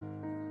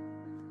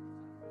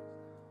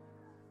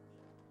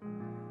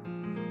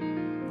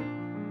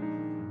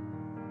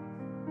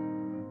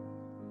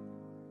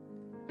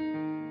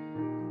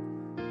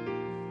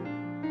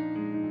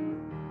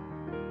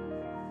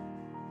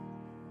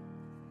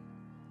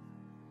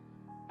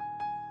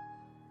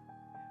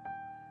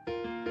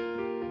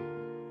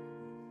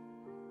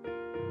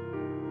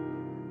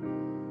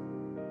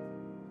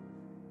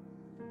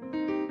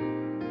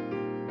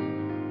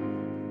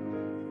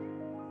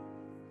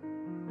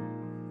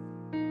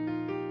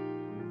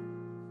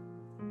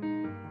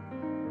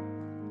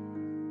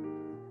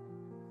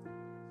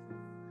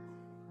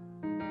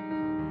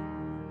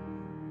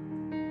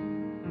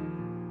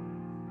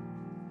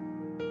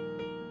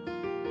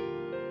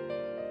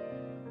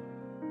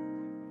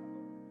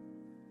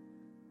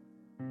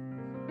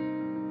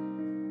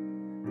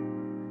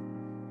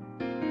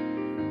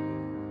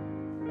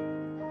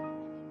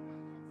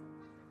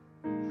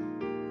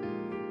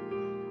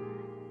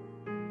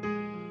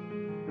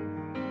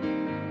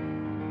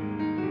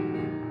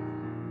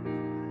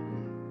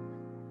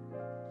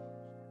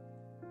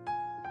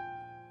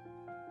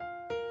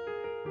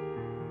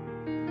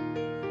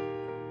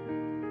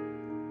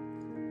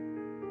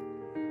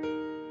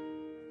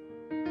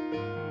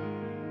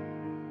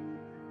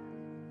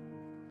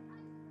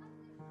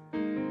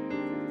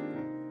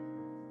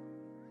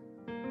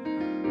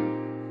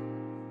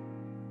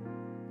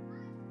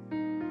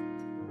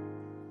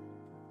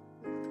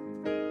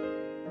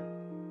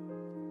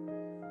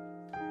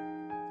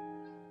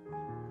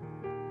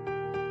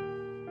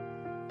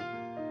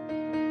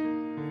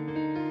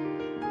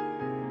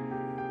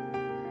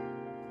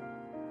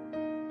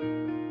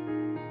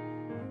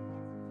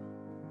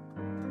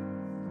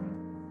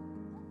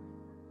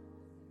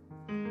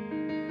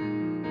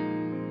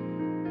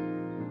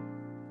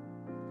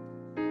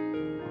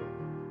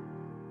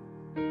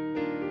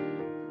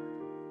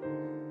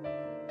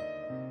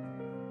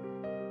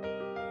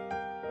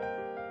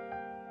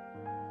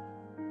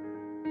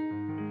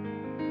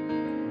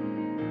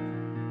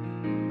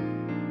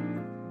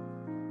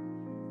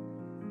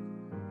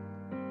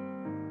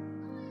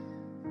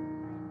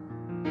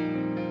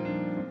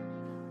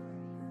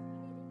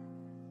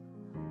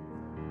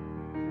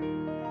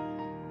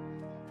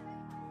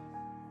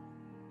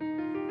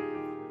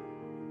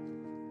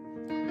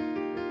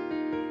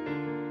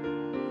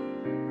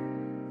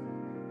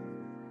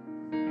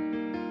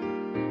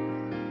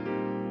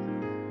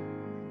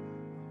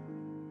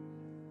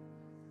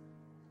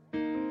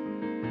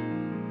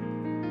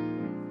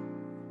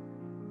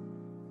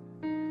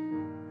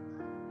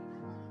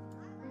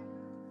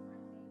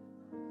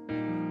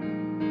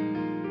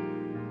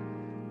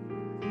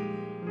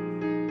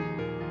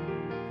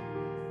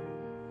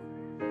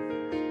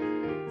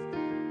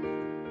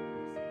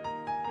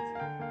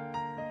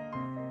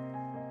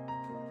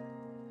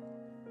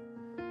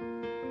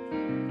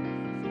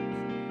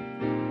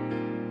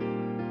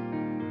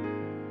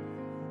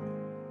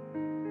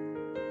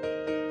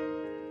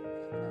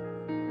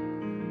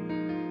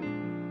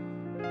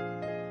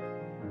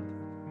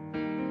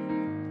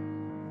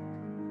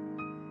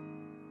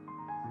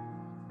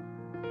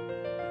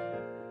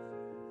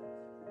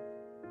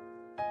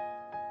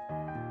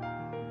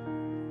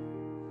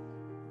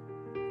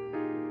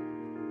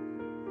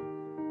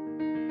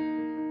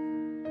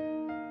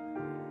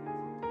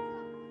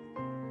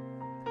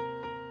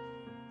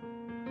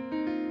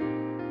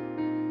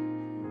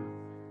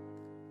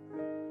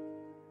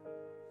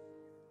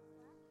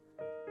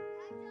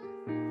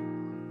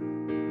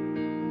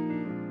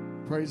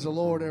Praise the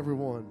Lord,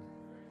 everyone.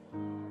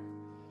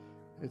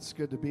 It's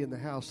good to be in the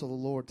house of the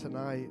Lord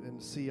tonight and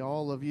see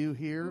all of you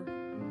here,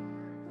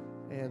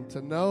 and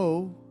to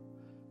know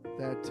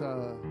that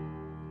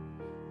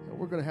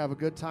we're going to have a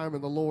good time in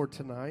the Lord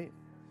tonight.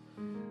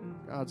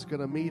 God's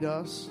going to meet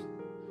us.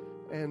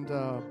 And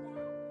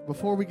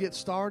before we get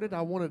started,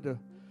 I wanted to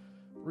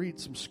read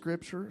some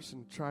scriptures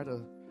and try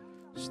to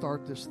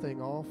start this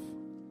thing off,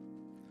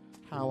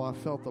 how I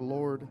felt the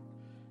Lord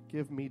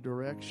give me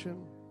direction.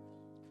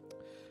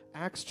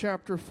 Acts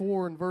chapter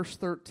 4 and verse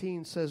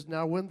 13 says,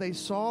 "Now when they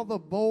saw the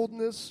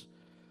boldness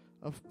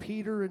of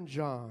Peter and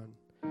John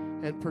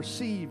and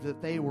perceived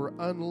that they were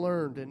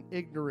unlearned and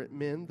ignorant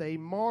men, they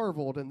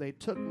marveled and they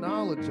took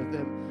knowledge of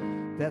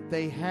them that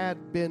they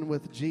had been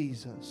with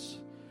Jesus."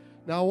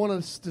 Now I want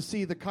us to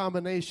see the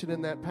combination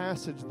in that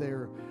passage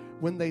there.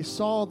 When they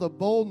saw the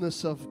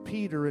boldness of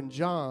Peter and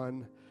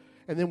John,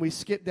 and then we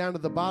skip down to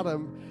the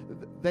bottom,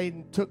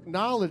 they took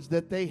knowledge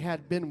that they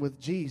had been with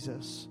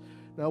Jesus.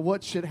 Now,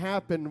 what should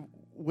happen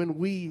when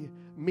we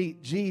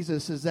meet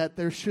Jesus is that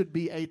there should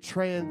be a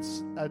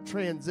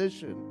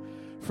transition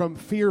from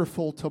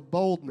fearful to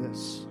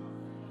boldness.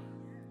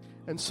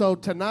 And so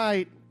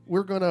tonight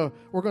we're gonna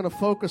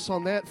focus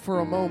on that for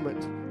a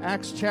moment.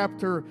 Acts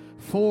chapter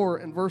 4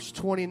 and verse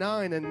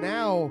 29. "And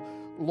now,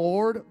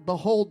 Lord,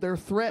 behold their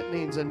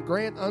threatenings, and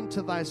grant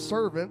unto thy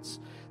servants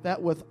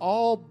that with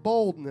all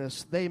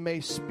boldness they may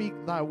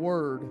speak thy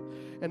word."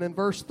 And in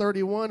verse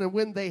 31, "And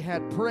when they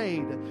had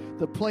prayed,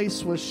 the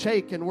place was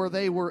shaken where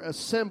they were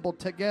assembled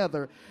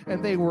together,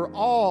 and they were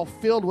all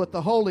filled with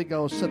the Holy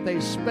Ghost, that they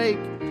spake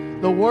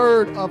the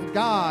word of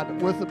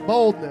God with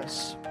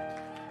boldness."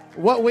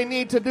 What we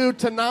need to do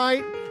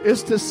tonight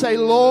is to say,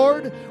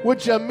 "Lord,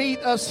 would you meet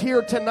us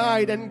here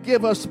tonight and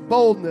give us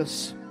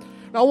boldness?"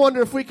 And I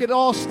wonder if we could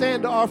all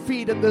stand to our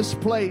feet in this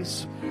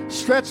place.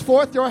 Stretch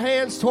forth your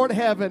hands toward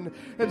heaven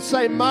and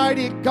say,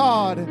 "Mighty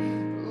God,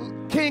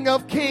 King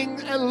of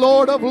kings and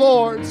Lord of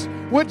lords,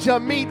 would you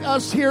meet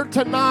us here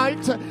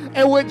tonight,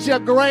 and would you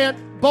grant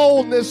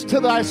boldness to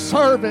thy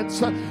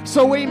servants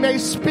so we may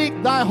speak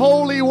thy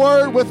holy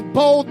word with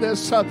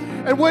boldness,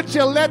 and would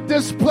you let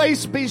this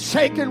place be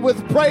shaken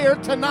with prayer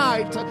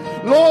tonight."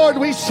 Lord,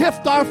 we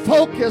shift our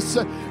focus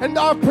and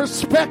our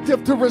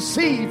perspective to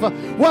receive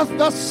what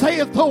thus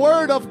saith the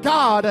word of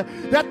God,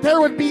 that there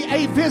would be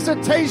a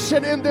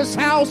visitation in this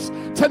house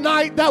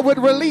tonight that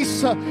would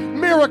release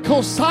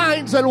miracles,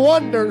 signs, and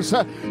wonders,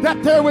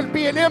 that there would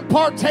be an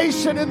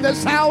impartation in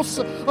this house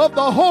of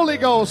the Holy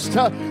Ghost,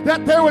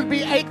 that there would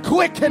be a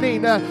quickening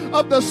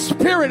of the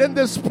Spirit in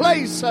this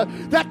place,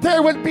 that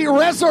there would be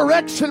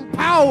resurrection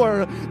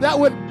power that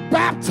would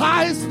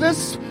baptize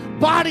this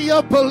body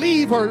of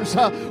believers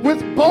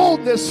with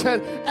boldness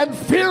and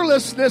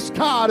fearlessness.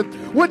 God,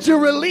 would you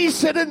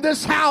release it in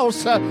this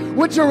house?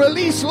 Would you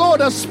release, Lord,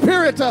 a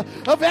spirit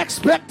of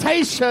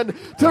expectation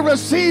to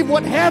receive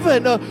what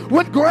heaven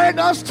would grant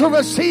us to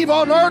receive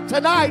on earth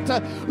tonight?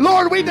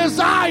 Lord, we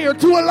desire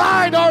to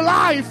align our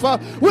life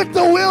with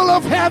the will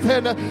of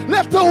heaven.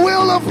 Let the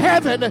will of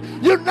heaven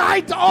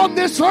unite on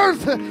this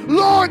earth,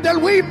 Lord,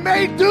 that we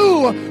may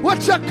do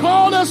what you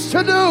called us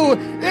to do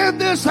in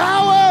this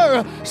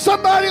hour.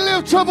 Somebody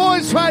lift your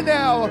voice right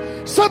now.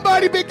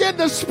 Somebody begin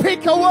to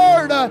speak a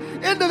word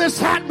into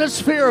this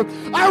atmosphere.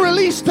 I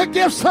release the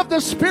gifts of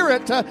the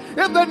Spirit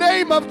in the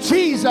name of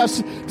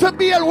Jesus to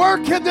be at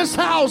work in this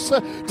house,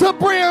 to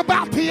bring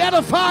about the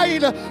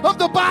edifying of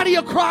the body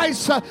of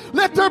Christ.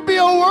 Let there be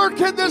a work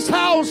in this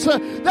house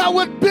that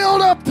would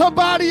build up the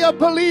body of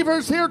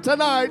believers here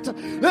tonight.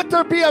 Let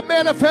there be a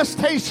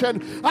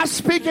manifestation. I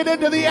speak it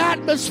into the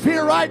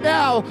atmosphere right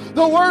now.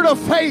 The word of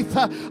faith.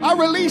 I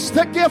release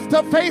the gift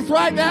of faith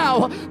right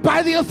now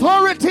by the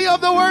authority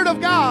of the word of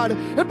God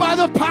and by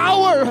the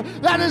power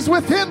that is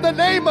within the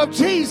name of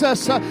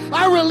Jesus.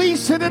 I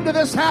release it into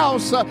this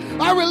house.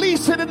 I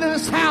release it into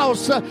this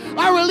house.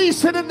 I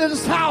release it into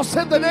this house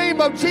in the name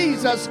of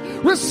Jesus.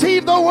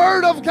 Receive the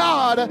word of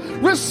God.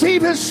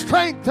 Receive his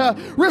strength.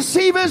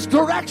 Receive his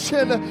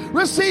direction.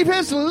 Receive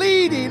his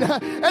leading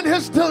and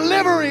his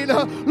delivering.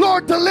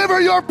 Lord,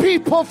 deliver your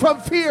people from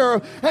fear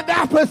and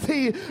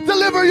apathy.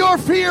 Deliver your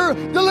fear.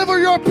 Deliver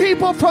your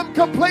people from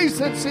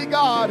complacency,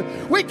 God.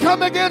 We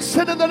come against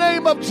it in the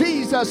name of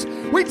Jesus.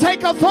 We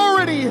take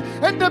authority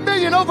and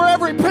dominion over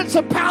every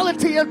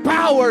principality and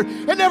power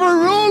and every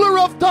ruler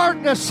of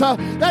darkness that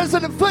has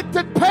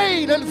inflicted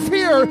pain and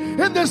fear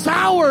in this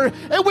hour.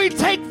 And we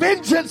take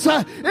vengeance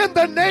in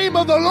the name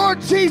of the Lord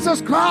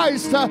Jesus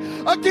Christ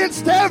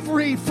against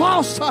every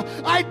false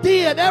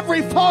idea and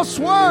every false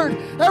word,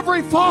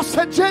 every false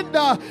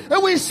agenda.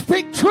 And we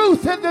speak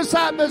truth in this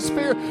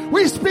atmosphere.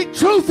 We speak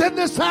truth in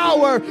this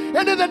hour.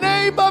 And in the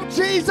name of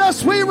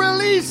Jesus, we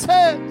release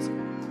it.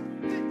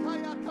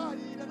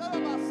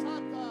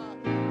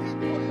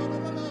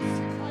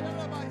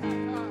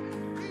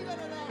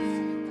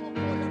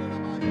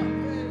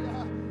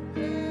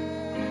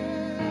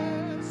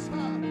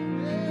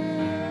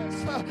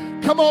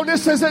 Come on,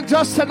 this isn't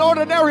just an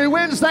ordinary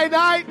Wednesday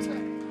night.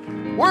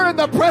 We're in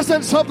the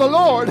presence of the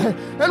Lord,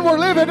 and we're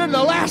living in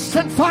the last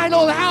and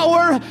final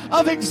hour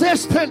of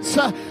existence.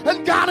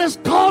 And God has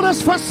called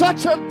us for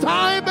such a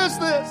time as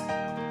this.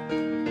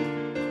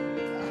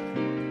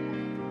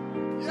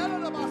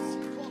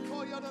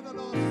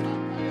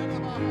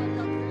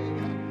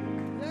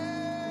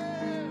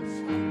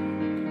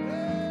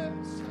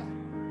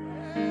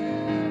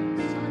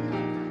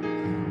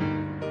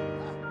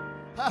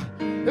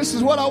 This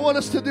is what I want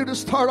us to do to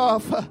start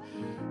off.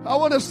 I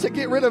want us to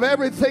get rid of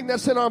everything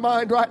that's in our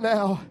mind right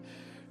now.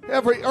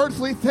 Every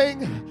earthly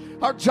thing.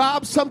 Our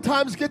jobs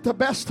sometimes get the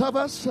best of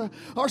us.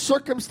 Our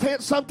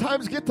circumstance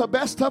sometimes get the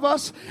best of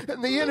us.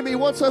 And the enemy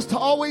wants us to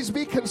always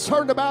be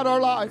concerned about our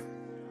life.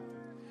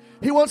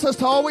 He wants us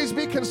to always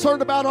be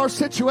concerned about our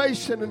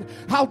situation and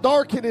how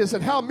dark it is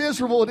and how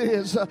miserable it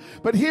is.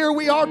 But here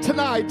we are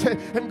tonight,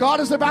 and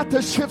God is about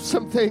to shift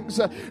some things.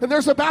 And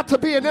there's about to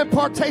be an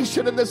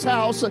impartation in this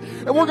house.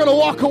 And we're going to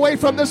walk away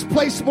from this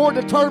place more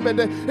determined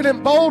and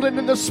emboldened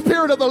in the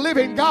Spirit of the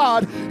living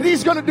God. And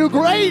He's going to do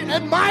great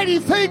and mighty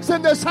things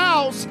in this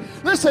house.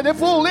 Listen, if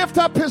we'll lift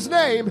up His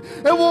name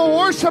and we'll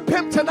worship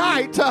Him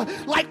tonight,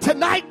 like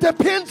tonight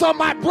depends on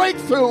my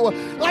breakthrough,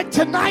 like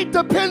tonight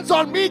depends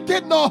on me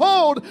getting a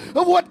hold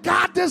of what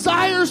God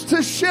desires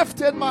to shift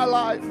in my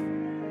life.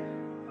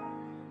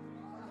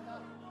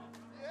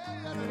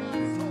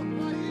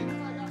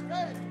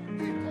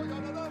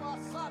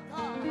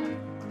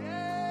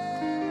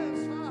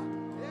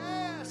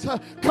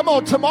 Come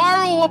on,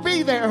 tomorrow will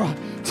be there.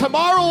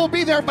 Tomorrow will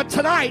be there, but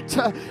tonight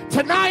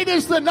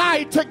is the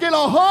night to get a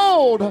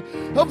hold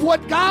of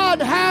what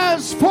God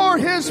has for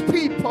His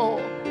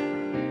people.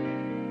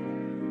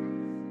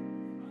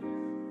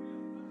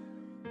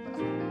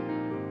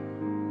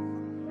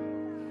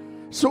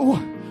 So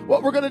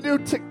what we're going to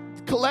do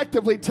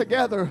collectively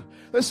together,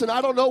 listen,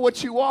 I don't know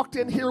what you walked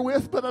in here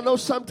with, but I know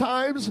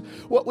sometimes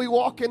what we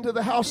walk into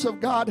the house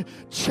of God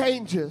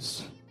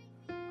changes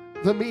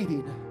the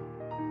meeting.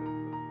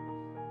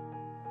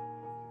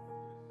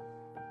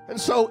 And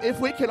so if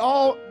we can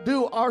all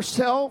do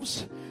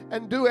ourselves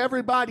and do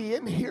everybody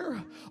in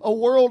here a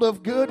world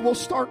of good, we'll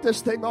start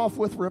this thing off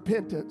with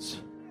repentance.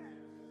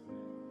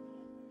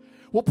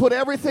 We'll put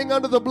everything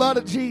under the blood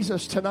of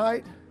Jesus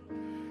tonight.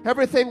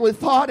 Everything we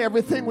thought,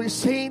 everything we've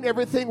seen,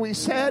 everything we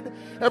said,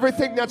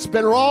 everything that's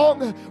been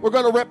wrong, we're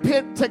going to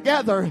repent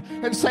together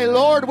and say,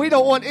 Lord, we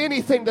don't want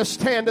anything to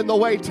stand in the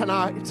way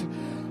tonight.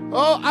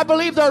 Oh, I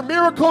believe there are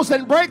miracles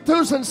and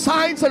breakthroughs and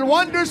signs and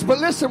wonders, but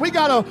listen, we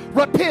got to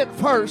repent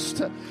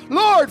first.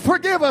 Lord,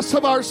 forgive us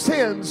of our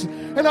sins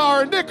and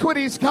our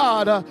iniquities,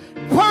 God.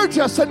 Purge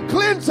us and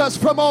cleanse us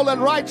from all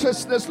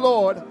unrighteousness,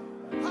 Lord.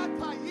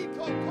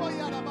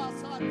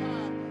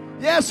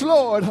 Yes,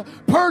 Lord,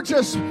 purge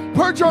us,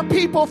 purge your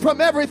people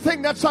from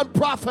everything that's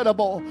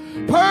unprofitable.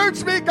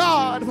 Purge me,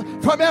 God,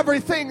 from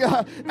everything,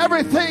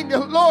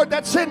 Lord,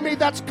 that's in me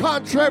that's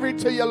contrary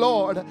to you,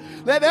 Lord.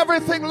 Let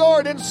everything,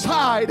 Lord,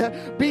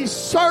 inside be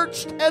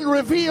searched and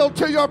revealed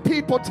to your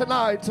people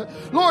tonight.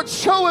 Lord,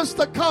 show us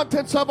the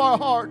contents of our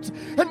heart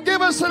and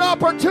give us an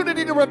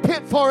opportunity to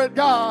repent for it,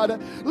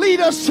 God.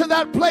 Lead us to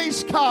that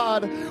place,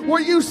 God,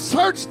 where you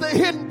search the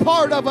hidden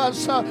part of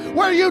us,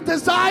 where you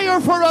desire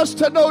for us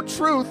to know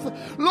truth.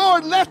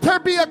 Lord, let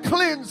there be a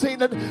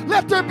cleansing and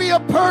let there be a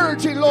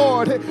purging,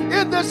 Lord,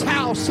 in this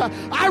house.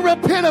 I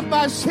repent of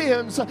my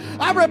sins.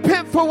 I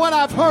repent for what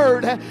I've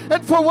heard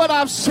and for what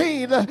I've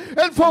seen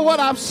and for what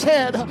I've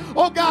said.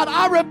 Oh God,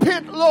 I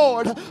repent,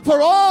 Lord, for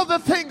all the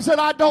things that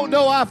I don't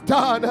know I've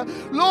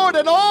done. Lord,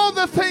 and all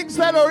the things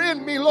that are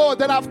in me, Lord,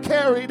 that I've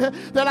carried,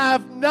 that I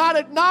have not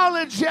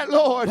acknowledged yet,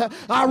 Lord.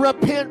 I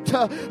repent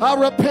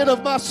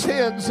of my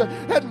sins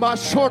and my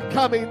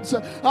shortcomings.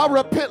 I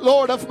repent,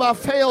 Lord, of my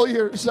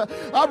failures.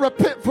 I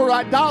repent for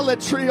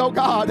idolatry, oh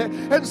God,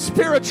 and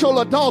spiritual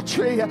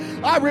adultery.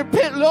 I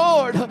repent,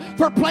 Lord,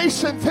 for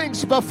placing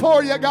things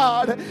before you,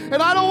 God. And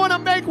I don't want to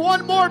make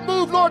one more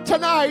move, Lord,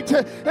 tonight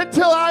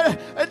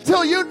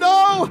until you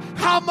know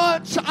how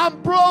much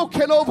I'm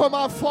broken over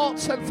my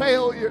faults and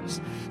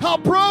failures. How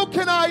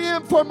broken I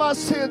am for my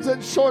sins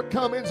and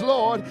shortcomings,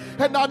 Lord.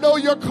 And I know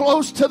you're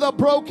close to the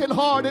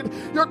brokenhearted.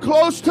 You're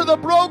close to the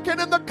broken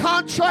and the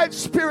contrite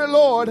spirit,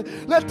 Lord.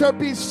 Let there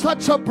be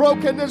such a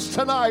brokenness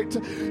tonight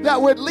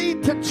that would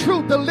lead to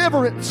true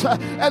deliverance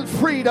and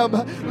freedom.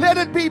 Let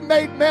it be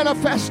made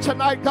manifest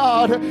tonight,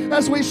 God,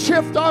 as we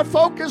shift our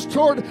focus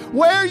toward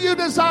where you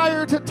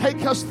desire to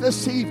take us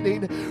this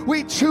evening.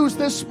 We choose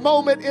this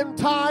moment in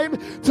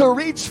time to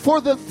reach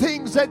for the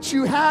things that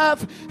you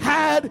have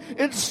had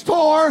in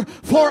store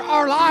for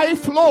our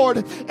life,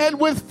 Lord. And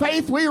with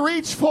faith we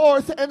reach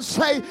forth and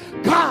say,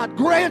 God,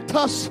 grant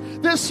us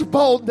this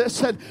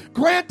boldness and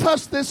grant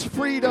us this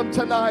freedom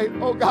tonight,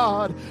 oh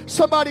God.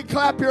 Somebody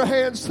clap your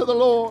hands to the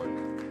Lord.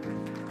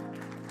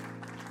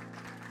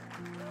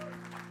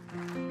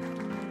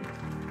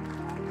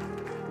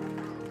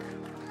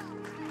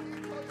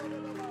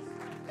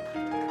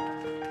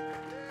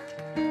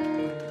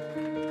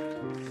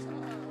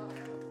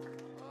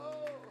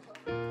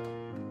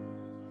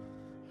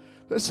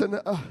 Listen,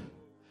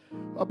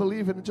 I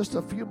believe in just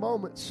a few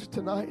moments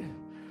tonight,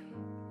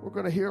 We're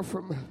going to hear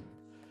from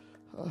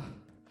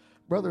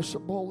Brother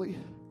Zerpoli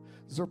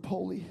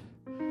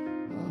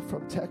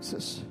from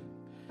Texas.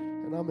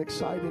 And I'm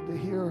excited to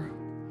hear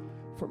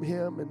from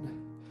him,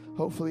 and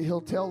hopefully he'll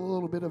tell a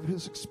little bit of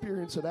his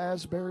experience at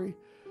Asbury.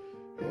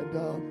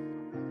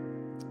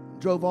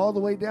 And drove all the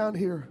way down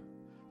here,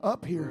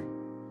 up here,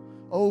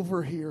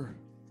 over here.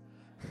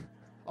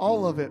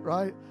 All of it,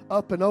 right?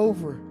 Up and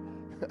over.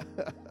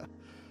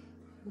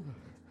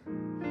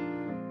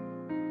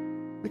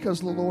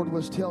 Because the Lord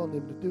was telling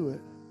him to do it.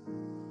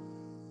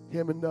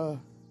 Him and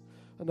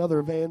another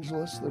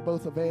evangelist. They're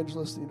both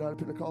evangelists in the United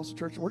Pentecostal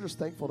Church, and we're just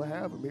thankful to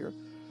have them here.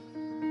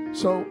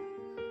 So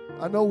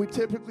I know we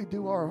typically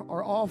do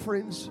our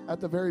offerings at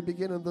the very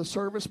beginning of the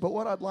service, but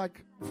what I'd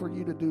like for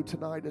you to do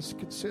tonight is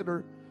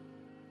consider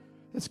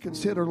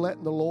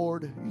letting the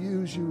Lord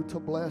use you to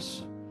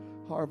bless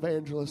our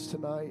evangelists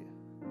tonight.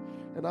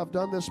 And I've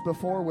done this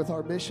before with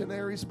our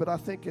missionaries, but I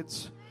think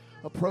it's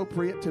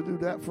appropriate to do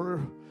that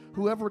for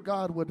whoever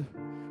God would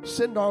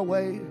send our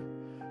way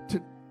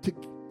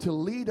to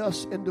lead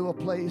us into a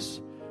place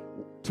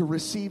to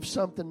receive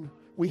something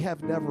we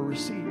have never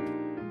received.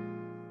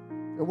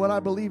 And what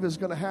I believe is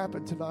going to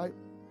happen tonight,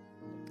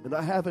 and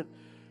I haven't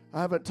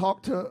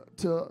talked to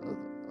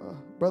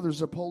Brother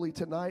Zerpoli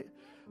tonight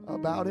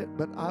about it,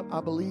 but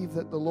I believe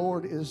that the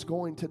Lord is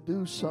going to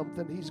do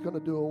something. He's going to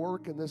do a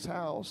work in this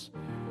house.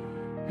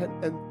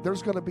 And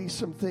there's going to be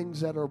some things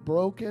that are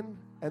broken,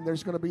 and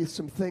there's going to be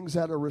some things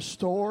that are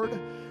restored.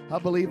 I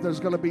believe there's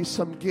going to be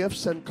some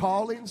gifts and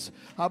callings.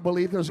 I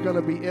believe there's going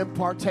to be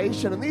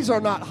impartation. And these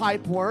are not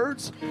hype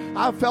words.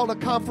 I felt a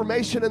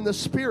confirmation in the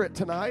Spirit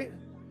tonight.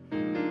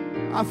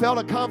 I felt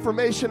a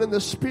confirmation in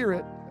the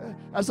Spirit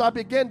as I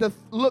began to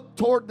look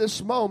toward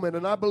this moment,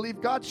 and I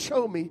believe God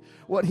showed me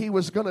what He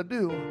was going to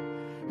do.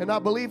 And I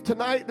believe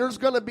tonight there's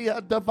going to be a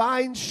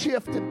divine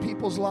shift in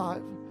people's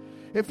lives.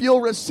 If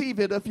you'll receive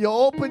it, if you'll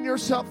open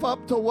yourself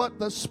up to what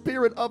the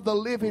Spirit of the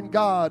living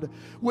God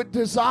would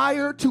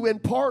desire to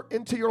impart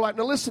into your life.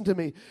 Now listen to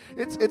me.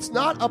 It's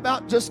not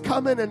about just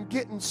coming and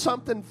getting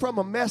something from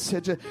a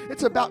message.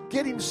 It's about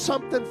getting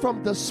something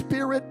from the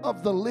Spirit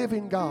of the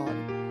living God,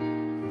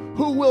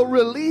 who will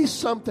release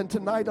something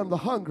tonight on the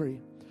hungry.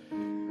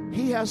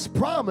 He has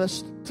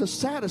promised to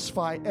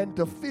satisfy and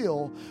to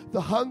fill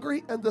the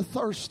hungry and the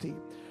thirsty.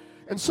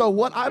 And so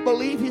what I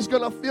believe He's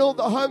going to fill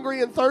the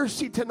hungry and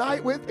thirsty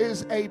tonight with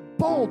is a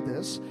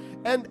boldness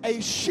and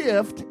a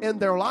shift in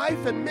their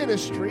life and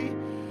ministry.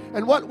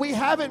 And what we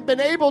haven't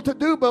been able to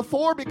do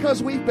before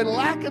because we've been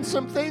lacking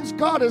some things,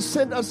 God has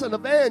sent us an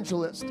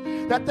evangelist,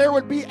 that there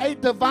would be a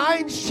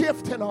divine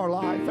shift in our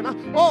life. And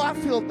I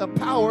feel the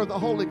power of the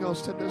Holy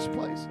Ghost in this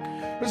place.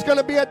 There's going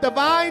to be a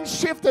divine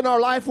shift in our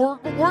life. We're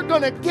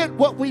going to get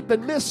what we've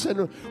been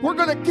missing. We're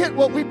going to get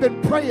what we've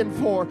been praying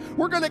for.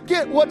 We're going to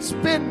get what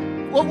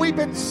we've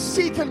been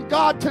seeking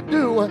God to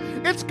do.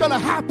 It's going to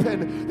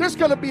happen. There's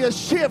going to be a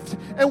shift,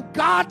 and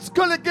God's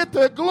going to get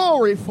the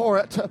glory for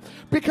it,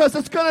 because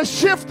it's going to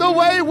shift the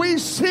way we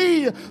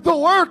see the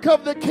work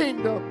of the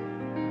kingdom.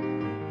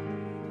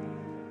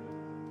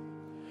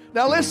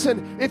 Now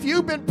listen, if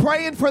you've been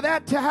praying for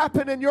that to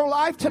happen in your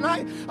life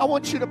tonight, I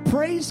want you to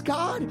praise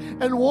God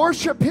and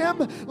worship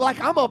Him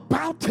like I'm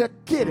about to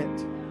get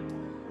it.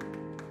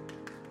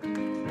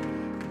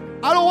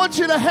 I don't want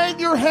you to hang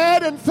your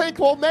head and think,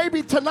 well,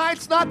 maybe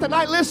tonight's not the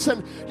night.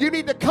 Listen, you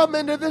need to come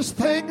into this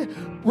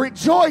thing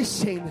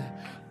rejoicing,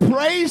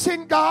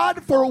 praising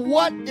God for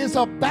what is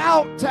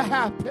about to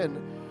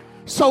happen.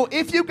 So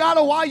if you got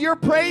to, while you're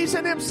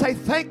praising Him, say,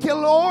 thank you,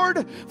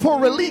 Lord, for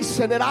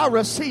releasing it. I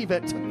receive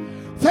it.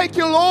 Thank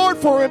you, Lord,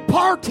 for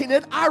imparting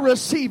it. I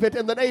receive it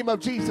in the name of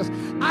Jesus.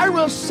 I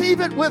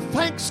receive it with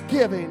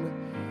thanksgiving.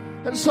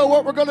 And so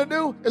what we're going to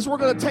do is we're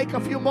going to take a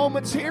few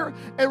moments here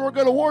and we're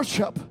going to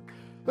worship.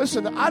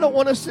 Listen, I don't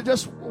want us to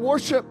just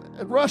worship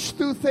and rush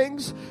through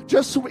things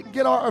just so we can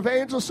get our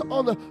evangelists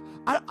on the...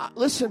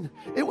 Listen,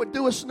 it would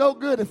do us no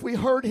good if we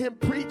heard him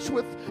preach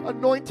with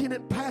anointing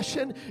and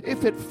passion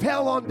if it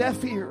fell on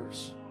deaf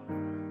ears.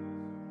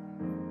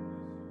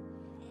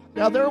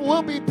 Now, there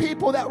will be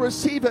people that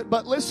receive it,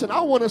 but listen,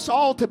 I want us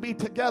all to be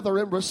together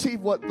and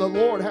receive what the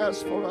Lord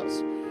has for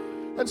us.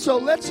 And so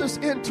let's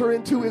just enter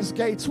into His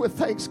gates with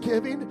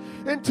thanksgiving,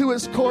 into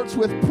His courts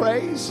with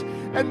praise,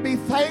 and be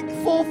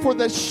thankful for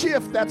the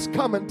shift that's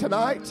coming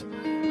tonight.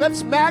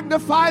 Let's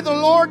magnify the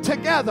Lord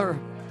together,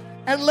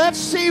 and let's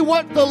see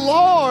what the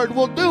Lord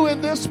will do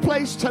in this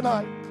place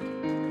tonight.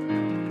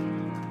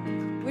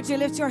 Would you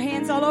lift your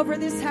hands all over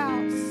this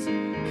house?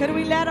 Could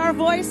we let our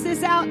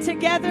voices out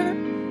together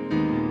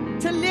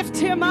to lift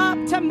Him up,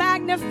 to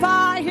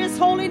magnify His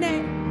holy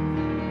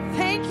name?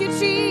 Thank you,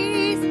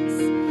 Jesus.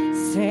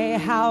 Say,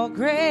 how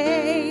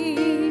great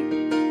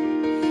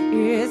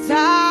is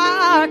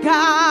our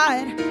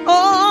God.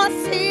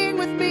 Oh, sing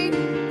with me.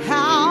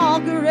 How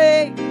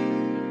great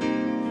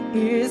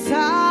is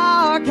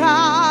our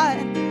God.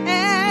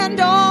 And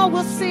all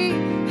will see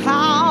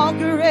how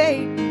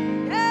great,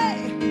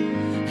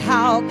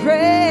 how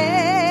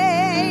great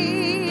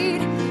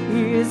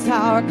is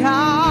our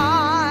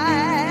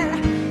God.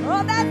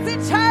 Oh, that's it,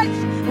 church.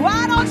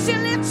 Why don't don't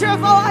you lift your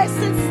voice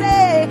and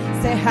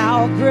say,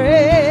 how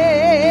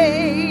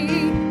great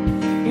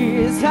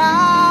is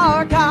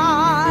our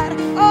God.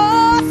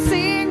 Oh,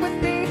 sing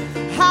with me,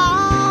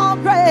 how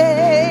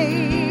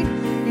great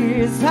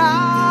is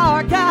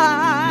our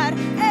God.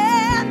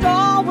 And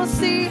all will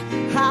see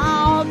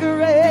how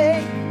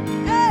great,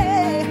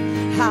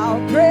 how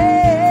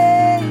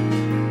great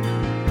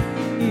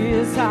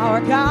is our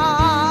God.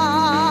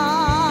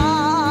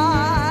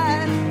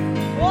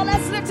 Oh,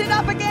 let's lift it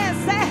up again.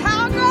 Say,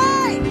 how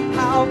great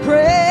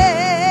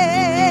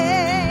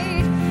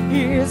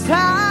is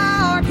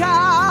our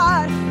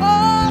God.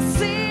 Oh,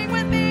 sing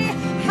with me,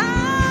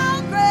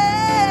 how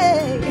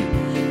great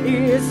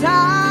is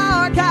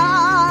our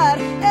God.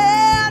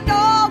 And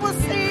all will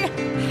see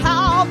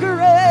how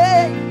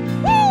great,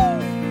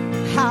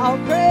 how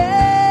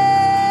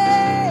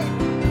great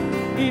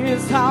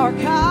is our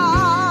God.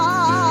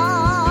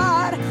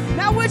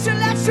 Now would you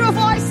let your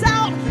voice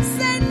out?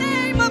 Say,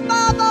 name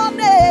above all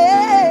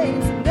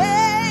names,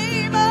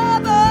 name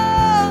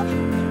above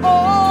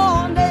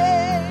all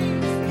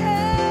names.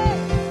 Yeah.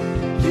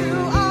 You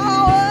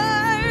are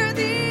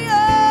worthy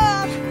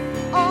of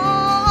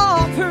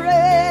all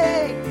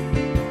praise.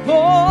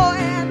 Oh,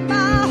 and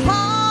my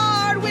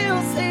heart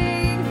will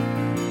sing,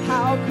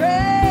 how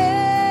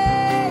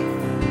great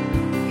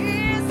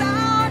is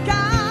our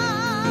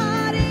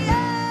God.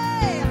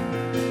 Yeah.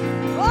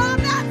 Oh,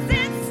 that's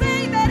it.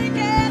 Say that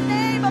again.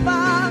 Name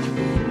above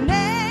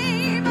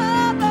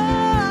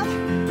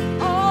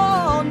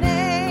all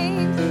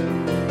names.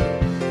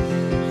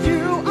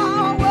 You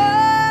are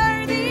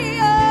worthy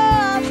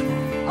of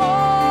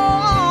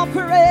all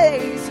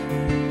praise.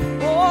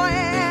 Oh,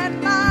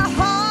 and my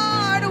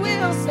heart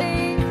will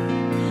sing,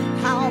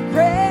 how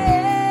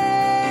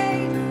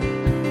great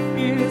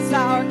is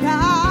our God.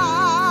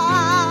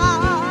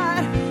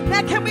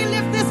 Now can we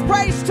lift this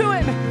praise to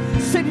him?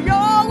 Said,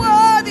 you're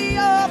worthy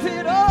of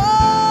it all.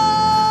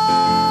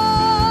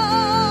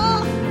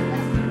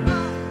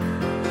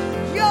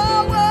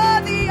 You're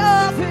worthy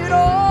of it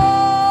all.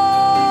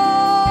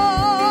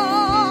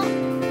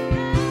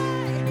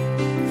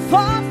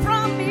 Far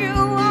from you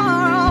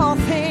are all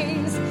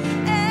things,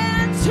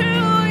 and to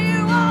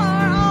you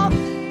are all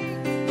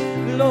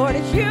things. Lord,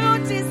 you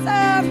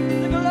deserve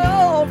the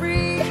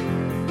glory.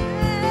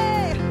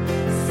 Hey,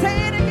 say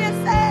it again,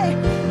 say,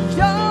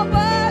 you're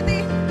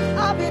worthy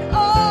of it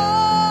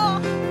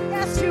all.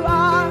 Yes, you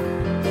are.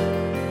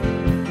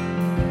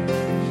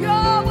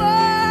 You're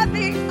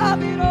worthy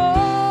of it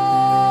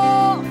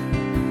all.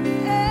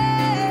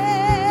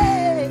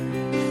 Hey,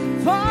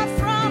 far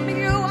from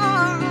you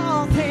are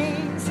all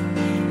things,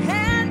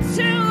 and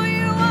to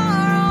you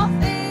are all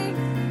things.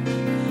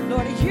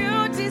 Lord, you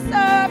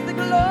deserve the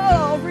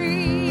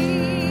glory.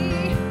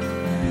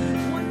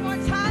 One more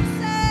time,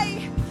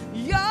 say,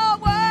 you're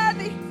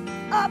worthy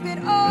of it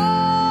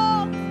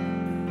all.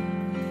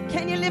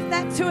 Can you lift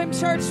that to him,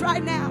 church,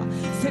 right now?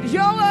 Said,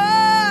 you're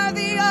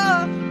worthy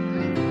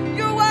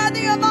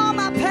of all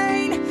my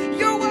pain.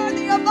 You're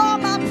worthy of all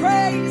my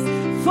praise.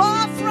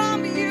 Far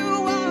from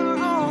you are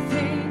all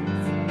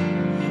things,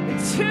 and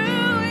to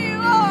you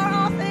are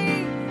all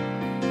things.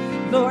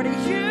 Lord,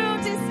 you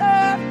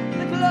deserve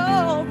the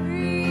glory.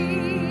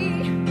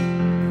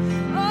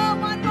 Oh,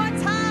 one more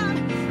time.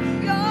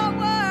 You're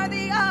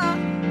worthy of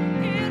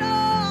it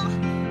all.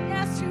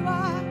 Yes, you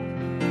are.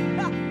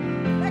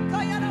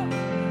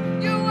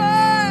 You're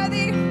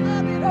worthy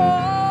of it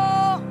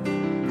all.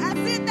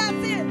 That's it,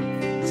 that's it.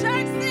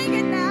 Church, sing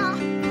it now.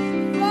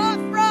 Far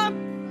from,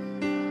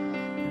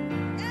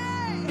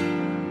 hey.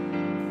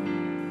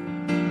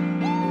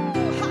 Woo,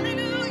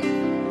 hallelujah.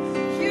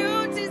 You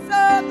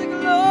deserve the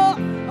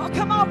glory. Oh,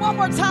 come on, one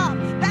more time.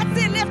 That's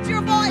it. Lift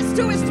your voice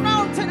to his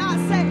throne tonight.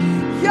 Say,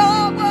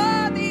 you're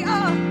worthy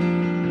of,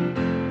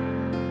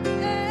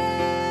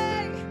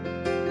 hey,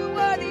 you're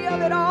worthy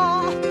of it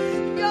all.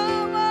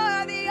 You're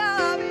worthy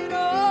of it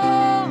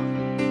all.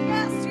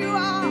 Yes, you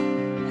are.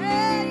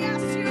 Hey,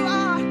 yes, you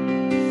are.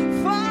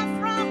 Far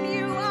from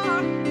you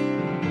are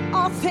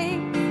all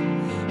things.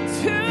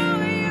 To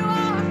you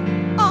are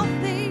all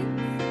things.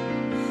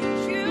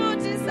 You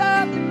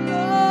deserve the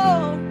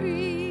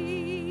glory.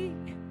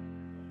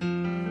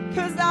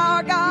 'Cause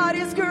our God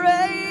is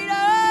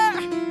greater.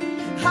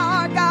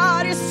 Our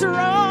God is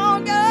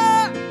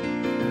stronger.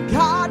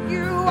 God,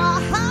 you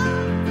are high.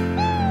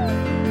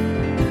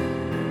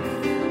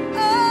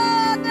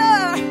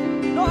 Other,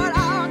 Lord,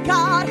 our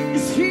God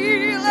is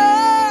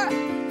healer.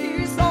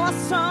 He's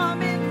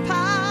awesome in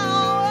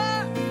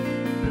power.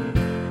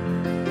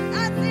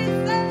 As it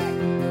say,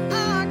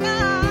 our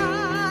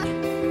God.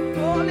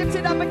 Oh, lift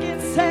it up again.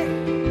 Say,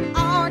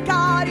 our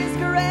God is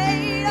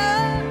greater.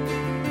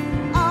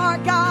 Our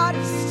God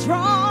is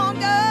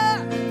stronger.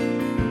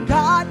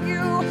 God, you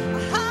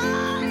are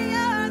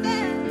higher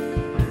than.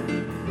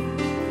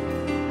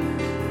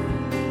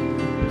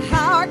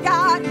 Our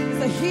God is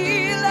a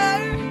healer.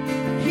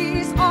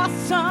 He's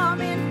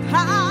awesome in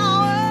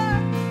power.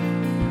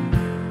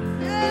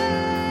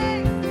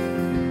 Hey.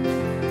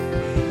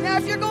 Now,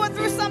 if you're going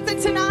through something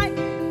tonight,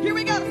 here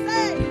we go.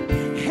 Say,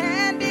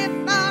 and if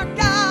our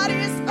God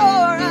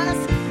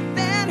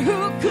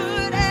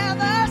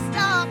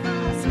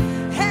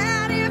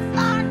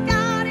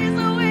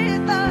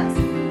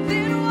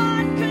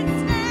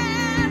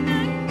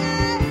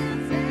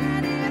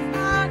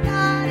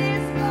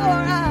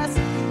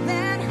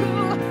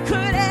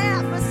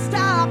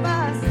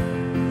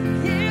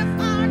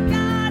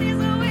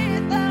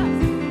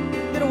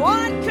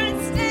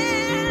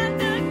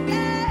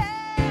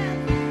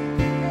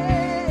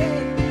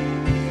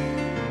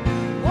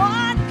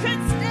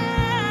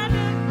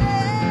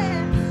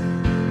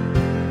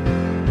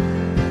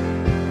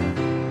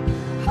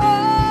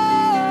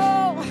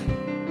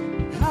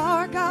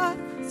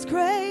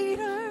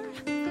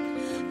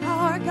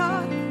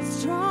God is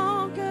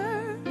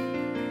stronger.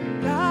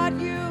 God,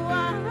 you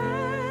are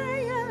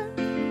higher.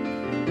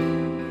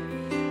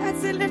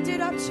 That's it, lift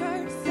it up,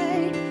 church.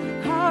 Say,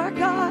 our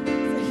God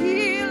is a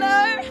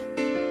healer.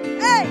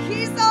 Hey,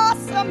 he's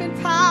awesome in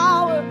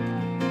power.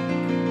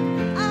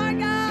 Our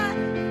God.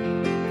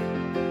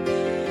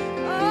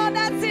 Oh,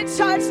 that's it,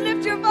 church.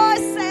 Lift your voice.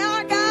 Say,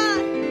 our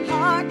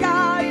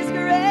God is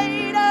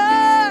greater.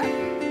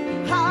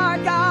 Our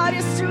God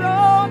is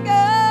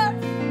stronger.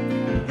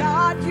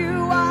 God, you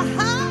are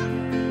high.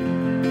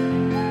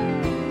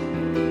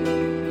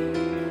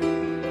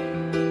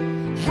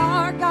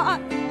 Our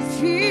God is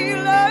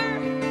healer.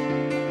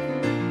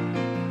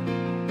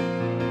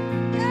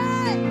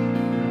 Hey.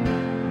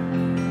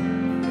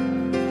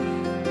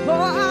 Oh,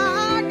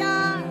 our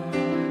God.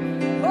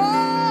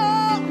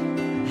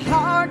 Oh,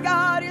 our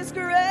God is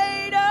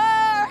greater.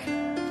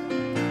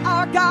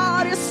 Our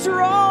God is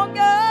stronger.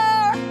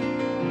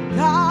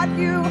 God,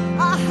 you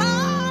are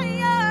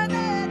higher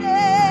than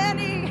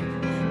any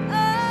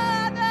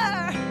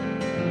other.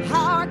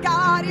 Our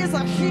God is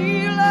a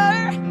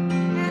healer,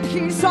 and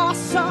he's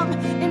awesome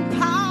in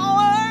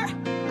power.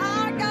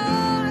 Our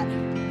God.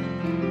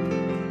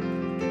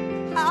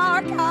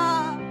 Our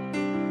God.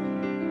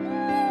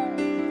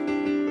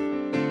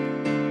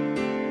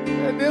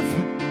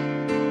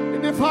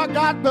 And if our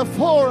God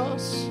before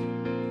us,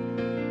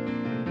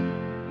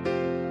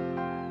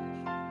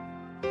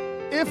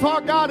 if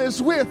our God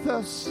is with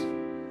us,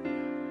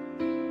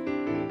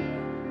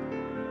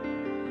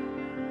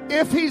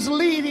 if he's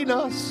leading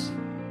us,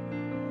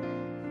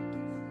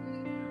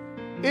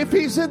 if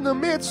he's in the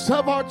midst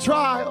of our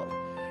trial,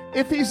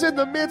 if he's in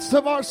the midst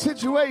of our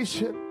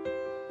situation,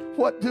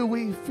 what do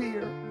we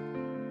fear?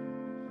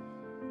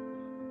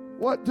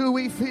 What do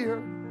we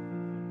fear?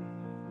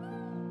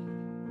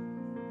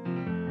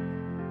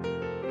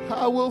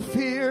 I will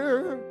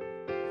fear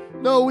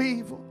no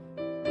evil,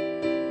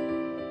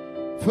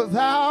 for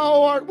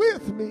thou art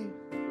with me.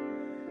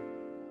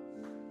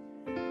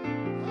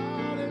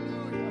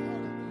 Hallelujah,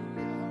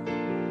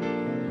 hallelujah.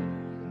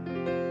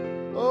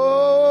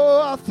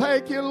 Oh, I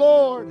thank you,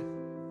 Lord.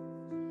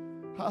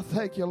 I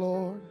thank you,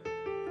 Lord.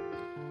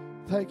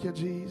 Thank you,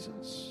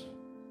 Jesus.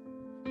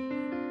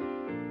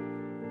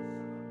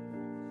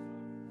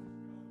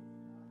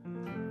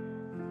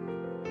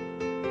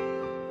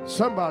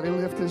 Somebody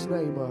lift his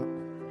name up.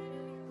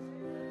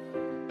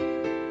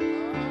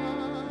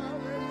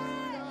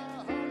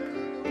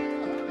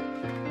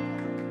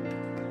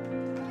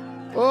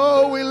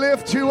 Oh, we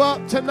lift you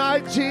up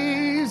tonight,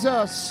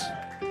 Jesus.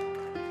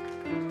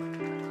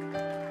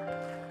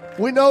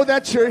 We know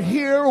that you're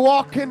here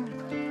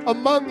walking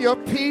among your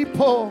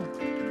people,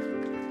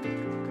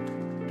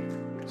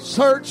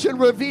 searching,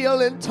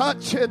 revealing,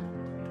 touching.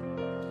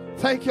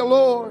 Thank you,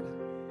 Lord.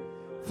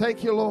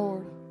 Thank you,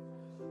 Lord.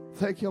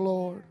 Thank you,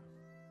 Lord.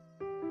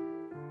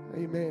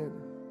 Amen.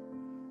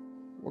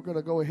 We're going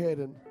to go ahead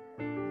and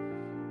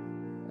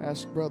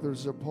ask Brother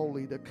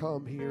Zapoli to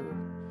come here,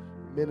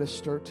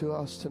 minister to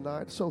us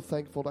tonight. So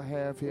thankful to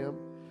have him.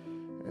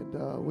 And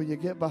will you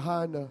get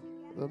behind the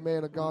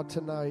man of God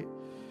tonight?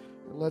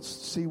 And let's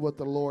see what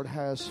the Lord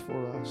has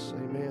for us.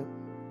 Amen.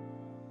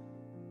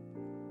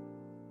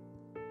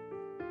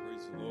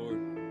 Praise the Lord.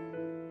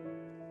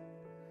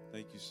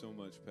 Thank you so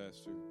much,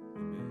 Pastor.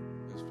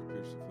 Amen. Pastor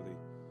Pearson, for the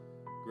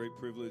great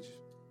privilege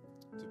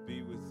to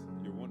be with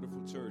your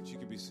wonderful church. You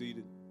can be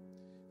seated.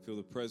 Feel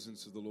the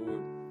presence of the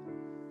Lord,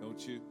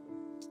 don't you?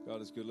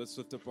 God is good. Let's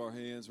lift up our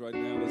hands right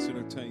now. Let's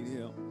entertain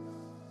him.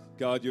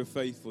 God, you're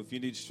faithful. If you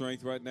need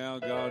strength right now,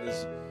 God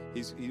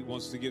He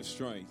wants to give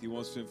strength. He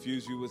wants to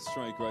infuse you with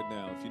strength right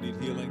now. If you need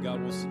healing,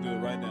 God wants to do it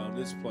right now in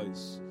this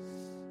place.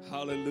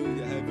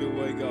 Hallelujah. Have your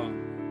way, God.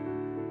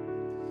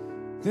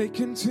 They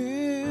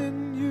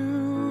continually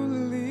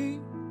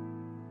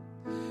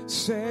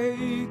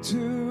say to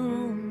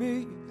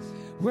me,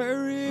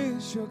 where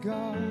is your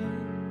God?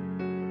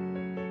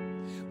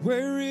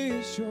 Where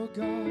is your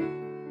God?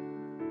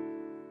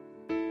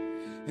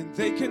 And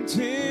they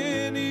continually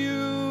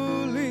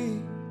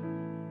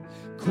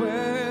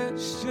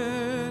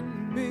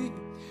question me,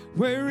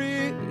 where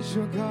is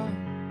your God?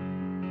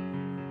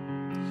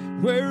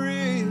 Where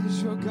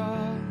is your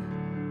God?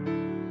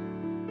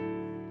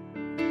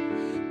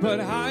 But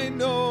I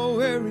know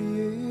where he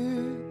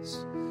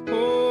is.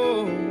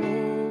 Oh,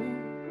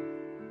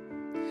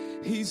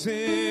 he's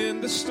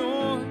in the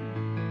storm.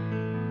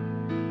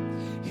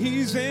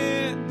 He's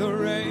in the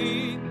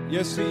rain.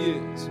 Yes, he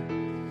is.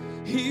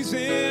 He's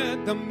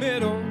in the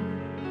middle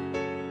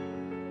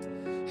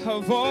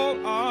of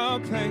all our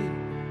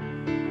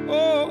pain.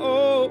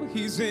 Oh,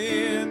 he's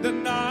in the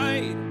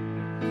night,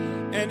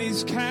 and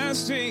he's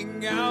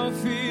casting out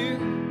fear.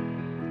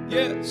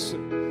 Yes,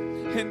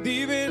 and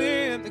even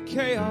in the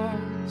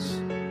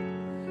chaos,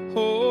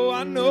 oh,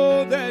 I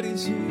know that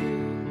he's here.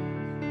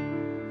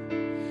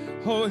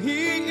 Oh,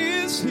 he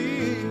is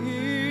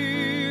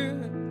here.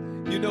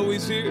 You know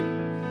he's here.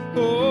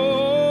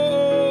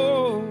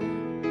 Oh,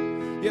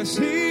 yes,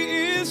 he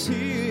is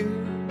here.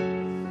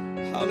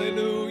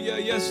 Hallelujah.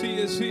 Yes, he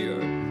is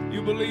here.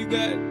 You believe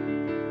that?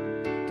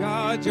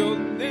 God, you'll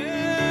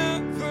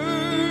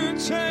never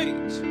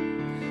change.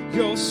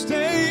 You'll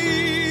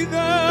stay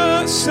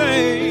the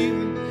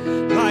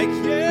same. Like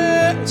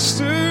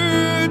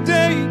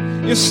yesterday,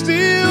 you're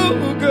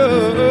still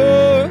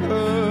good.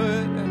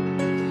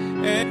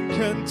 And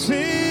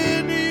continually,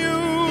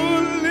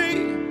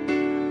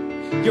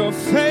 you're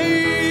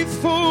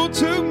faithful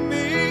to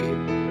me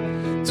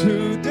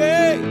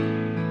today,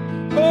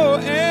 oh,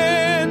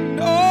 and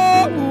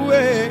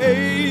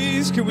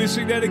always. Can we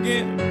sing that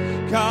again?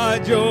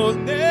 God, you'll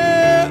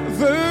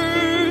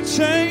never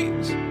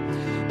change.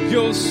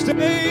 You'll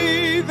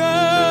stay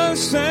the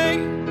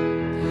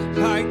same.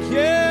 Like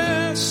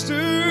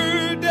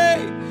yesterday,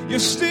 you're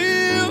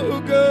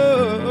still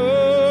good.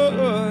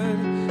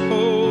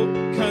 Oh,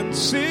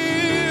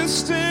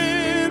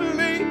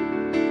 consistently,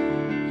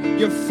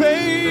 you're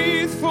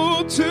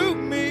faithful to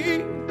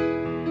me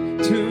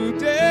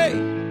today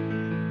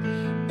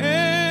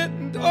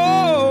and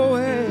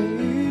always.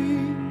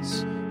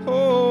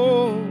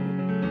 Oh,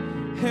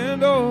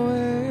 and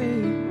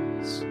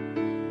always.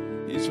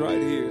 He's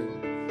right here.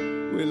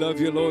 We love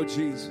you, Lord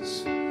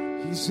Jesus.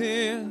 He's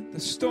in the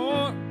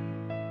storm.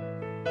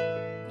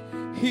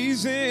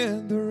 He's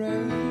in the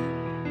rain.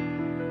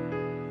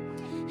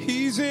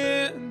 He's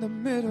in the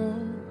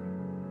middle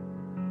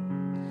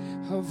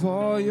of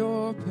all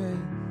your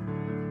pain.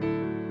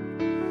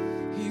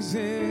 He's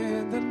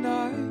in the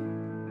night,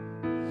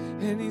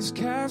 and he's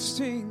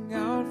casting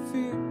out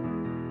fear.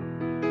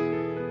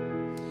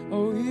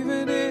 Oh,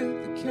 even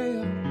in the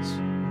chaos,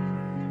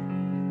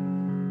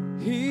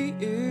 he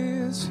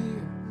is here.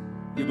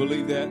 You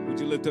believe that? Would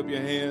you lift up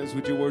your hands?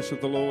 Would you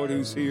worship the Lord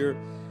who's here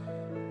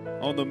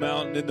on the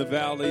mountain, in the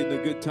valley, in the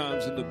good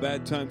times and the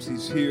bad times?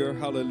 He's here.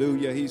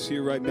 Hallelujah. He's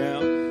here right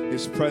now.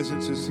 His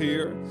presence is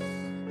here.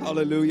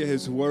 Hallelujah.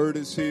 His word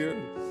is here.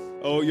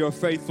 Oh, you're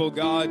faithful,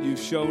 God. You've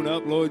shown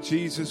up, Lord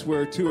Jesus,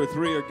 where 2 or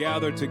 3 are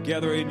gathered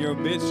together in your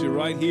midst. You're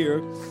right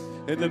here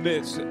in the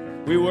midst.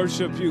 We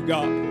worship you,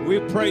 God. We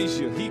praise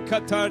you.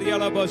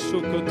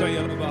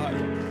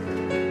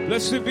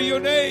 Blessed be your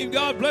name,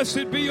 God.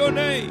 Blessed be your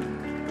name.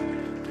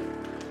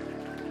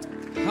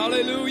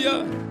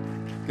 Hallelujah.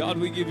 God,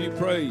 we give you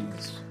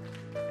praise.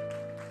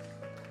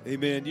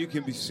 Amen. You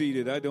can be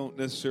seated. I don't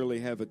necessarily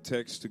have a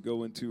text to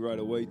go into right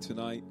away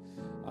tonight.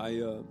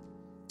 I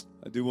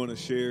do want to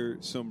share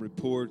some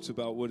reports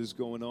about what is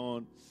going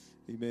on.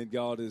 Amen.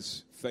 God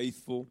is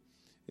faithful.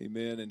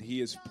 Amen. And he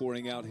is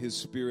pouring out his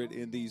spirit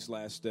in these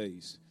last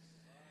days.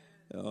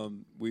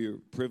 We are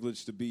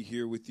privileged to be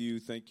here with you.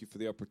 Thank you for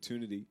the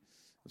opportunity.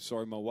 I'm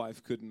sorry my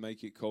wife couldn't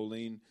make it,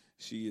 Colleen.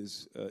 She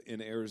is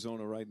in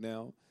Arizona right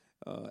now.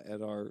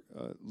 At our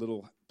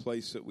little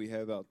place that we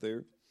have out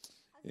there.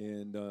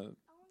 And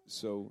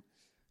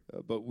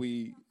but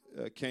we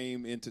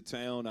came into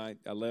town. I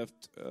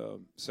left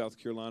South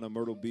Carolina,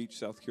 Myrtle Beach,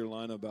 South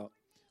Carolina, about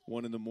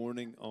 1 in the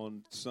morning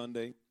on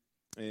Sunday,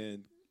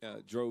 and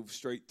drove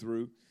straight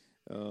through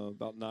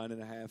about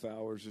 9.5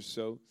 hours or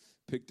so.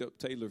 Picked up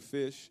Taylor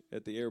Fish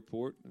at the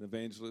airport, an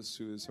evangelist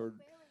who has heard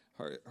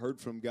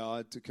from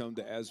God to come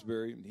to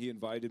Asbury, and he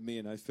invited me,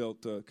 and I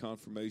felt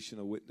confirmation,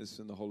 a witness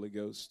in the Holy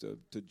Ghost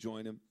to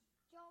join him.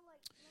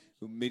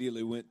 We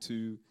immediately went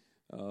to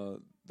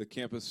the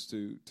campus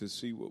to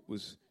see what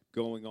was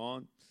going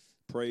on,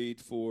 prayed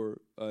for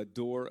a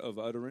door of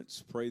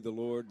utterance, prayed the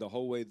Lord the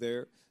whole way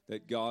there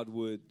that God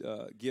would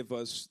give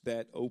us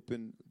that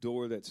open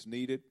door that's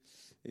needed.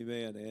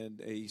 Amen. And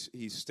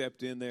he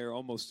stepped in there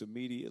almost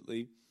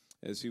immediately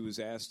as he was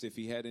asked if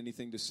he had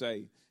anything to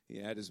say. He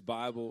had his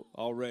Bible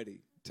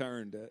already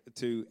turned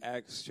to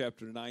Acts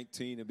chapter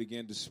 19 and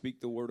began to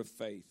speak the word of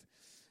faith.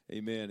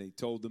 Amen. He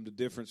told them the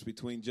difference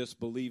between just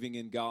believing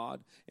in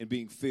God and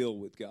being filled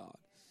with God.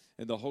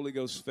 And the Holy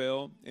Ghost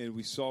fell, and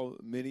we saw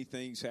many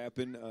things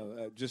happen.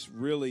 Just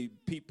really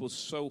people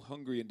so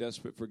hungry and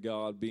desperate for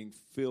God, being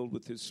filled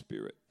with his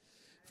Spirit.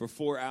 For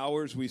 4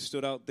 hours, we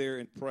stood out there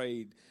and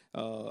prayed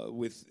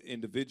with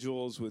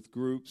individuals, with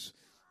groups,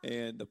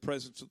 and the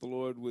presence of the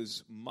Lord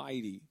was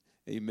mighty.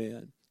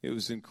 Amen. It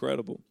was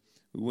incredible.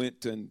 We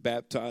went and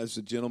baptized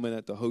a gentleman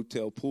at the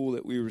hotel pool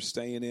that we were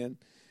staying in,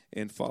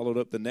 and followed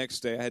up the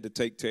next day. I had to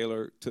take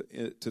Taylor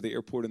to the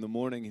airport in the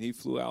morning, and he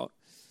flew out.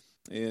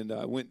 And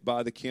I went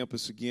by the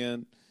campus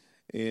again,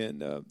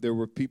 and there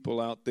were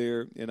people out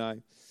there, and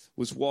I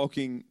was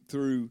walking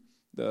through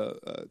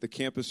the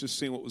campus just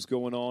seeing what was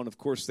going on. Of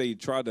course, they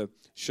tried to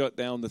shut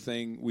down the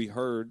thing we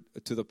heard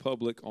to the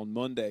public on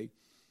Monday,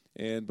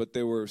 but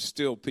there were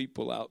still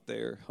people out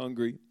there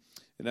hungry.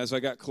 And as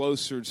I got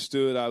closer and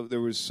stood,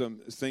 there was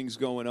some things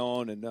going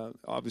on, and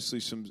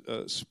obviously some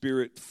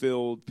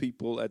spirit-filled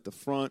people at the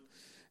front.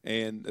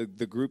 And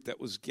the group that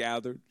was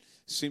gathered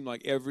seemed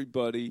like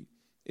everybody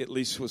at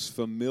least was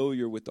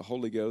familiar with the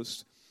Holy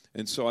Ghost.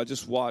 And so I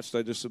just watched,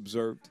 I just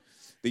observed.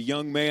 The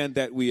young man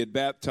that we had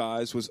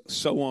baptized was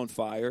so on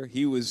fire.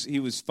 He was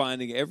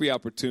finding every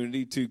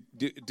opportunity to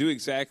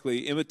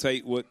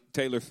imitate what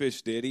Taylor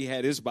Fish did. He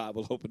had his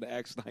Bible open to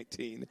Acts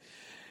 19.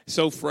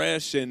 so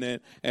fresh and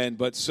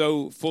but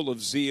so full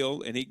of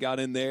zeal. And he got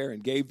in there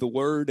and gave the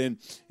word. And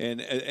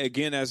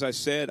again, as I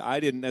said, I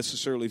didn't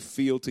necessarily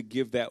feel to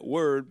give that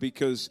word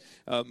because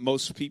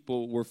most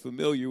people were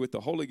familiar with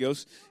the Holy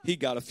Ghost. He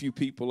got a few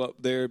people up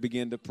there,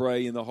 began to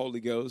pray in the Holy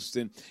Ghost,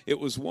 and it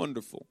was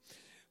wonderful.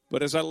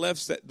 But as I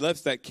left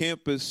that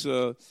campus,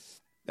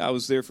 I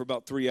was there for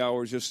about 3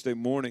 hours yesterday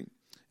morning,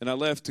 and I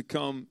left to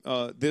come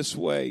this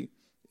way.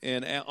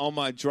 And on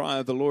my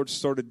drive, the Lord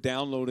started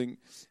downloading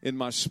in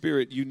my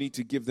spirit, you need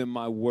to give them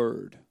my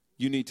word.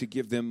 You need to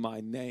give them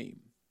my name.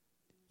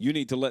 You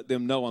need to let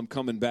them know I'm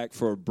coming back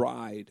for a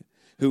bride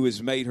who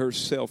has made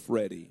herself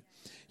ready.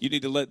 You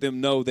need to let them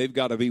know they've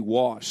got to be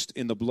washed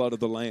in the blood of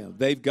the Lamb.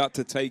 They've got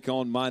to take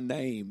on my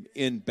name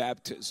in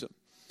baptism.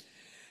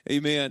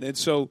 Amen. And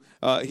so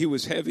he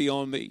was heavy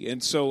on me.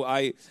 And so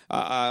I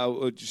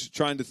was just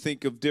trying to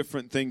think of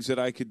different things that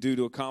I could do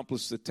to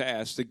accomplish the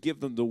task, to give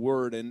them the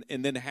word and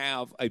then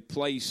have a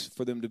place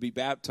for them to be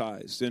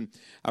baptized. And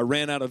I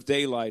ran out of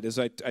daylight as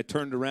I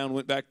turned around,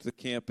 went back to the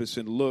campus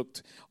and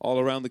looked all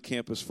around the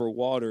campus for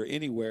water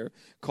anywhere,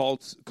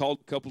 called a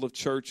couple of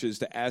churches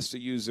to ask to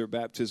use their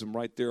baptism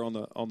right there on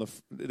the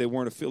they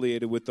weren't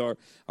affiliated with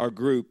our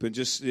group, and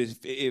just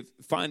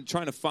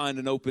trying to find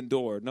an open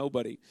door.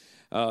 Nobody.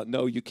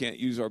 No, you can't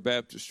use our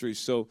baptistry.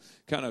 So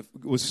kind of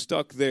was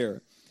stuck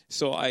there.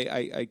 So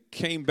I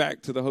came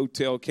back to the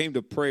hotel, came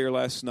to prayer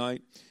last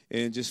night,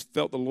 and just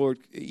felt the Lord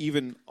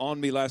even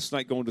on me last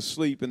night going to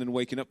sleep, and then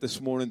waking up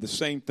this morning, the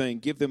same thing.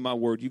 Give them my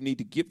word. You need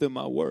to give them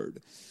my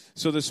word.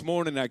 So this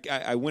morning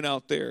I went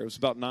out there. It was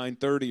about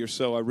 9:30 or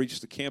so. I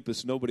reached the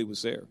campus. Nobody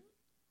was there.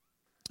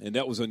 And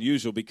that was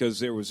unusual because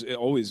there was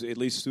always at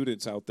least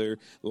students out there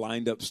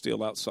lined up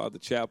still outside the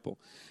chapel.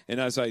 And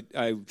as I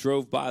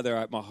drove by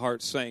there, my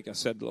heart sank. I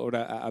said, Lord,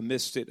 I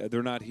missed it.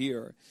 They're not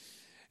here.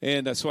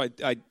 And so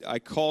I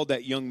called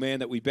that young man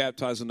that we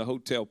baptized in the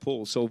hotel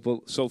pool, so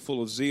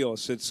full of zeal. I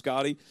said,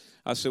 Scotty,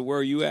 I said, where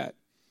are you at?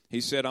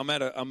 He said, I'm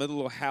at a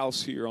little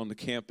house here on the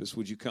campus.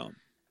 Would you come?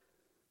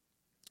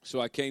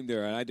 So I came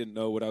there, and I didn't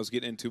know what I was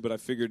getting into, but I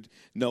figured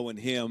knowing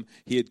him,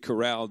 he had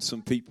corralled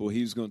some people.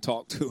 He was going to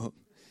talk to them.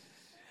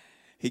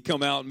 He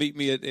come out and meet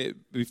me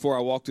before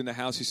I walked in the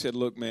house. He said,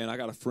 look, man, I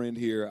got a friend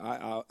here.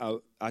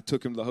 I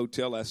took him to the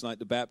hotel last night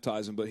to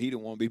baptize him, but he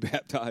didn't want to be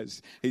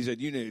baptized. He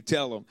said, you need to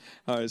tell him.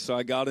 All right, so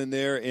I got in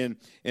there, and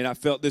I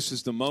felt this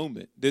is the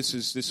moment. This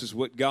is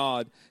what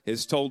God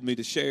has told me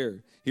to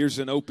share. Here's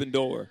an open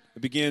door. I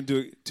began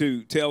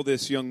to tell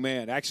this young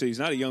man. Actually, he's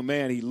not a young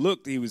man.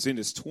 He was in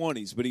his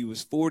 20s, but he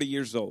was 40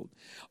 years old,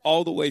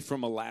 all the way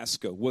from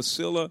Alaska,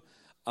 Wasilla,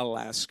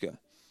 Alaska.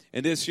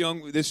 And this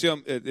young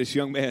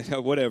man,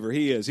 whatever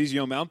he is, he's a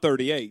young man. I'm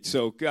 38,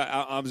 so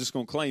I'm just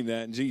going to claim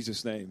that in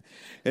Jesus' name.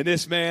 And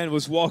this man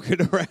was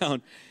walking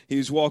around. He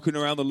was walking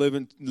around the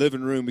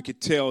living room. We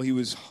could tell he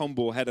was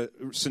humble, had a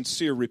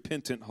sincere,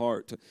 repentant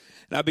heart. And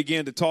I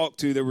began to talk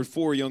to. There were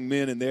 4 young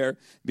men in there.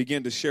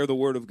 Began to share the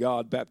word of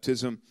God,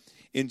 baptism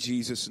in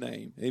Jesus'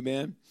 name.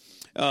 Amen.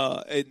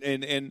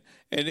 And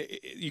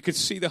you could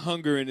see the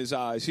hunger in his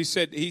eyes. He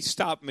said, he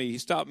stopped me. He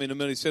stopped me in a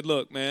minute. He said,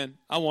 "Look, man,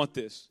 I want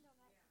this.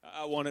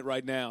 I want it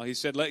right now." He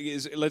said,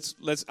 let's.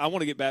 I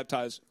want to get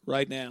baptized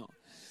right now.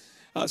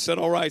 I said,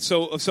 all right.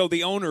 So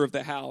the owner of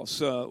the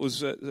house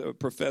was a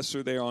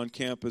professor there on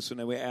campus,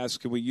 and we asked,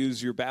 can we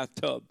use your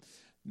bathtub?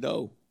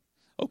 No.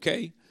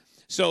 Okay.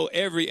 So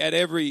at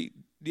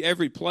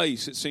every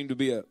place, it seemed to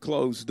be a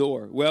closed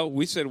door. Well,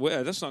 we said,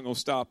 well, that's not going to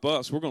stop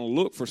us. We're going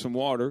to look for some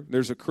water.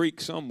 There's a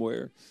creek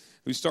somewhere.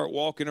 We start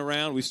walking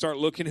around. We start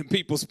looking in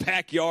people's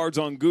backyards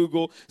on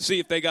Google, see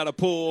if they got a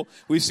pool.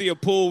 We see a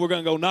pool. We're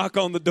going to go knock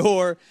on the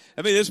door.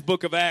 I mean, this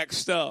Book of Acts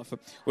stuff.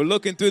 We're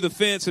looking through the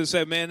fence and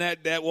said, man,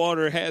 that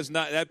water has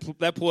not,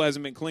 that pool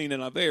hasn't been cleaned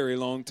in a very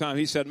long time.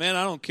 He said, man,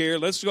 I don't care.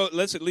 Let's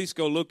at least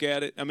go look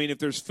at it. I mean, if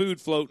there's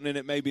food floating in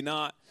it, maybe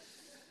not.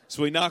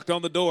 So we knocked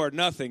on the door.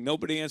 Nothing.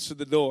 Nobody answered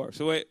the door.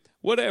 So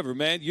whatever,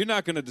 man. You're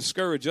not going to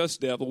discourage us,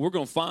 devil. We're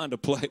going to find a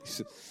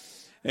place.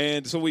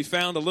 And so we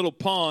found a little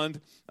pond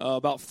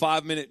about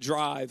 5-minute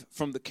drive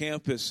from the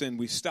campus, and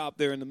we stopped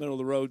there in the middle of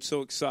the road,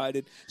 so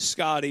excited.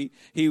 Scotty,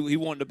 he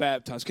wanted to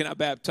baptize. Can I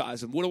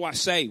baptize him? What do I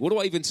say? What do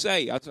I even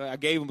say? I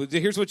gave him,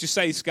 here's what you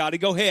say, Scotty.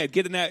 Go ahead.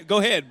 Get in that. Go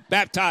ahead.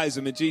 Baptize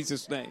him in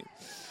Jesus' name.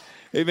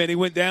 Amen. He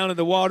went down in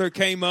the water,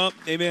 came up.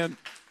 Amen.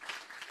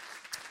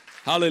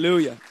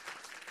 Hallelujah.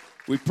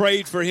 We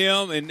prayed for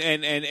him, and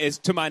as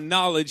to my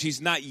knowledge, he's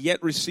not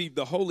yet received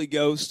the Holy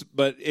Ghost,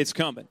 but it's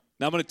coming.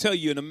 Now, I'm going to tell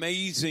you an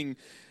amazing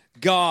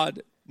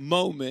God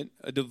moment,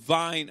 a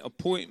divine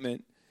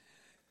appointment.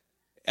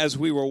 As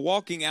we were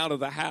walking out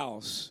of the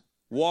house,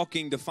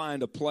 walking to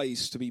find a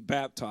place to be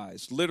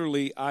baptized.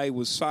 Literally, I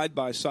was side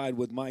by side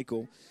with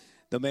Michael,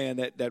 the man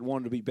that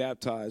wanted to be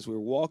baptized. We were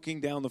walking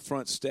down the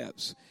front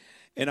steps.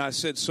 And I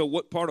said, so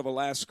what part of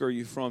Alaska are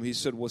you from? He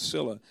said,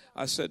 Wasilla.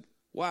 I said,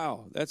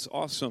 wow, that's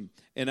awesome.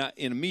 And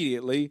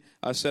immediately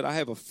I said, I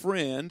have a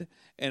friend,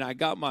 and I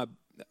got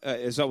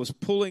as I was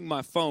pulling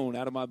my phone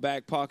out of my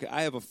back pocket,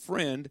 I have a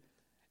friend,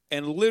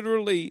 and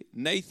literally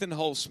Nathan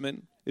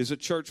Holzman is a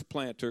church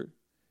planter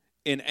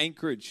in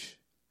Anchorage.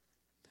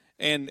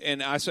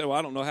 And I said, well,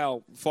 I don't know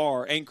how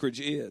far Anchorage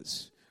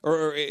is.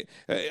 Or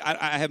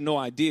I have no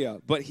idea.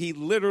 But he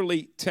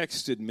literally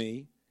texted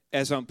me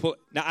as I'm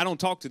now, I don't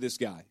talk to this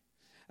guy.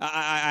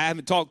 I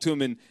haven't talked to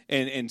him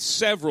in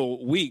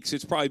several weeks.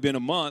 It's probably been a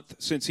month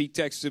since he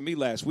texted me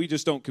last. We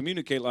just don't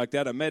communicate like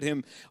that. I met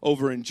him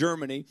over in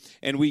Germany,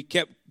 and we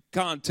kept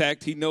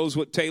contact. He knows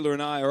what Taylor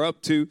and I are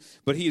up to,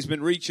 but he's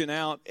been reaching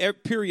out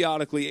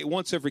periodically,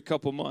 once every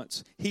couple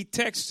months. He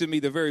texted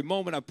me the very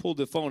moment I pulled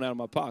the phone out of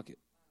my pocket.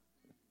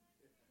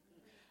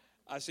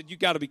 I said, you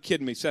got to be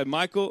kidding me. He said,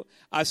 Michael,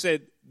 I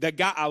said, that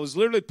guy, I was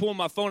literally pulling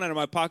my phone out of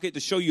my pocket to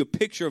show you a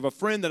picture of a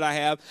friend that I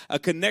have, a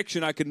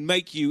connection I can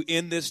make you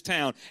in this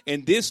town.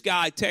 And this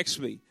guy texts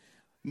me.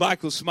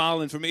 Michael's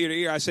smiling from ear to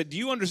ear. I said,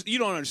 you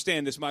don't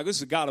understand this, Michael. This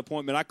is a God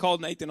appointment. I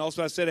called Nathan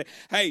also. I said,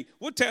 hey,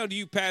 what town do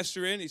you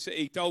pastor in?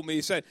 He told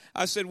me,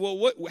 I said,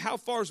 well, how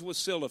far is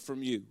Wasilla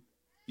from you?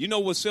 You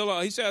know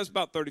Wasilla? He said, it's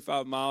about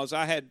 35 miles.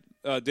 I had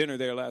dinner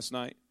there last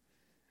night.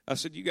 I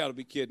said, you got to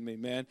be kidding me,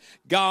 man.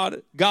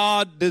 God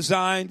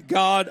designed,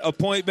 God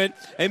appointment.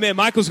 Amen.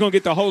 Michael's going to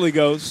get the Holy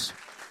Ghost.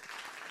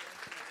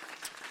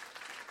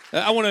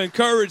 I want to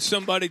encourage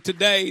somebody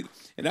today.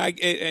 And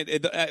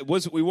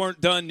we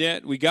weren't done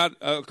yet. We got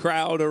a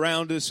crowd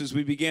around us as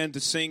we began to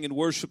sing and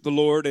worship the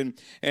Lord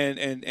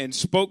and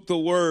spoke the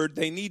word.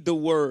 They need the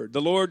word.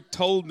 The Lord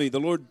told me, the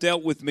Lord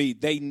dealt with me.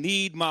 They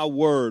need my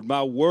word.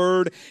 My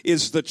word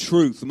is the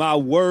truth. My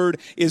word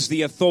is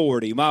the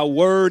authority. My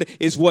word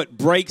is what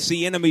breaks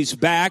the enemy's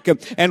back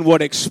and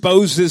what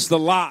exposes the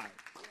lie.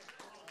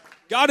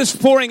 God is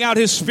pouring out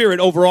his spirit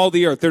over all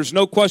the earth. There's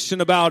no question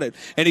about it.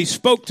 And he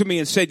spoke to me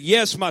and said,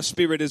 yes, my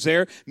spirit is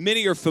there.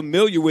 Many are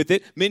familiar with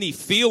it. Many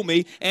feel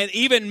me. And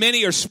even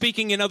many are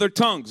speaking in other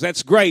tongues.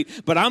 That's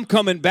great. But I'm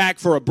coming back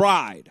for a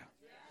bride.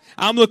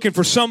 I'm looking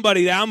for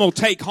somebody that I'm going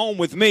to take home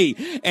with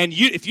me. And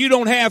if you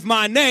don't have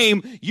my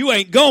name, you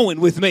ain't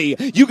going with me.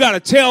 You got to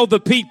tell the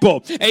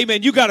people.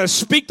 Amen. You got to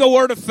speak the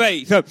word of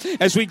faith.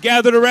 As we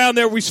gathered around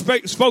there, we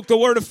spoke the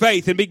word of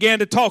faith and began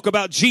to talk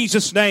about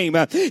Jesus' name.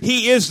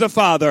 He is the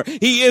Father.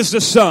 He is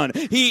the Son.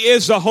 He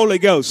is the Holy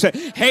Ghost.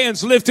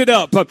 Hands lifted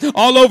up.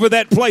 All over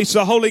that place,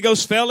 the Holy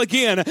Ghost fell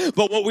again.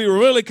 But what we were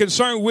really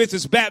concerned with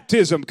is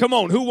baptism. Come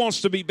on, who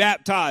wants to be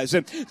baptized?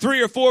 And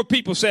 3 or 4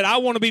 people said, I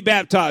want to be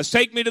baptized.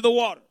 Take me to the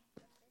water.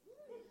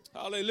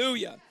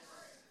 Hallelujah.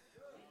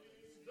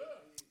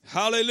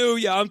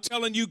 Hallelujah. I'm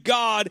telling you,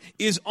 God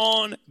is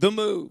on the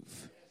move.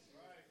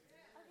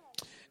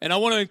 And I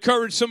want to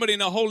encourage somebody in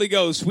the Holy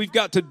Ghost. We've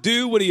got to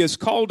do what he has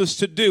called us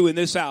to do in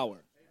this hour.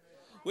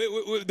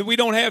 We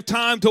don't have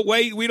time to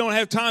wait. We don't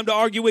have time to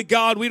argue with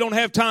God. We don't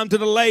have time to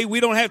delay. We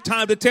don't have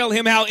time to tell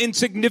him how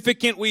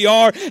insignificant we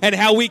are and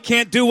how we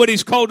can't do what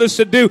he's called us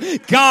to do.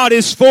 God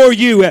is for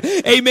you.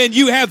 Amen.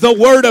 You have the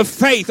word of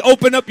faith.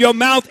 Open up your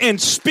mouth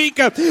and speak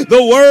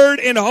the word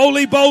in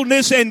holy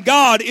boldness, and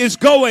God is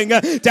going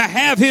to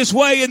have his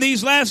way in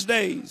these last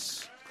days.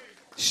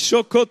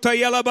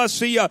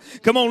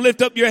 Come on,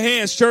 lift up your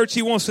hands, church.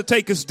 He wants to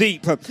take us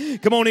deep.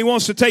 Come on, he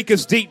wants to take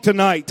us deep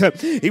tonight.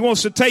 He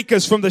wants to take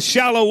us from the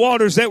shallow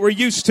waters that we're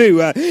used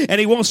to, and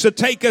he wants to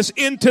take us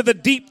into the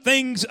deep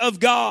things of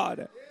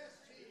God.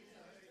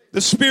 The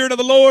Spirit of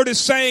the Lord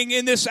is saying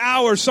in this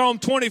hour, Psalm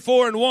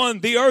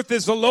 24:1, the earth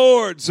is the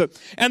Lord's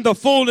and the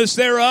fullness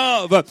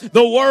thereof,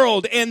 the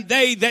world and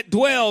they that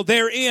dwell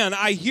therein.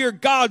 I hear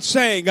God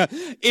saying,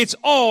 it's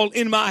all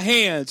in my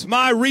hands.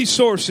 My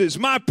resources,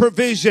 my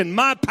provision,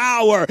 my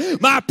power.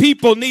 My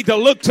people need to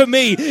look to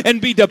me and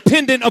be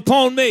dependent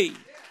upon me.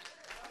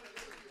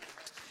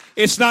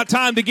 It's not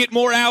time to get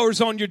more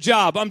hours on your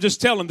job. I'm just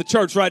telling the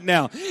church right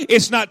now.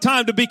 It's not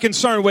time to be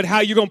concerned with how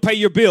you're going to pay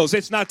your bills.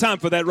 It's not time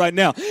for that right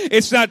now.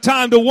 It's not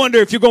time to wonder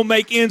if you're going to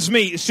make ends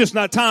meet. It's just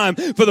not time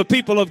for the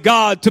people of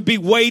God to be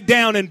weighed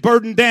down and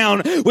burdened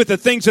down with the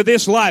things of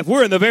this life.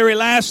 We're in the very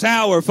last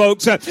hour,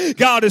 folks.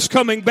 God is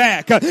coming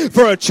back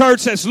for a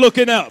church that's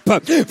looking up,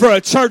 for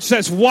a church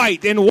that's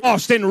white and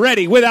washed and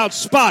ready, without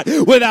spot,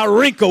 without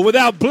wrinkle,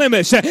 without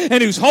blemish,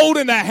 and who's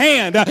holding the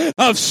hand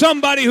of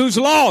somebody who's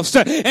lost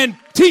and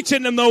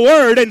teaching them the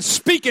word and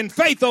speaking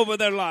faith over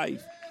their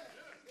life.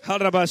 I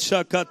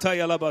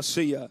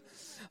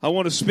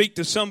want to speak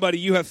to somebody.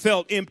 You have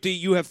felt empty.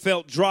 You have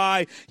felt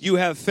dry. You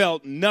have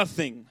felt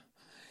nothing.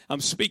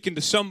 I'm speaking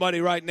to somebody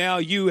right now.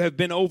 You have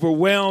been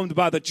overwhelmed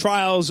by the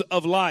trials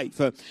of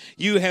life.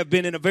 You have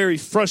been in a very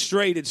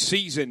frustrated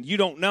season. You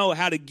don't know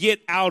how to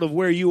get out of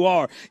where you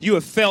are. You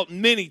have felt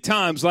many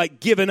times like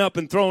giving up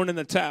and throwing in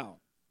the towel.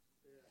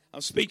 I'm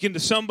speaking to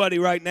somebody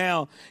right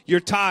now. You're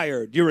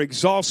tired. You're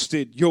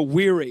exhausted. You're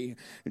weary.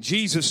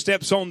 Jesus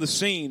steps on the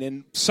scene,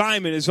 and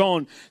Simon is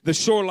on the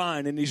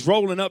shoreline, and he's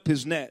rolling up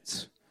his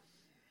nets.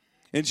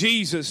 And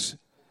Jesus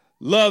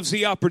loves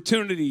the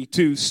opportunity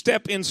to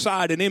step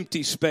inside an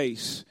empty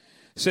space.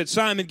 Said,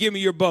 Simon, give me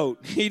your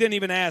boat. He didn't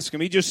even ask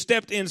him. He just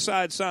stepped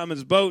inside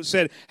Simon's boat,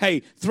 said, hey,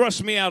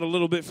 thrust me out a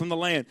little bit from the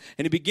land.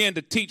 And he began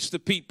to teach the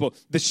people,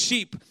 the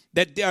sheep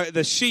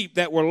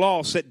that were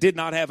lost, that did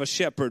not have a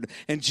shepherd.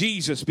 And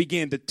Jesus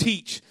began to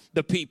teach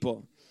the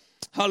people.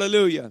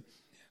 Hallelujah.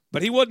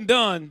 But he wasn't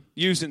done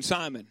using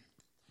Simon.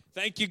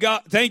 Thank you,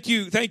 God. Thank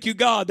you,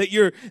 God, that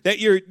you're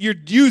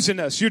using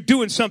us. You're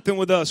doing something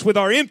with us, with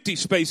our empty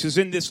spaces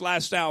in this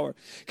last hour.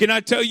 Can I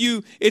tell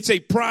you, it's a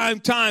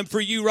prime time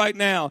for you right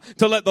now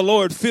to let the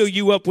Lord fill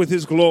you up with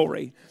His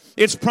glory.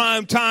 It's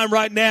prime time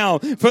right now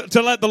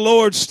to let the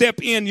Lord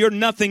step in your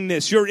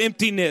nothingness, your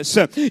emptiness,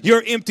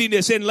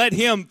 and let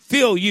Him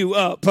fill you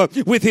up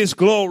with His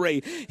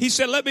glory. He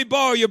said, let me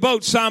borrow your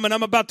boat, Simon.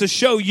 I'm about to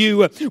show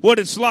you what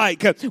it's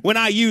like when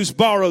I use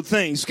borrowed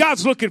things.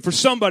 God's looking for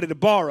somebody to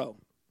borrow.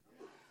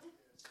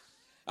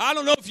 I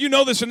don't know if you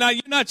know this or not.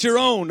 You're not your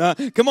own.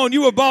 Come on,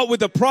 you were bought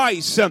with a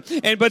price.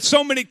 But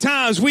so many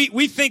times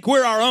we think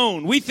we're our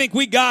own. We think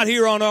we got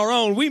here on our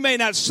own. We may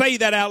not say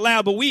that out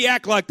loud, but we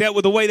act like that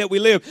with the way that we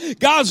live.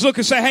 God's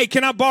looking and say, hey,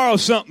 can I borrow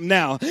something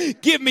now?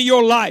 Give me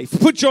your life.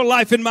 Put your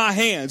life in my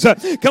hands.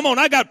 Come on,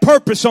 I got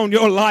purpose on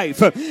your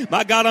life.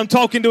 My God, I'm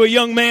talking to a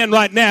young man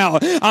right now.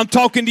 I'm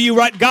talking to you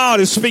right.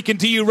 God is speaking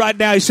to you right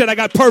now. He said, I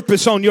got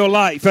purpose on your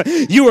life.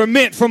 You were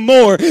meant for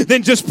more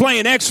than just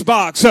playing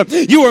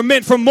Xbox. You were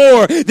meant for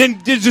more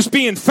than just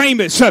being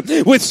famous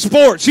with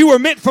sports. You were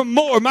meant for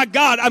more. My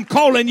God, I'm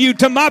calling you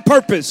to my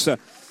purpose.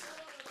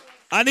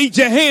 I need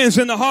your hands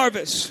in the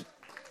harvest.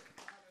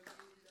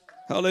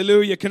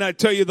 Hallelujah. Can I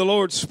tell you, the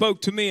Lord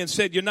spoke to me and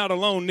said, you're not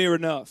alone near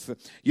enough.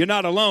 You're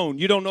not alone.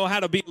 You don't know how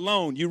to be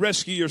alone. You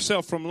rescue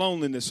yourself from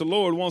loneliness. The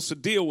Lord wants to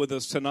deal with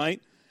us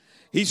tonight.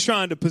 He's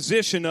trying to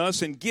position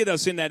us and get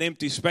us in that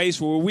empty space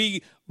where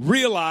we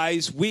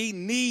realize we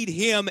need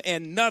Him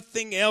and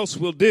nothing else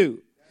will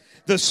do.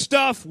 The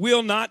stuff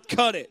will not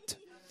cut it.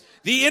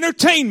 The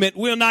entertainment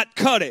will not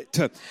cut it.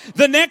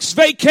 The next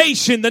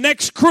vacation, the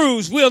next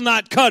cruise will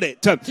not cut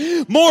it.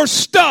 More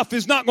stuff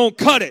is not going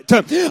to cut it.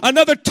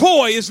 Another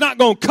toy is not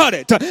going to cut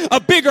it. A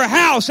bigger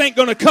house ain't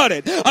going to cut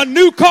it. A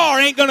new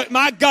car ain't going to.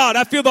 My God,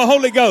 I feel the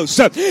Holy Ghost.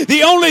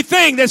 The only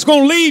thing that's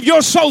going to leave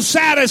your soul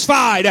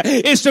satisfied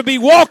is to be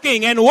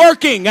walking and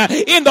working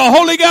in the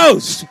Holy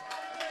Ghost.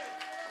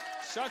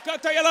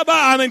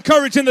 I'm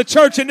encouraging the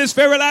church in this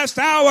very last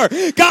hour.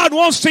 God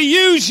wants to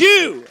use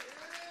you.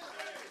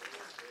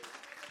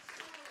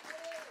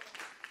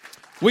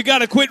 We got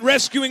to quit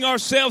rescuing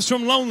ourselves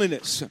from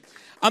loneliness.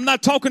 I'm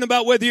not talking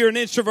about whether you're an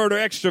introvert or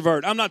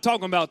extrovert. I'm not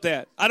talking about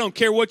that. I don't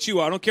care what you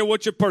are. I don't care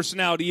what your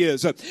personality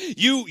is.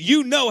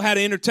 You know how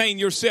to entertain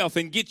yourself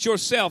and get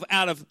yourself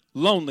out of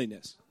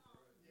loneliness.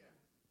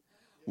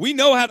 We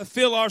know how to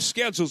fill our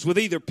schedules with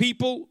either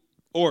people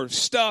or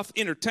stuff,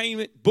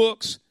 entertainment,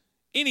 books,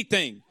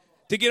 anything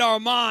to get our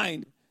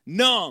mind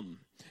numb.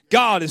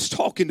 God is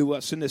talking to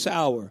us in this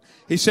hour.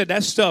 He said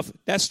that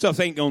stuff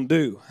ain't going to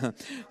do.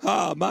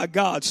 Oh, my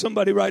God.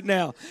 Somebody right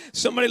now,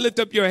 somebody lift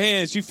up your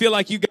hands. You feel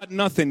like you got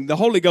nothing. The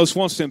Holy Ghost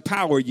wants to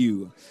empower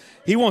you.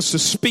 He wants to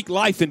speak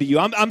life into you.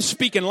 I'm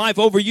speaking life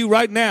over you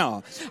right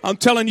now. I'm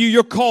telling you,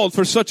 you're called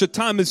for such a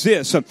time as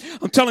this. I'm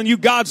telling you,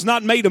 God's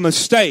not made a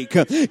mistake.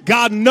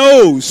 God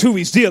knows who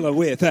He's dealing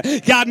with.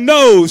 God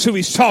knows who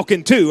He's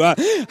talking to.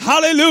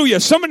 Hallelujah.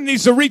 Somebody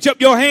needs to reach up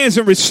your hands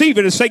and receive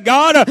it and say,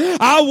 God,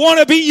 I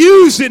want to be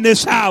used in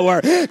this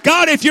hour.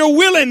 God, if you're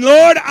willing,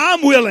 Lord,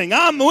 I'm willing.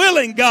 I'm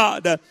willing,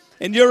 God.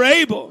 And you're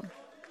able.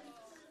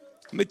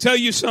 Let me tell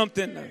you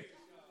something.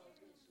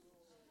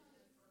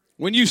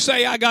 When you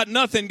say, I got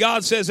nothing,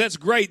 God says, that's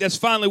great. That's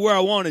finally where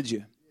I wanted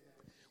you.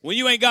 When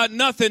you ain't got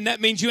nothing,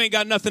 that means you ain't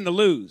got nothing to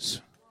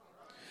lose.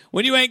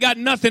 When you ain't got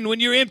nothing, when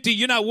you're empty,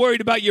 you're not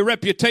worried about your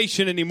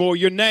reputation anymore,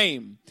 your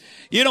name.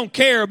 You don't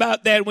care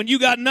about that. When you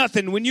got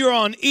nothing, when you're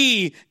on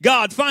E,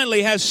 God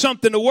finally has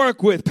something to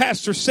work with.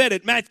 Pastor said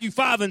it, Matthew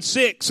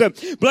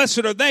 5:6.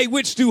 Blessed are they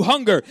which do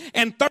hunger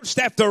and thirst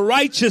after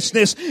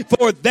righteousness,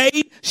 for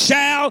they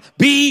shall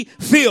be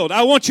filled.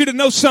 I want you to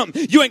know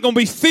something. You ain't going to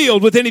be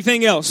filled with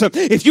anything else.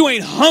 If you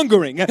ain't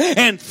hungering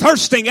and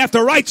thirsting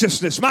after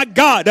righteousness, my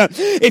God,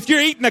 if you're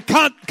eating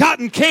the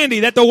cotton candy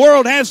that the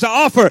world has to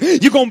offer,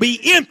 you're going to be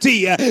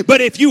empty.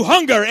 But if you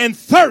hunger and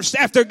thirst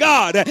after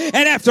God and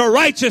after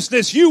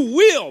righteousness, you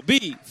will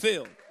be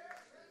filled.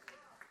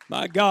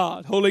 My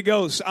God, Holy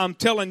Ghost, I'm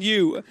telling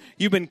you,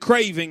 you've been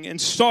craving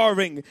and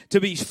starving to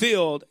be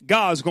filled.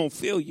 God's going to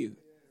fill you.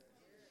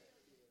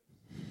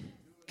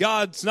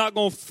 God's not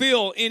going to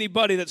fill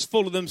anybody that's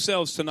full of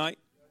themselves tonight.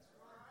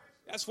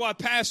 That's why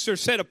Pastor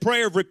said a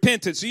prayer of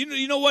repentance.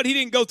 You know what? He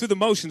didn't go through the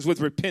motions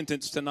with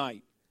repentance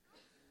tonight.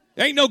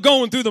 There ain't no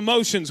going through the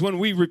motions when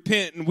we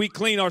repent and we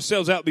clean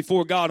ourselves out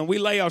before God and we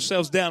lay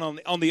ourselves down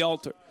on the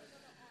altar.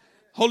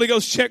 Holy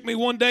Ghost checked me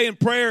one day in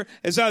prayer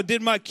as I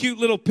did my cute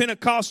little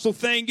Pentecostal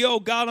thing. Yo,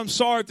 God, I'm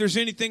sorry if there's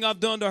anything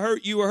I've done to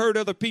hurt you or hurt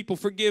other people.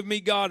 Forgive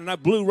me, God. And I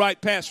blew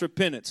right past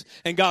repentance.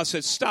 And God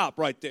said, stop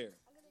right there.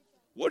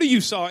 What are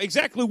you sorry?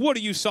 Exactly what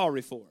are you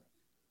sorry for?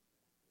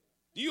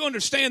 Do you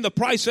understand the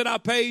price that I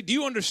paid? Do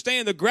you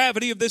understand the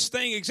gravity of this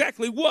thing?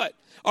 Exactly what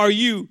are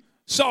you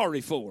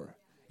sorry for?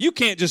 You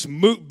can't just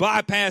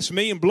bypass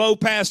me and blow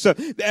past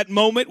that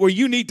moment where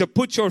you need to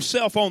put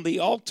yourself on the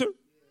altar.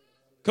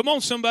 Come on,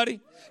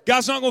 somebody.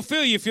 God's not going to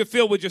fill you if you're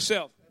filled with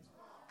yourself.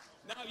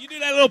 Now, you do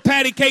that little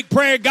patty cake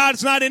prayer,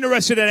 God's not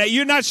interested in that.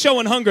 You're not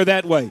showing hunger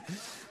that way.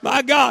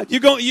 My God,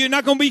 you're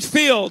not going to be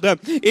filled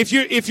if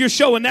you're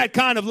showing that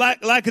kind of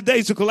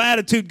lackadaisical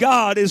attitude.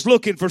 God is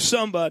looking for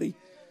somebody.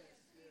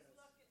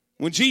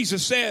 When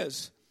Jesus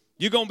says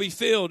you're going to be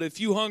filled if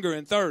you hunger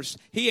and thirst,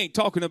 he ain't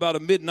talking about a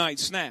midnight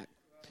snack.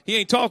 He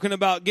ain't talking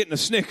about getting a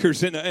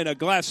Snickers and a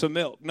glass of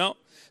milk. No,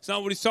 it's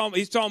not what he's talking about.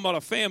 He's talking about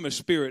a famine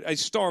spirit, a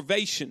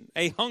starvation,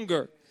 a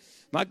hunger.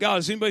 My God,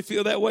 does anybody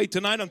feel that way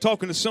tonight? I'm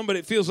talking to somebody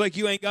that feels like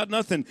you ain't got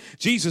nothing.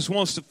 Jesus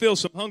wants to fill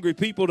some hungry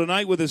people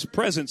tonight with his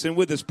presence and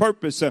with his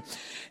purpose.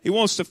 He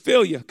wants to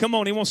fill you. Come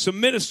on, he wants to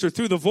minister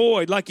through the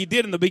void like he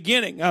did in the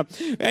beginning.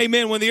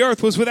 Amen. When the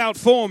earth was without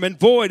form and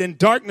void and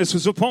darkness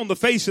was upon the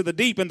face of the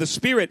deep and the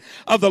Spirit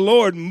of the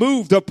Lord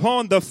moved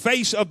upon the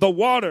face of the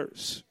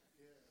waters.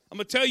 I'm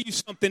going to tell you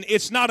something.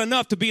 It's not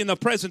enough to be in the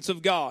presence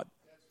of God.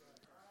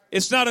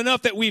 It's not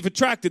enough that we've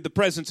attracted the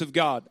presence of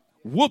God.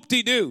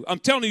 Whoop-de-doo. I'm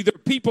telling you, there are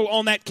people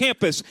on that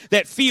campus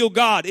that feel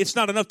God. It's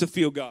not enough to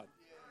feel God.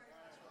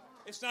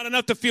 It's not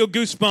enough to feel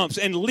goosebumps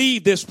and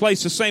leave this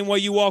place the same way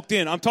you walked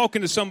in. I'm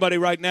talking to somebody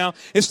right now.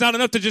 It's not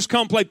enough to just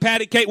come play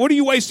patty cake. What are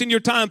you wasting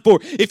your time for?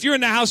 If you're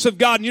in the house of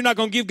God and you're not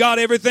going to give God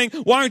everything,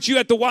 why aren't you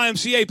at the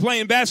YMCA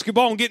playing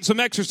basketball and getting some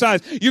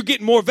exercise? You're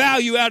getting more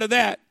value out of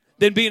that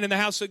than being in the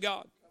house of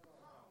God.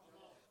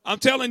 I'm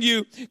telling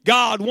you,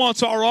 God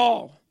wants our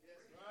all.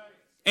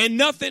 And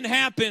nothing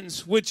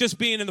happens with just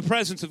being in the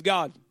presence of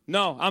God.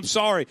 No, I'm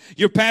sorry.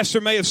 Your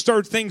pastor may have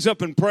stirred things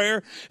up in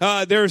prayer.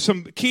 There are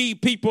some key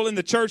people in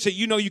the church that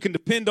you know you can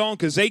depend on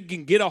because they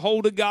can get a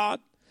hold of God.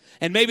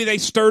 And maybe they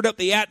stirred up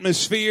the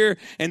atmosphere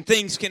and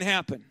things can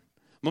happen.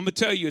 I'm going to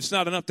tell you, it's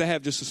not enough to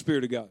have just the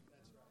Spirit of God.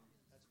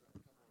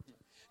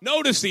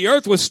 Notice the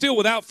earth was still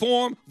without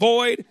form,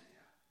 void.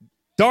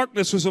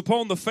 Darkness was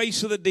upon the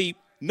face of the deep.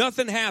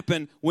 Nothing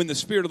happened when the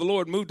Spirit of the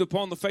Lord moved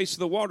upon the face of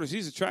the waters.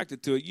 He's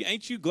attracted to it.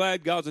 Ain't you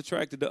glad God's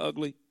attracted to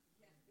ugly?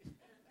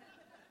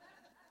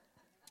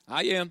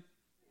 I am.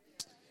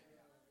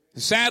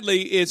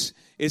 Sadly, it's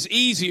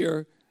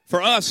easier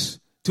for us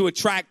to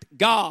attract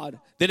God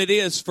than it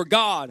is for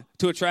God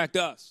to attract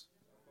us.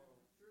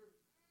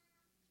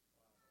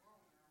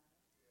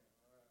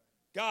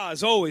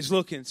 God's always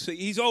looking.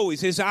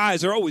 His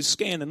eyes are always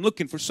scanning,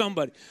 looking for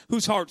somebody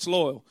whose heart's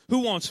loyal, who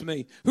wants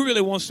me, who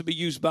really wants to be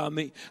used by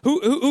me,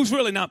 who's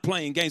really not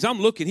playing games. I'm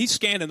looking. He's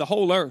scanning the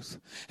whole earth.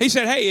 He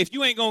said, "Hey, if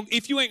you ain't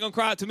gonna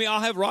cry out to me,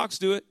 I'll have rocks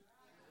do it.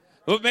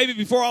 But maybe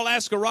before I'll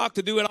ask a rock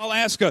to do it, I'll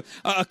ask a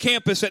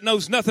campus that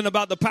knows nothing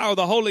about the power of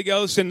the Holy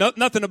Ghost and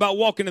nothing about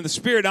walking in the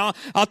Spirit.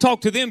 I'll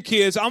talk to them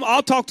kids.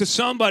 I'll talk to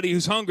somebody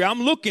who's hungry.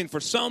 I'm looking for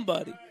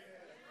somebody."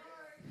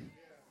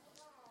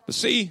 But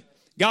see,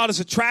 God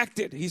is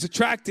attracted. He's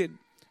attracted.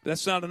 But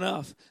that's not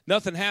enough.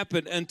 Nothing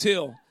happened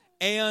until,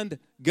 and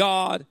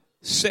God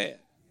said,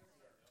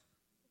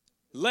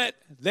 "Let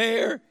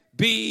there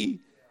be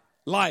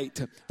light."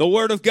 The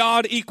Word of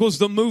God equals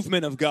the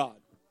movement of God.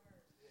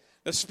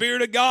 The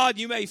Spirit of God,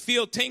 you may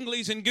feel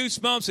tinglies and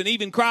goosebumps and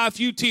even cry a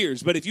few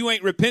tears. But if you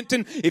ain't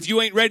repenting, if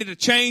you ain't ready to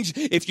change,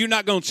 if you're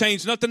not going to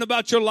change nothing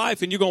about your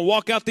life and you're going to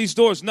walk out these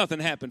doors, nothing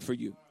happened for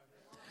you.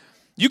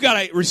 You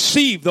got to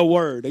receive the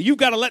Word. You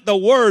got to let the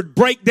Word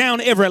break down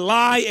every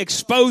lie,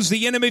 expose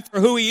the enemy for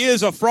who he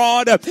is, a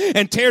fraud,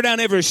 and tear down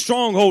every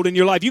stronghold in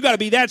your life. You got to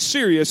be that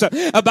serious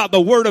about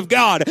the Word of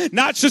God.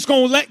 Not just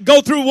going to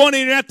go through one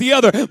and at the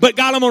other, but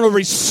God, I'm going to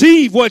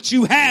receive what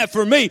you have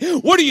for me.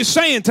 What are you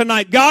saying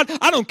tonight, God?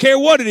 I don't care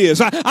what it is.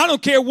 I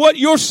don't care what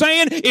you're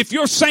saying. If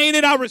you're saying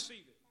it, I receive it.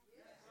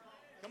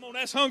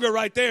 That's hunger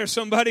right there,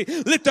 somebody.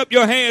 Lift up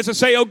your hands and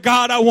say, "Oh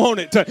God, I want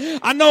it."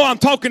 I know I'm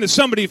talking to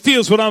somebody who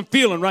feels what I'm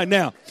feeling right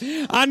now.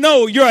 I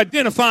know you're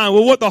identifying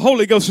with what the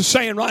Holy Ghost is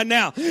saying right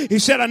now. He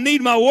said, "I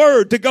need my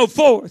word to go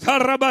forth. I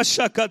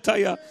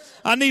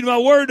need my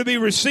word to be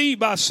received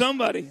by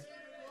somebody."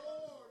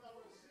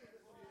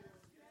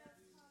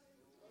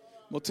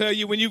 We'll tell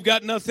you, when you've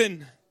got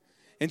nothing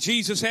and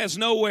Jesus has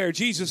nowhere.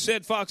 Jesus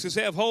said, "Foxes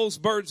have holes,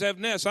 birds have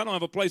nests. I don't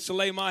have a place to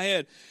lay my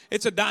head."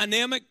 It's a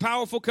dynamic,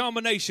 powerful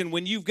combination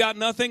when you've got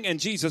nothing and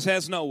Jesus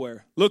has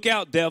nowhere. Look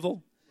out,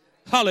 devil.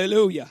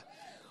 Hallelujah.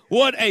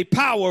 What a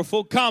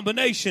powerful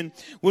combination.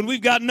 When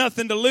we've got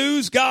nothing to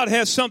lose, God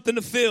has something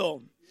to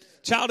fill.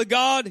 Child of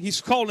God,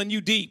 he's calling you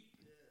deep.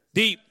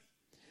 Deep.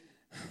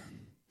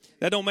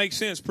 That don't make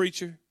sense,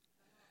 preacher.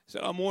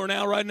 Said, "I'm worn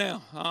out right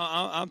now.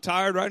 I'm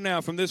tired right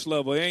now from this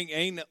level.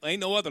 Ain't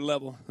no other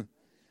level."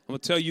 I'm going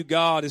to tell you,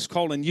 God is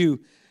calling you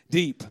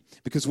deep.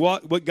 Because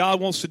what God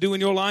wants to do in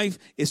your life,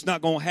 it's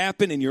not going to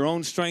happen in your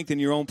own strength and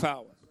your own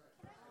power.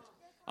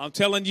 I'm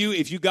telling you,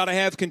 if you got to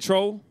have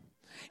control,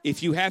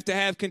 if you have to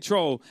have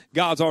control,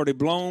 God's already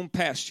blown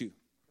past you.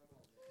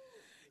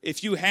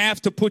 If you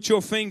have to put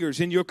your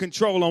fingers in your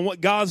control on what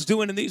God's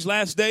doing in these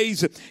last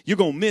days, you're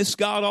going to miss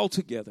God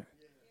altogether.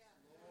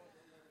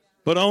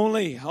 But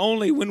only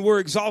when we're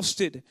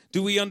exhausted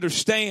do we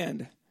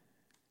understand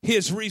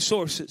his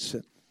resources.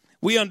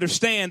 We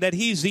understand that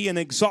he's the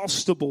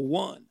inexhaustible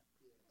one.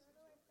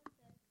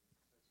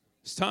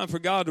 It's time for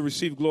God to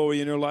receive glory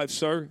in your life,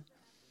 sir.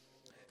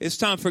 It's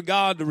time for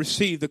God to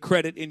receive the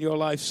credit in your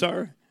life,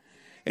 sir.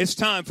 It's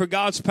time for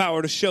God's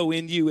power to show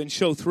in you and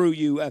show through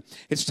you.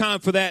 It's time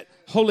for that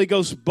Holy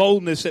Ghost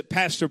boldness that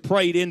Pastor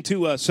prayed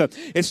into us.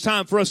 It's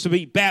time for us to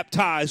be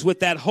baptized with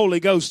that Holy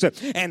Ghost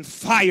and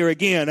fire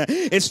again.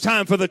 It's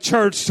time for the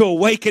church to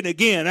awaken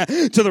again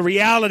to the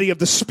reality of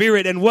the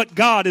Spirit and what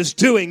God is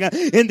doing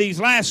in these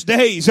last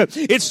days.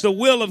 It's the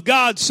will of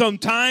God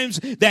sometimes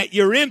that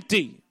you're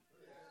empty.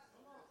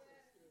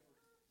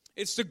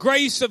 It's the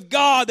grace of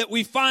God that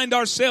we find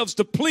ourselves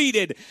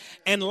depleted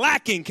and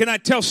lacking. Can I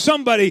tell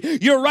somebody,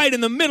 you're right in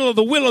the middle of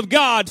the will of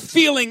God,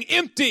 feeling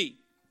empty.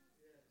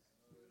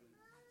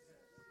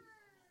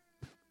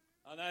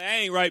 Oh, that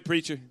ain't right,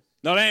 preacher.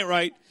 No, that ain't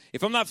right.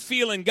 If I'm not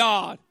feeling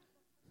God,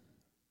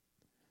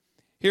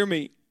 hear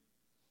me.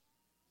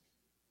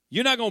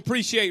 You're not going to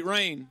appreciate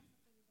rain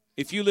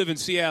if you live in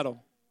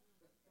Seattle.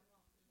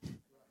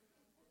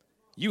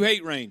 You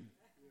hate rain.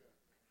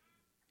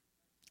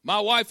 My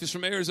wife is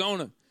from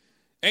Arizona.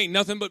 Ain't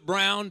nothing but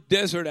brown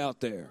desert out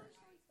there.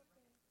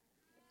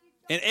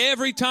 And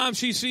every time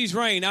she sees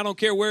rain, I don't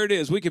care where it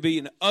is. We could be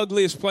in the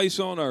ugliest place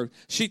on earth.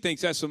 She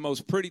thinks that's the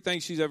most pretty thing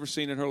she's ever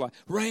seen in her life.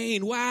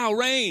 Rain, wow,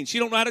 rain. She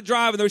don't know how to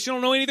drive in there. She don't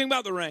know anything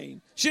about the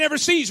rain. She never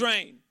sees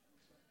rain.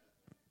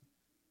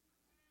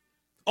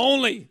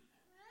 Only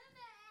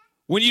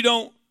when you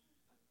don't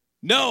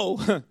know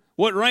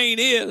what rain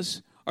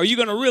is, are you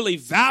going to really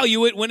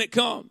value it when it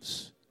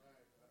comes.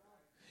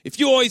 If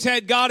you always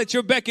had God at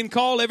your beck and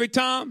call every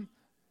time,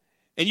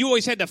 and you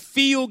always had to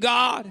feel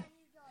God,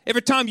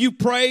 every time you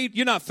prayed,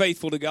 you're not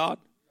faithful to God.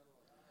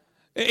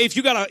 If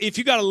you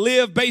gotta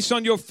live based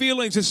on your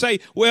feelings and say,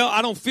 well,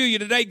 I don't feel you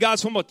today, God,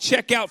 so I'm going to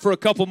check out for a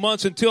couple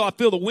months until I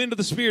feel the wind of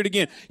the Spirit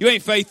again. You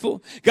ain't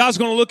faithful. God's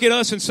going to look at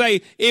us and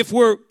say, if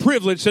we're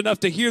privileged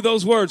enough to hear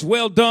those words,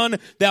 well done,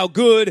 thou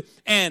good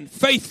and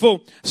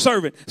faithful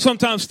servant.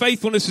 Sometimes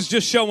faithfulness is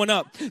just showing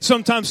up.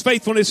 Sometimes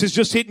faithfulness is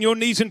just hitting your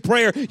knees in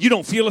prayer. You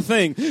don't feel a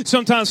thing.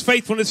 Sometimes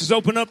faithfulness is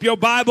opening up your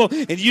Bible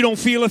and you don't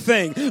feel a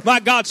thing. My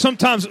God,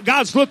 sometimes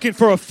God's looking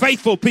for a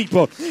faithful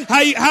people.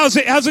 How's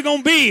it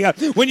going to be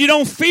when you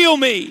don't feel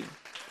me,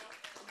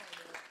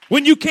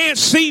 when you can't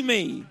see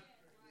me?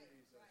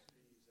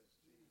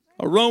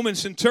 A Roman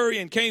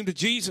centurion came to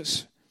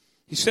Jesus.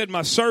 He said,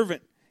 my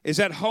servant is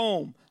at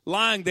home,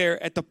 lying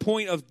there at the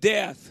point of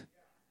death.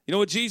 You know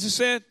what Jesus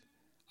said?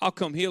 I'll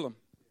come heal him.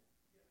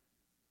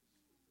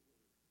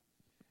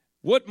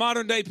 What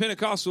modern day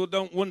Pentecostal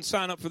wouldn't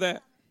sign up for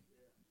that?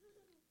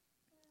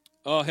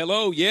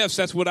 Hello, yes,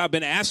 that's what I've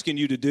been asking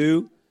you to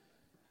do.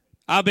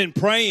 I've been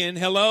praying,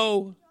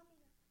 hello.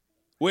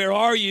 Where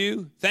are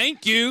you?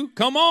 Thank you.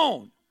 Come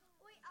on.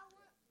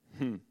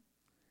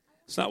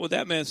 It's not what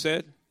that man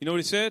said. You know what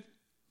he said?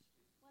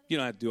 You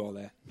don't have to do all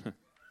that.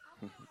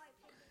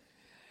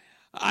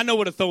 I know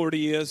what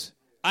authority is.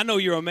 I know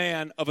you're a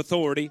man of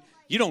authority.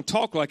 You don't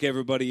talk like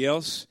everybody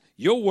else.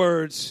 Your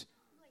words,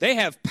 they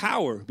have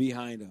power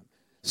behind them.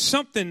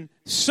 Something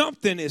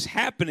is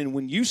happening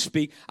when you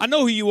speak. I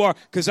know who you are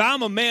because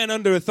I'm a man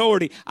under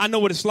authority. I know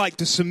what it's like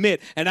to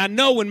submit. And I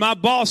know when my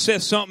boss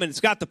says something,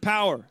 it's got the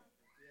power.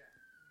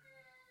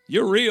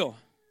 You're real.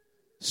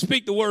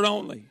 Speak the word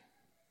only.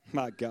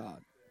 My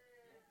God.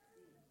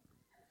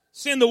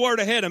 Send the word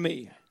ahead of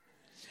me.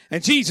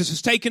 And Jesus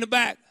is taken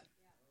aback.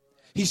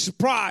 He's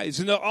surprised,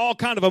 and all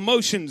kind of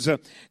emotions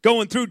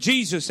going through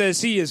Jesus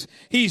as he's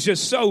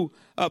just so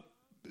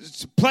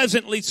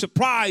pleasantly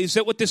surprised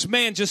at what this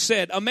man just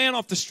said. A man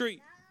off the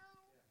street.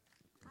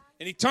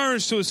 And he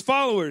turns to his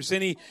followers,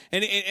 and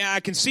I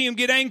can see him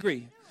get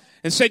angry.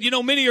 And said, you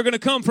know, many are going to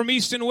come from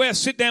east and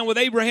west, sit down with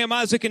Abraham,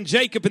 Isaac, and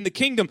Jacob in the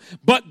kingdom.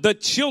 But the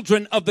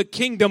children of the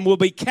kingdom will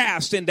be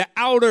cast into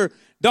outer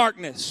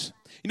darkness.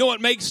 You know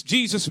what makes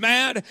Jesus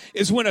mad?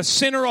 Is when a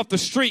sinner off the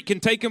street can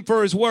take him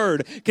for his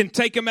word, can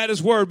take him at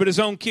his word, but his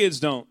own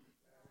kids don't.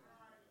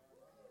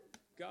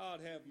 God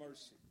have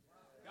mercy.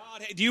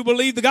 Do you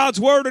believe God's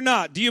word or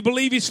not? Do you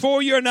believe he's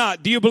for you or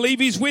not? Do you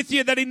believe he's with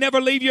you, that he never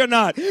leave you or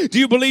not? Do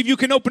you believe you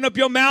can open up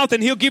your mouth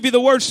and he'll give you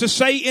the words to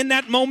say in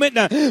that moment?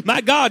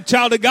 My God,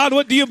 child of God,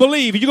 what do you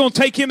believe? You're going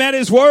to take him at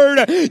his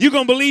word? You're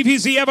going to believe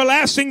he's the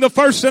everlasting, the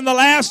first and the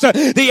last,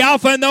 the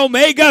Alpha and the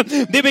Omega,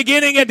 the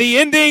beginning and the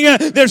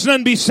ending? There's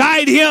none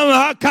beside him.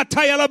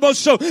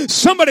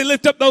 Somebody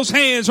lift up those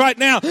hands right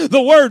now.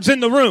 The word's in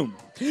the room.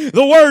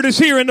 The word is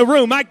here in the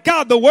room. My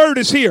God, the word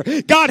is here.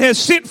 God has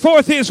sent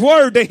forth his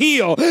word to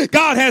heal.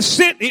 God has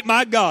sent it,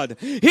 my God.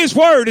 His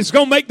word is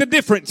going to make the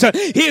difference.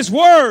 His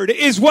word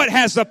is what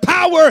has the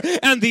power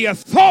and the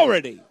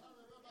authority.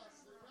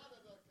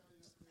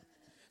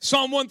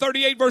 Psalm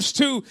 138 verse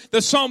 2,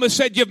 the psalmist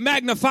said, you've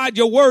magnified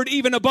your word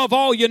even above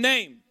all your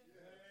name.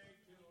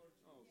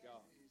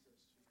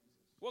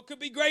 What could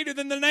be greater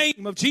than the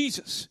name of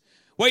Jesus?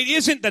 Wait,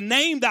 isn't the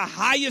name the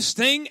highest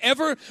thing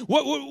ever?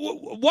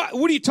 What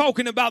are you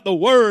talking about? The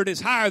word is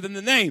higher than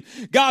the name.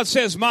 God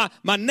says, my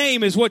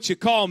name is what you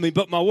call me,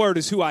 but my word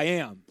is who I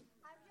am.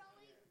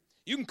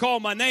 You can call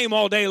my name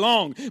all day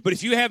long, but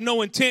if you have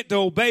no intent to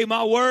obey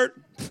my word,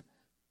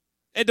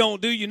 it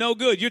don't do you no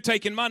good. You're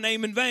taking my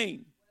name in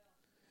vain.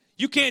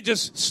 You can't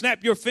just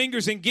snap your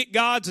fingers and get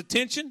God's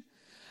attention.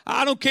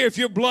 I don't care if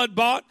you're blood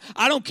bought.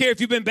 I don't care if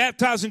you've been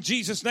baptized in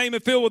Jesus' name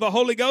and filled with the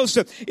Holy Ghost.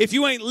 If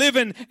you ain't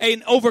living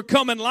an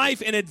overcoming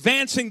life and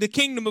advancing the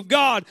kingdom of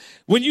God,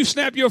 when you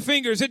snap your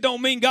fingers, it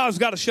don't mean God's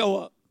got to show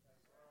up.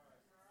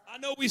 I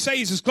know we say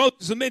he's as close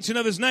as the mention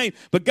of his name,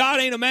 but God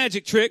ain't a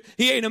magic trick.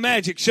 He ain't a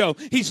magic show.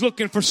 He's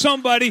looking for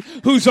somebody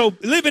who's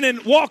living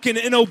and walking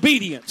in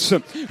obedience,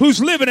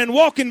 who's living and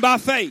walking by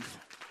faith.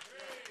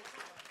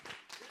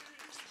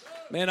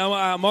 Man,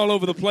 I'm all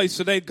over the place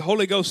today.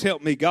 Holy Ghost,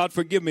 help me. God,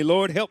 forgive me.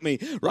 Lord, help me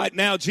right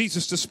now,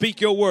 Jesus, to speak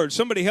your word.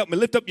 Somebody help me.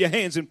 Lift up your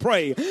hands and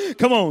pray.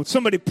 Come on,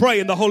 somebody pray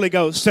in the Holy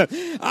Ghost.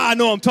 I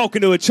know I'm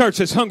talking to a church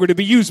that's hungry to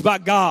be used by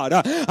God.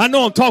 I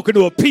know I'm talking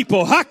to a people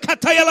on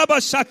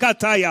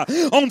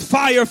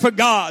fire for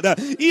God.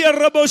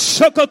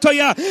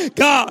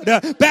 God,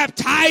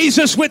 baptize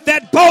us with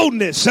that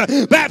boldness.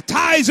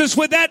 Baptize us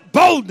with that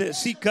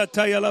boldness.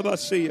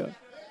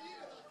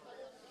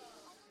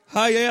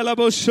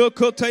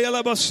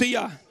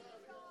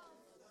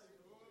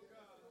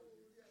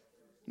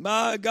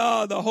 My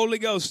God, the Holy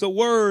Ghost, the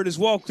Word has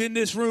walked in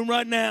this room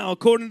right now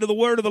according to the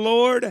Word of the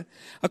Lord.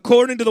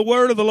 According to the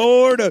Word of the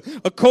Lord.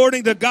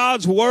 According to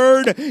God's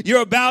Word,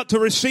 you're about to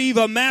receive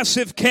a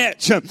massive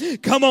catch.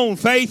 Come on,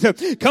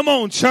 faith. Come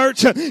on,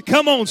 church.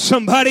 Come on,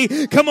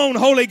 somebody. Come on,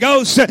 Holy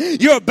Ghost.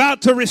 You're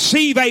about to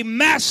receive a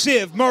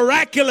massive,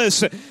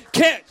 miraculous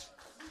catch.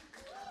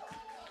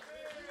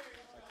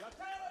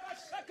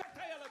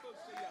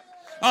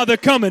 Oh, they're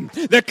coming.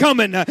 They're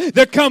coming.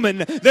 They're coming.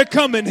 They're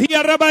coming.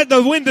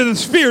 The wind of the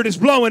Spirit is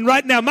blowing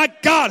right now. My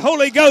God,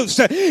 Holy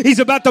Ghost, He's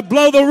about to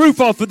blow the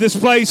roof off of this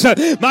place.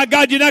 My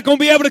God, you're not going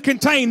to be able to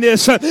contain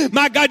this.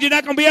 My God, you're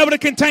not going to be able to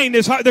contain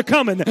this. They're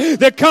coming.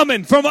 They're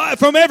coming from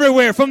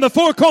everywhere, from the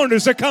four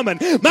corners. They're coming.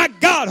 My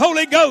God,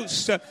 Holy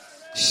Ghost.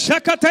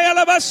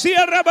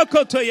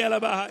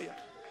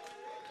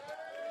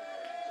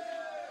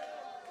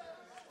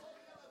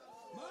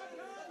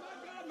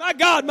 My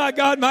God, my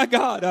God, my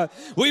God.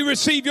 We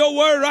receive your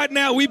word right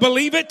now. We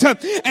believe it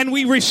and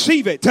we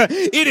receive it.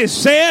 It is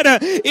said,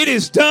 it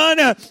is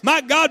done.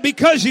 My God,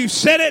 because you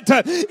said it,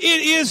 it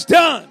is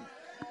done.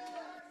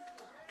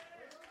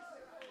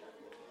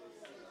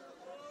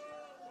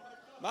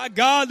 My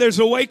God, there's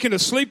awakened a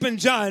sleeping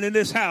giant in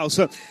this house.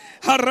 I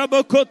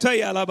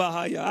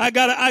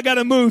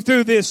gotta move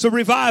through this. The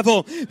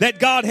revival that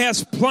God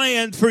has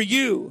planned for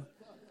you.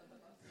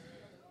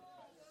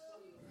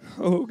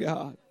 Oh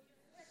God.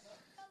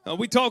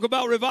 We talk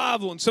about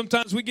revival, and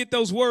sometimes we get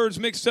those words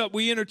mixed up.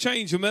 We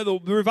interchange them, the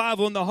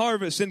revival and the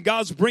harvest, and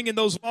God's bringing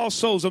those lost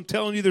souls. I'm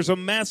telling you, there's a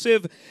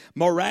massive,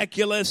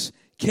 miraculous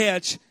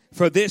catch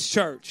for this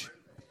church.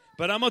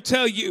 But I'm going to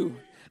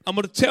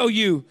tell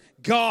you,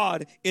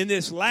 God in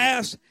this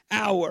last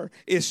hour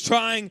is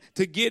trying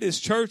to get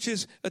his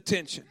church's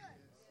attention.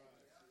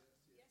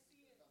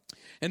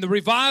 And the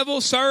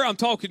revival, sir, I'm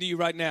talking to you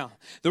right now.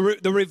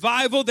 The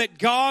revival that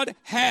God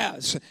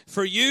has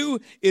for you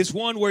is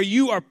one where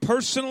you are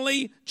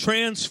personally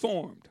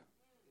transformed.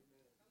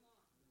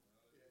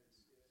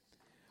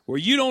 Where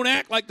you don't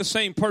act like the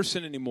same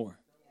person anymore.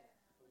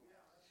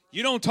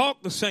 You don't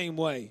talk the same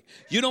way.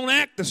 You don't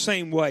act the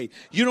same way.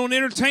 You don't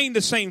entertain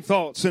the same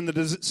thoughts and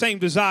the same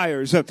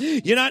desires.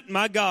 You're not,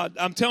 my God,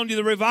 I'm telling you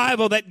the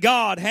revival that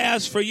God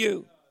has for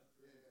you.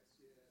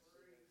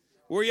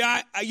 Where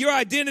your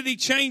identity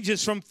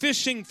changes from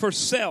fishing for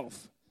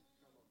self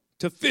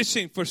to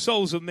fishing for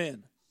souls of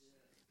men.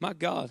 My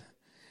God,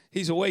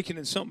 he's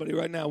awakening somebody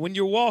right now. When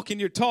your walk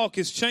and your talk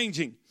is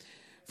changing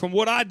from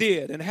what I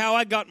did and how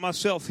I got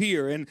myself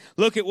here, and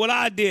look at what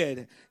I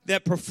did,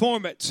 that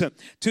performance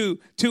to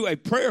a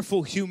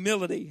prayerful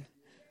humility.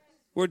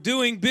 We're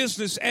doing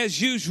business as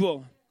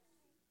usual.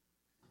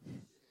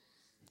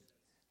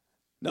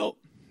 No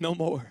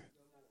more.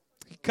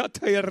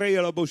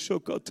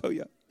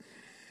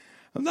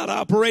 I'm not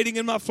operating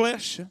in my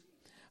flesh.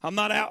 I'm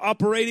not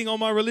operating on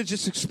my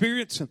religious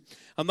experience.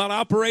 I'm not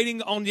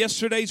operating on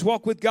yesterday's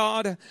walk with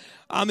God.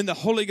 I'm in the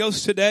Holy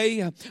Ghost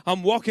today.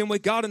 I'm walking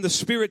with God in the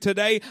Spirit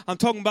today. I'm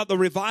talking about the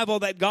revival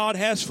that God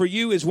has for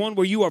you is one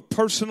where you are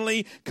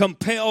personally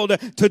compelled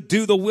to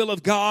do the will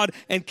of God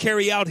and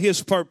carry out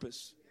his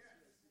purpose.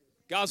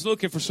 God's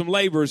looking for some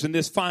laborers in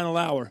this final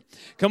hour.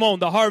 Come on,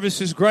 the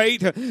harvest is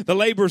great. The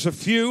laborers are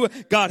few.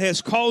 God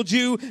has called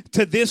you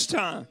to this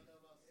time.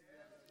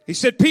 He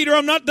said, Peter,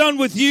 I'm not done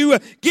with you.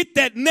 Get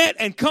that net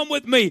and come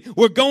with me.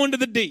 We're going to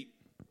the deep.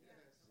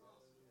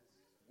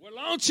 We're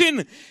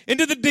launching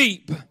into the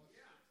deep.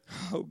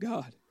 Oh,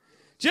 God.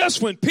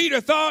 Just when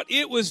Peter thought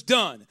it was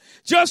done.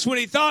 Just when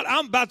he thought,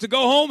 I'm about to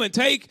go home and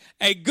take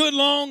a good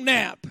long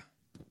nap.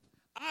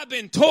 I've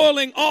been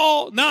toiling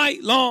all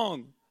night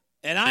long,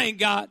 and I ain't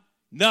got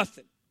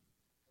nothing.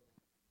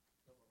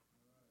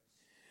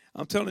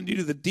 I'm telling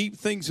you, the deep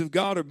things of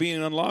God are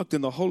being unlocked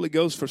in the Holy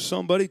Ghost for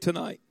somebody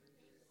tonight.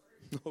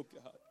 Oh,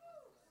 God.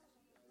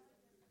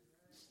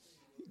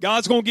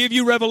 God's going to give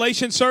you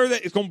revelation, sir,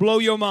 that it's going to blow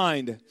your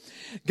mind.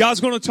 God's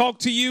going to talk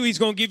to you. He's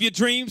going to give you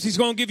dreams. He's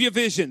going to give you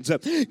visions.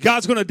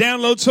 God's going to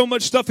download so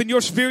much stuff in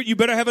your spirit. You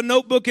better have a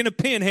notebook and a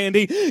pen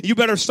handy. You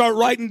better start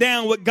writing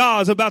down what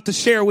God's about to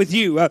share with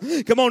you.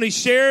 Come on, He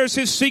shares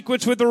His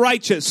secrets with the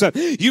righteous.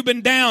 You've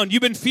been down.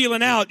 You've been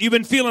feeling out. You've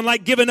been feeling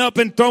like giving up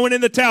and throwing in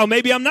the towel.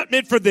 Maybe I'm not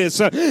meant for this.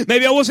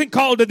 Maybe I wasn't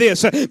called to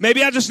this.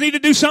 Maybe I just need to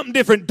do something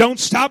different. Don't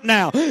stop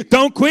now.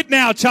 Don't quit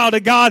now, child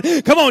of God.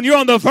 Come on, you're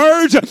on the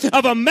verge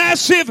of a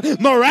massive,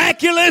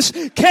 miraculous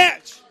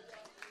catch.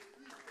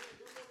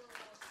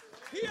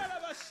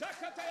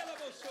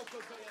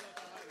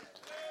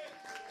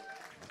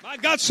 My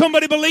God,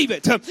 somebody believe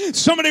it.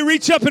 Somebody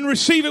reach up and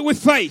receive it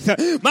with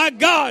faith. My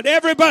God,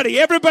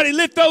 everybody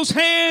lift those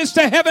hands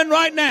to heaven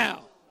right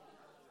now.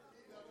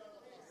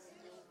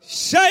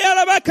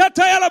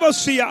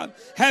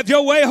 Have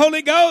your way,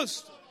 Holy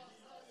Ghost.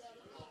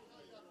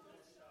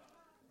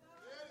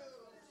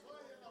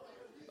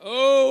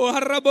 Oh,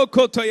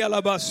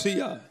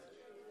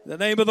 the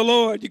name of the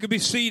Lord. You can be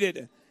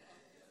seated.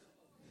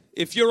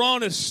 If you're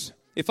honest,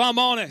 if I'm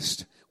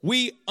honest,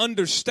 we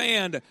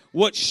understand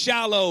what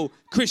shallow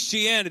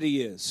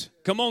Christianity is.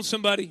 Come on,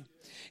 somebody.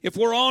 If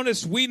we're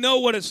honest, we know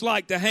what it's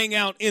like to hang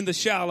out in the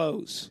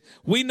shallows.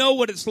 We know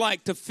what it's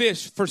like to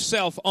fish for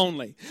self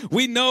only.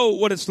 We know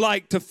what it's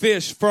like to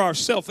fish for our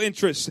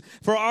self-interest,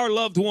 for our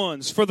loved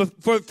ones, for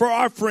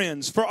our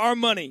friends, for our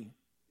money.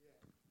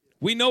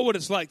 We know what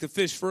it's like to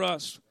fish for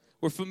us.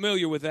 We're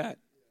familiar with that.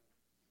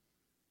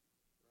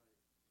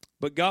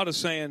 But God is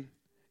saying,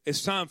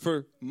 it's time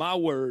for my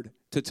word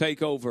to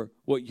take over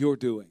what you're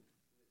doing.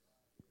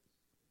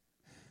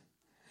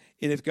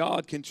 And if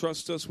God can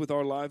trust us with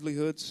our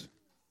livelihoods,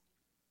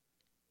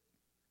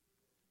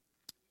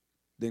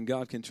 then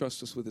God can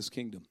trust us with His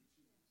kingdom.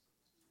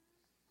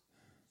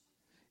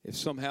 If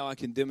somehow I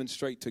can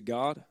demonstrate to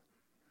God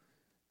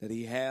that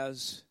He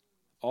has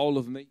all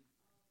of me,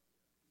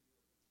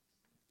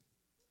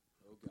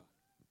 oh God.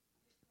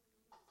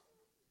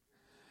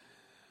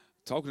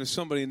 Talking to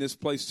somebody in this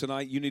place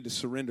tonight, you need to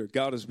surrender.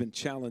 God has been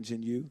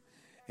challenging you,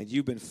 and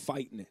you've been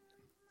fighting it,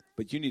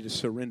 but you need to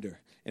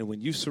surrender. And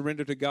when you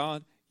surrender to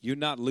God, you're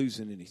not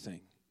losing anything.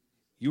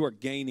 You are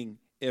gaining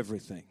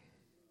everything.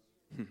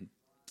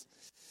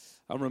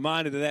 I'm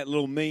reminded of that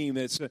little meme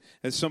that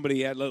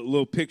somebody had a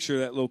little picture,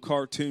 that little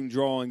cartoon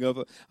drawing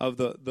of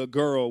the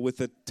girl with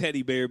the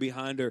teddy bear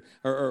behind her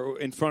or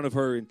in front of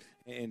her,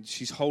 and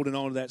she's holding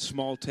on to that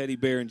small teddy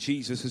bear, and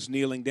Jesus is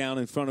kneeling down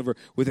in front of her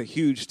with a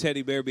huge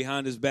teddy bear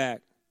behind his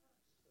back.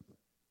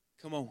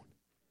 Come on,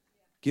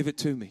 give it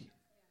to me.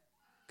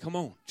 Come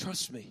on,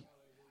 trust me.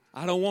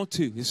 I don't want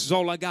to. This is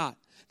all I got.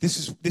 This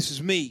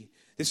is me.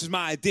 This is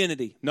my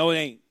identity. No, it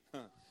ain't.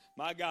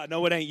 My God,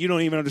 no, it ain't. You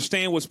don't even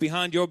understand what's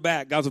behind your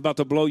back. God's about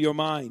to blow your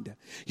mind.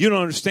 You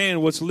don't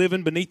understand what's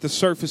living beneath the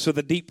surface of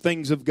the deep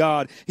things of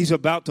God. He's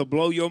about to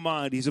blow your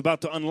mind. He's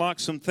about to unlock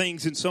some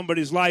things in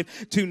somebody's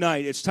life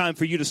tonight. It's time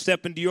for you to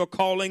step into your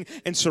calling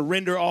and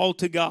surrender all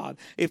to God.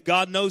 If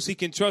God knows He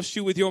can trust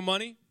you with your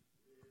money,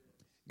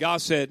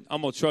 God said,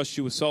 I'm going to trust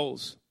you with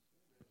souls.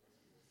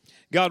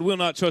 God will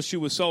not trust you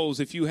with souls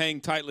if you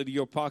hang tightly to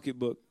your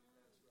pocketbook.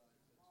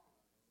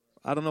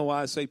 I don't know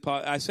why I say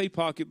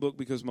pocketbook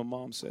because my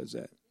mom says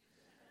that.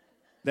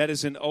 That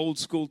is an old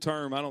school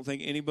term. I don't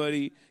think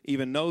anybody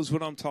even knows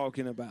what I'm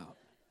talking about.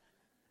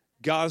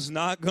 God's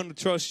not going to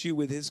trust you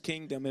with His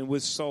kingdom and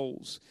with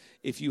souls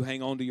if you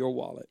hang on to your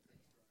wallet.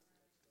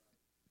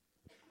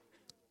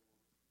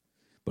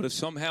 But if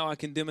somehow I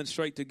can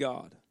demonstrate to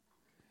God,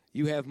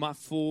 you have my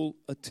full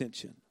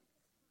attention.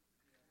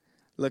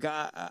 Look,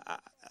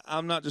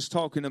 I'm not just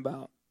talking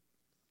about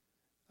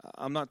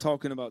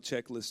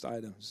checklist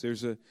items.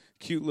 There's a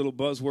cute little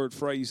buzzword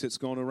phrase that's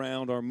going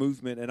around our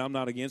movement, and I'm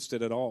not against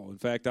it at all. In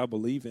fact, I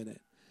believe in it.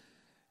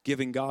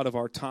 Giving God of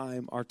our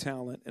time, our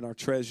talent, and our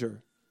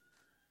treasure.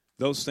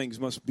 Those things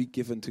must be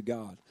given to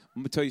God.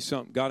 I'm going to tell you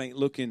something. God ain't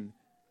looking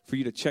for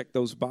you to check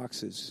those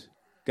boxes.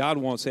 God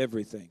wants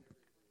everything.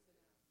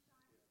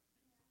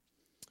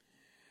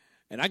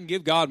 And I can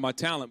give God my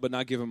talent, but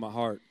not give Him my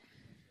heart.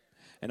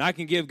 And I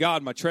can give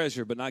God my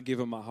treasure, but not give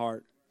Him my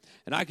heart.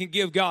 And I can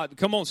give God,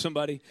 come on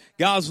somebody,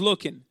 God's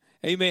looking.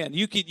 Amen.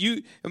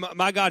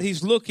 My God,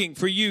 He's looking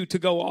for you to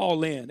go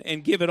all in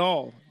and give it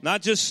all.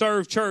 Not just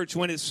serve church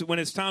when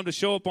it's time to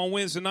show up on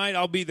Wednesday night.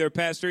 I'll be there,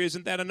 Pastor.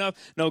 Isn't that enough?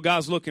 No,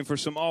 God's looking for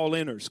some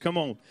all-inners. Come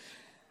on.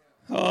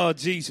 Oh,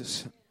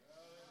 Jesus.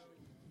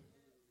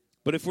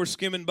 But if we're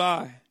skimming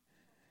by,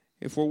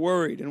 if we're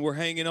worried and we're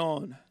hanging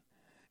on,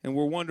 and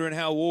we're wondering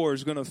how war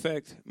is going to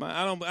affect.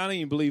 I don't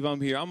even believe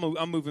I'm here. I'm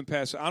moving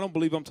past it. I don't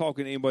believe I'm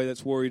talking to anybody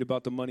that's worried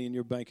about the money in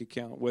your bank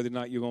account, whether or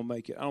not you're going to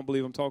make it. I don't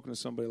believe I'm talking to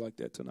somebody like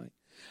that tonight.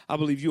 I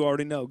believe you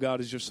already know God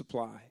is your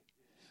supply.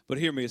 But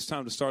hear me, it's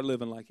time to start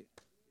living like it.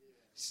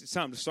 It's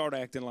time to start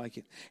acting like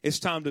it. It's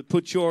time to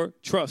put your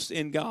trust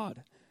in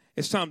God.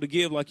 It's time to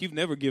give like you've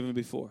never given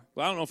before.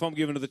 Well, I don't know if I'm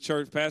giving to the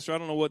church, Pastor. I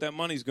don't know what that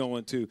money's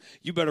going to.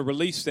 You better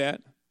release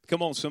that.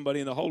 Come on, somebody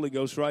in the Holy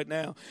Ghost right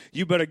now.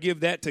 You better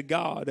give that to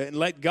God and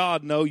let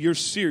God know you're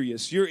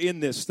serious. You're in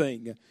this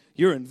thing.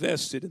 You're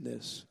invested in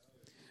this.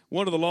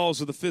 One of the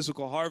laws of the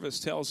physical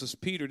harvest tells us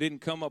Peter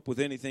didn't come up with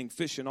anything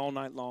fishing all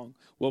night long.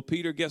 Well,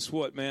 Peter, guess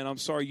what, man? I'm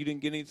sorry you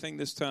didn't get anything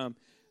this time,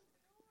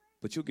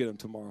 but you'll get them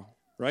tomorrow,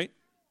 right?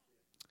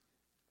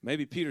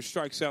 Maybe Peter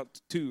strikes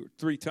out 2 or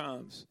 3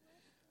 times.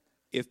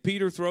 If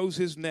Peter throws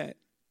his net,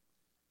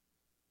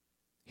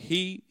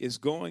 he is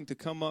going to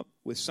come up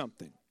with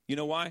something. You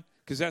know why?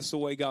 Because that's the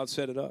way God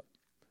set it up.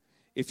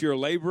 If you're a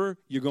laborer,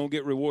 you're going to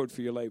get reward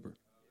for your labor.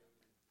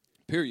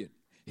 Period.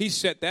 He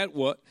set that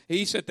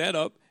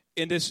up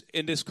in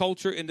this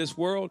culture, in this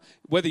world,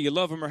 whether you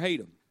love him or hate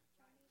him.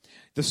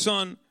 The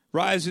sun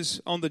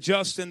rises on the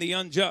just and the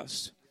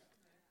unjust.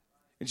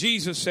 And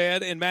Jesus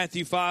said in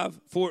Matthew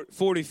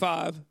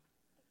 5:45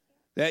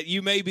 that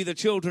you may be the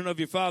children of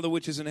your Father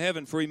which is in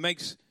heaven, for he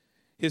makes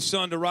his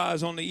sun to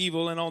rise on the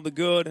evil and on the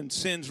good, and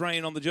sends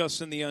rain on the just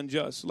and the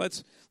unjust.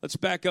 Let's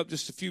back up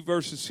just a few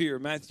verses here.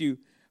 Matthew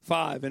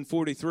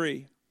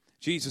 5:43.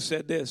 Jesus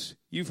said this,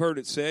 you've heard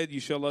it said, you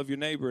shall love your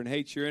neighbor and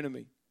hate your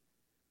enemy.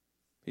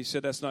 He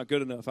said that's not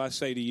good enough. I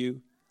say to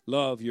you,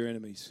 love your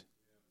enemies.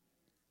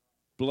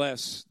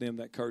 Bless them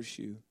that curse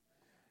you.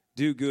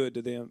 Do good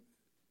to them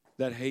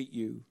that hate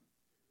you.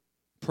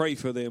 Pray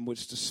for them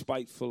which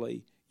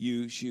despitefully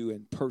use you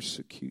and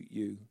persecute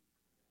you.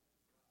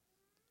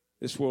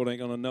 This world ain't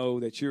going to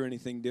know that you're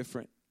anything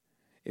different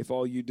if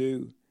all you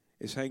do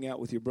is hang out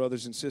with your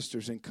brothers and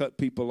sisters and cut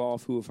people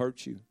off who have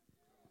hurt you.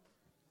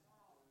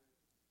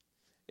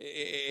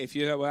 If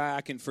you well,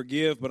 I can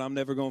forgive, but I'm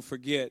never going to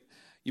forget.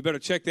 You better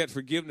check that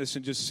forgiveness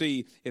and just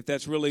see if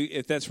that's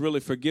really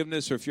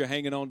forgiveness, or if you're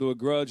hanging on to a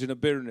grudge and a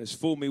bitterness.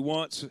 Fool me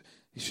once,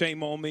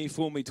 shame on me.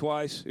 Fool me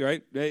twice,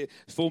 right?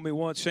 Fool me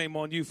once, shame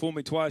on you. Fool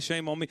me twice,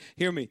 shame on me.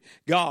 Hear me.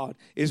 God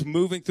is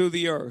moving through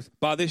the earth.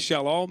 By this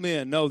shall all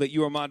men know that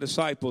you are my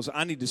disciples.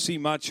 I need to see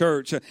my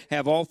church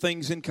have all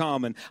things in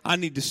common. I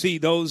need to see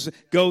those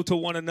go to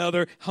one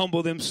another,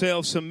 humble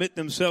themselves, submit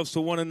themselves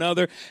to one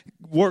another,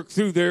 work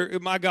through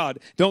my God,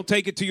 don't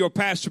take it to your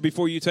pastor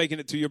before you taking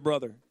it to your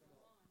brother.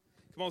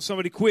 Come on,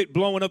 somebody, quit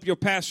blowing up your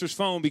pastor's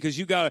phone because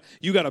you got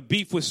a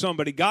beef with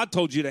somebody. God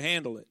told you to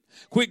handle it.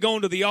 Quit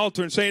going to the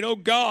altar and saying, oh,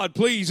 God,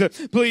 please,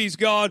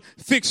 God,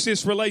 fix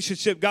this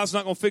relationship. God's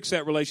not going to fix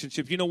that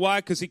relationship. You know why?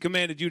 Because he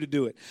commanded you to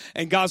do it.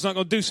 And God's not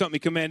going to do something he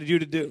commanded you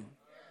to do.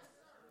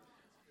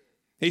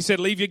 He said,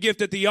 leave your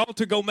gift at the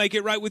altar. Go make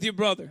it right with your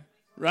brother.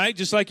 Right?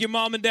 Just like your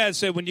mom and dad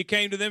said when you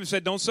came to them and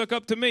said, don't suck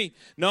up to me.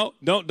 No,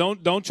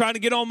 don't try to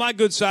get on my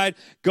good side.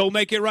 Go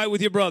make it right with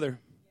your brother.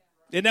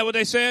 Isn't that what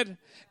they said?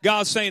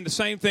 God's saying the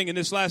same thing in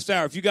this last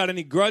hour. If you got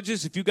any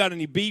grudges, if you got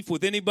any beef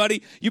with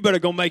anybody, you better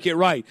go make it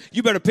right.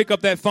 You better pick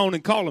up that phone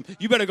and call them.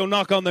 You better go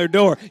knock on their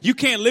door. You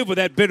can't live with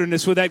that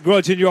bitterness, with that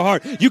grudge in your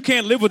heart. You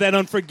can't live with that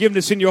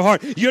unforgiveness in your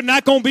heart. You're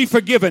not going to be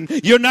forgiven.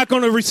 You're not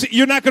going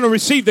to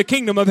receive the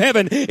kingdom of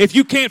heaven if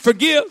you can't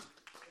forgive.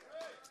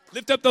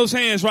 Lift up those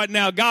hands right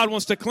now. God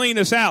wants to clean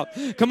us out.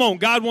 Come on.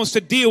 God wants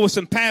to deal with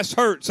some past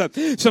hurts,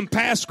 some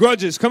past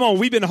grudges. Come on.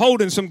 We've been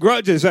holding some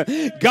grudges.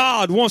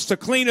 God wants to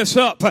clean us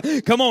up.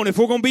 Come on. If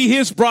we're going to be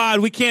his bride,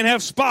 we can't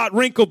have spot,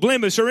 wrinkle,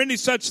 blemish, or any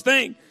such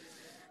thing.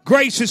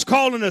 Grace is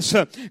calling us.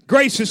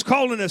 Grace is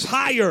calling us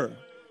higher.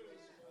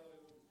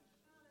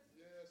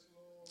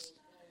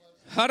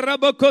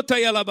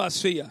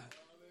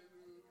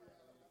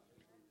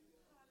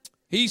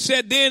 He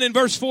said then in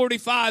verse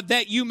 45,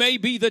 that you may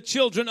be the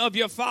children of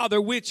your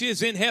Father which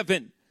is in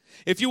heaven.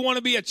 If you want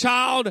to be a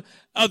child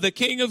of the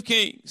King of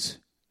Kings,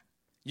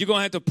 you're going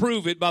to have to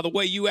prove it by the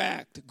way you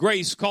act.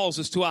 Grace calls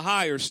us to a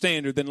higher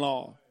standard than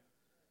law.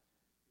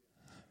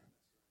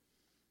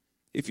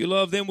 If you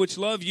love them which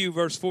love you,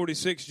 verse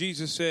 46,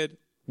 Jesus said,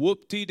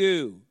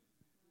 whoop-de-doo.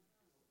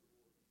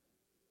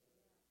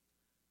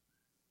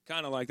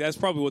 Kind of like that's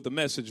probably what the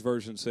Message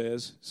version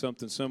says,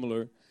 something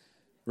similar,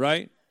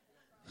 right?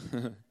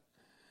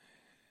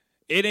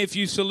 And if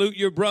you salute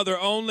your brother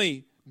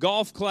only,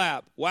 golf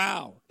clap.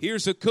 Wow,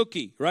 here's a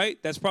cookie,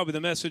 right? That's probably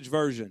the Message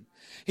version.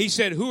 He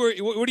said,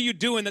 what are you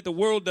doing that the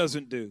world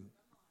doesn't do?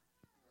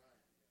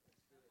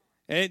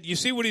 And you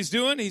see what he's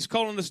doing? He's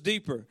calling us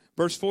deeper.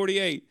 Verse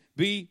 48,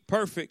 be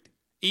perfect,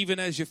 even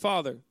as your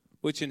Father,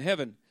 which in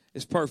heaven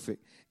is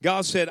perfect.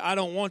 God said, I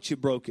don't want you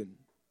broken.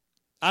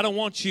 I don't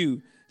want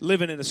you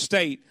living in a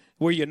state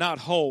where you're not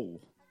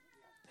whole.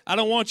 I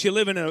don't want you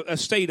living in a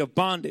state of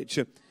bondage.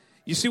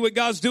 You see what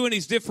God's doing?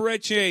 He's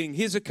differentiating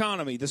his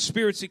economy, the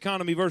Spirit's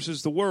economy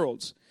versus the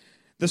world's,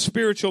 the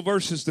spiritual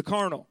versus the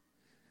carnal,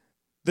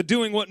 the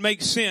doing what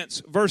makes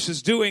sense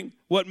versus doing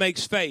what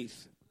makes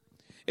faith.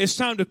 It's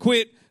time to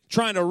quit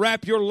trying to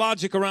wrap your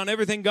logic around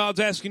everything God's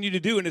asking you to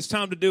do, and it's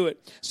time to do it.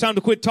 It's time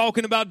to quit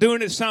talking about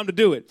doing it. It's time to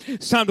do it.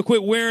 It's time to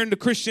quit wearing the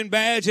Christian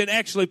badge and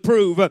actually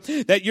prove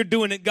that you're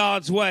doing it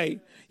God's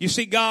way. You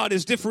see, God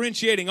is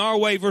differentiating our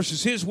way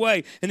versus his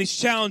way, and he's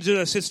challenging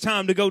us. It's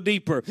time to go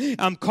deeper.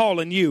 I'm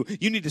calling you.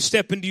 You need to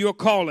step into your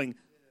calling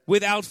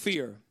without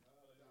fear.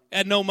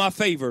 And know my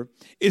favor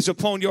is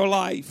upon your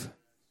life.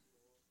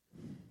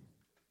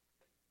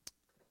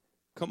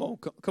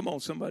 Come on,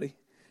 somebody.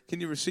 Can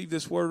you receive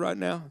this word right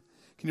now?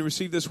 Can you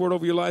receive this word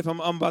over your life? I'm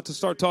about to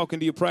start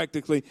talking to you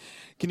practically.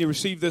 Can you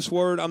receive this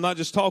word? I'm not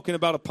just talking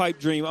about a pipe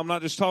dream. I'm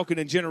not just talking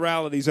in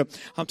generalities.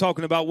 I'm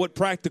talking about what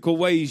practical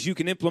ways you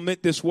can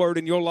implement this word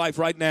in your life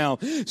right now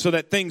so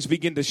that things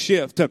begin to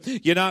shift.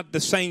 You're not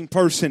the same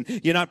person.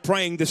 You're not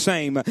praying the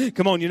same.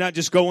 Come on, you're not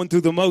just going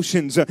through the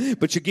motions,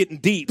 but you're getting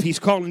deep. He's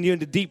calling you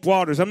into deep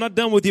waters. I'm not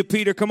done with you,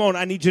 Peter. Come on,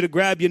 I need you to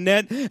grab your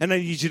net and I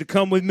need you to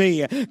come with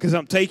me because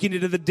I'm taking you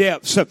to the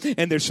depths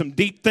and there's some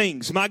deep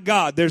things. My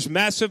God, there's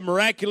massive,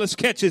 miraculous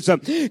catches.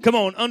 Come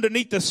on,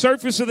 underneath the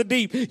surface of the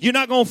deep, you're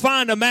not going to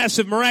find a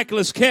massive,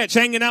 miraculous catch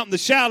hanging out in the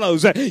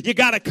shallows. You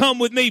got to come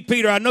with me,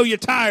 Peter. I know you're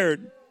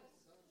tired. Let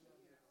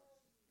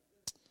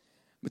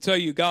me tell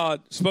you,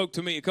 God spoke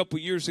to me a couple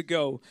years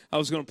ago. I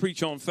was going to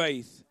preach on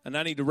faith, and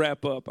I need to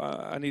wrap up.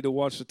 I need to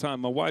watch the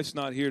time. My wife's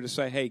not here to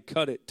say, hey,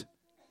 cut it.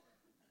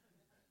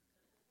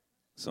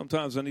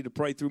 Sometimes I need to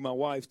pray through my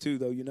wife, too,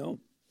 though, you know.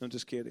 I'm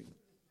just kidding.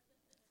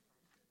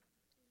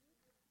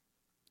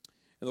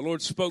 And the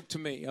Lord spoke to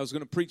me. I was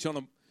going to preach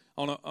on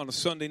a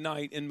Sunday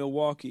night in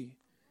Milwaukee.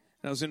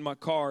 And I was in my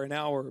car an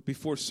hour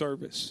before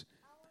service.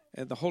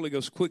 And the Holy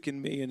Ghost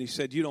quickened me and he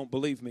said, you don't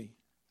believe me.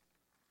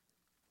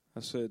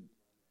 I said,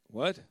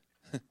 what?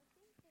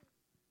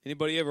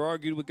 Anybody ever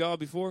argued with God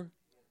before?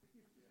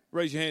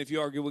 Raise your hand if you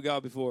argued with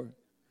God before.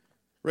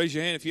 Raise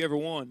your hand if you ever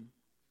won.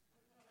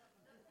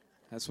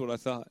 That's what I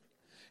thought.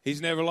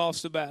 He's never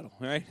lost a battle,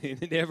 right? He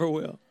never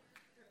will.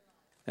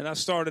 And I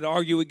started to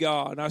argue with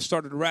God, and I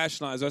started to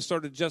rationalize. I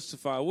started to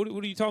justify. What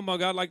are you talking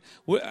about, God? Like,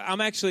 I'm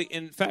actually,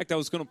 in fact, I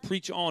was going to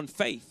preach on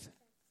faith.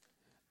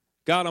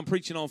 God, I'm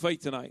preaching on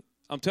faith tonight.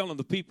 I'm telling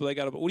the people they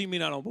got to, what do you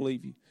mean I don't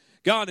believe you?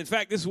 God, in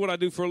fact, this is what I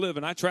do for a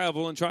living. I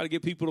travel and try to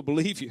get people to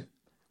believe you.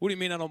 What do you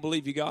mean I don't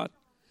believe you, God?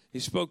 He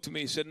spoke to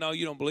me. He said, no,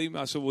 you don't believe me.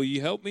 I said, will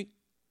you help me?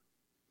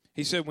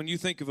 He said, when you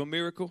think of a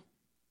miracle,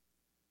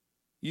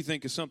 you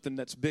think of something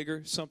that's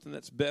bigger, something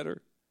that's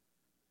better.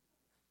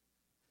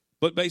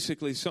 But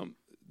basically,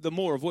 the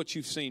more of what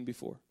you've seen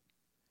before.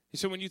 He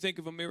said, when you think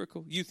of a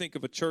miracle, you think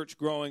of a church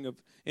growing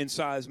in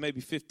size, maybe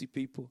 50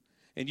 people,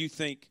 and you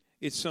think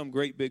it's some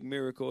great big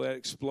miracle that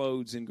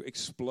explodes in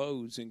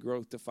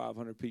growth to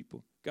 500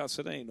 people. God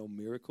said, that ain't no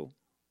miracle.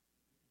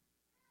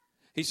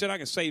 He said, I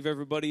can save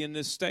everybody in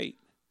this state.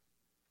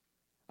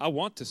 I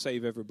want to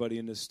save everybody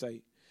in this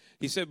state.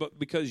 He said, but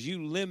because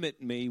you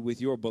limit me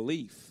with your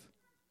belief.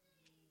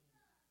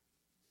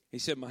 He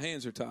said, my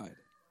hands are tied.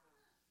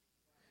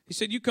 He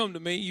said, you come to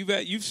me,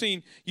 you've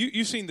seen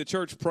the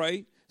church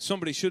pray.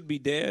 Somebody should be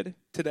dead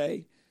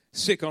today,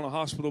 sick on a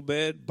hospital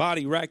bed,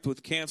 body racked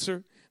with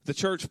cancer. The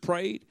church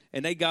prayed,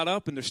 and they got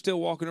up, and they're still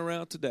walking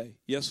around today.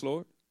 Yes,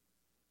 Lord.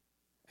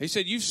 He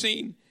said, you've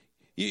seen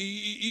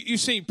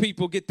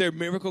people get their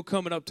miracle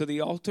coming up to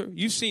the altar.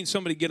 You've seen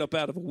somebody get up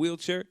out of a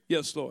wheelchair.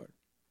 Yes, Lord.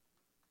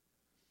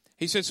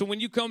 He said, so when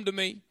you come to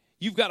me,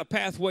 you've got a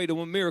pathway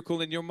to a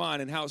miracle in your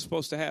mind and how it's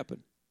supposed to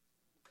happen.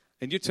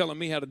 And you're telling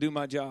me how to do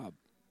my job.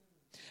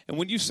 And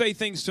when you say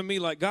things to me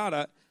like,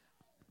 God,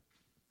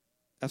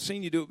 I've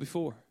seen you do it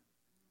before.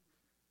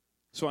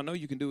 So I know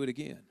you can do it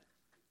again.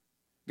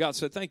 God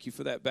said, thank you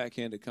for that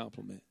backhanded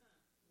compliment.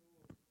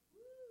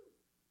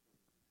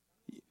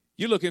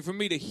 You're looking for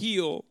me to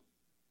heal.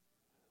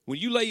 When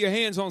you lay your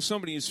hands on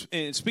somebody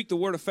and speak the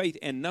word of faith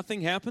and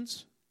nothing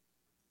happens,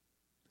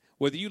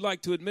 whether you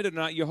like to admit it or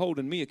not, you're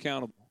holding me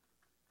accountable.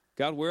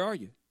 God, where are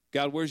you?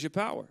 God, where's your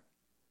power?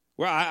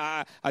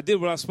 Well, I did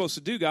what I was supposed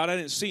to do, God. I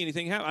didn't see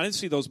anything happen. I didn't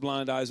see those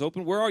blind eyes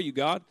open. Where are you,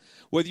 God?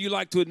 Whether you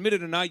like to admit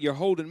it or not, you're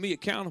holding me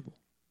accountable.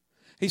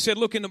 He said,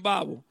 look in the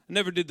Bible. I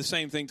never did the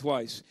same thing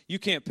twice. You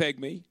can't peg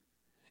me.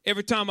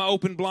 Every time I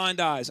opened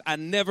blind eyes, I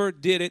never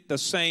did it the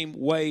same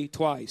way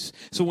twice.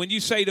 So when you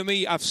say to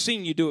me, I've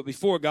seen you do it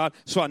before, God,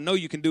 so I know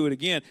you can do it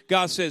again.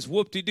 God says,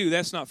 whoop-de-doo,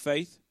 that's not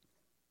faith.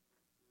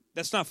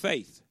 That's not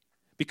faith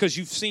because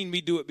you've seen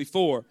me do it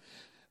before.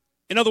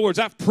 In other words,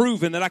 I've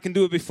proven that I can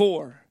do it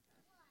before.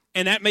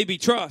 And that may be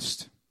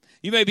trust.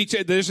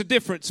 There's a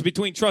difference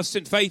between trust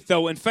and faith,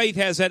 though. And faith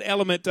has that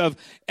element of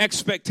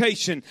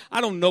expectation.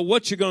 I don't know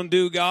what you're going to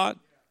do, God,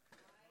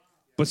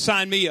 but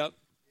sign me up.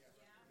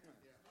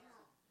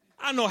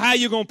 I don't know how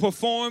you're going to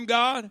perform,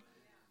 God.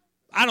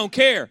 I don't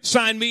care.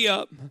 Sign me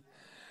up.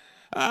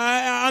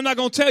 I'm not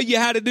going to tell you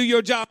how to do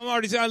your job.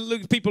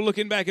 People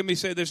looking back at me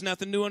say, there's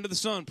nothing new under the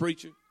sun,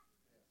 preacher.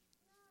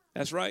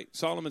 That's right.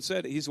 Solomon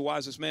said it. He's the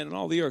wisest man in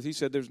all the earth. He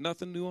said, there's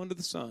nothing new under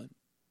the sun.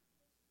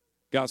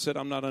 God said,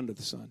 I'm not under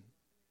the sun.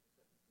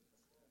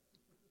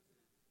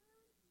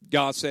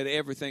 God said,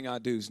 everything I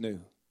do is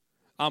new.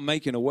 I'm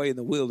making a way in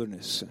the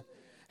wilderness.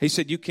 He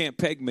said, you can't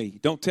peg me.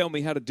 Don't tell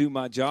me how to do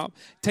my job.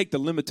 Take the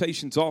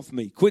limitations off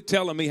me. Quit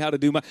telling me how to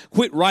do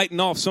quit writing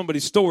off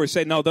somebody's story.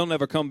 Say, no, they'll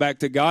never come back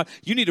to God.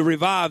 You need to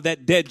revive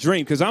that dead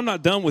dream because I'm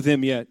not done with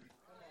him yet.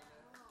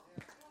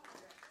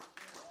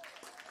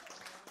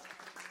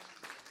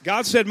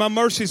 God said, my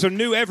mercies are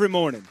new every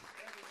morning.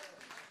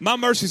 My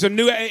mercies are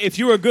new. If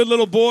you were a good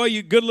little boy,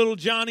 you good little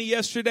Johnny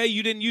yesterday,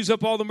 you didn't use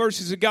up all the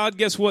mercies of God,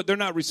 guess what? They're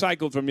not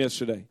recycled from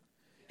yesterday.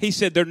 He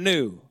said they're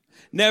new.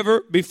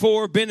 never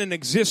before been in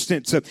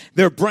existence.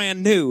 They're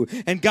brand new.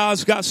 And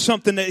God's got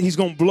something that he's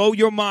going to blow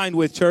your mind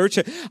with, church.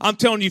 I'm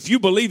telling you, if you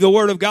believe the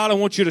word of God, I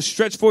want you to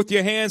stretch forth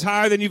your hands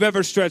higher than you've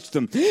ever stretched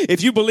them.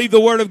 If you believe the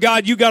word of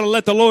God, you got to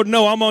let the Lord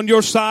know, I'm on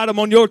your side. I'm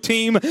on your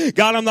team.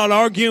 God, I'm not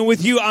arguing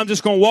with you. I'm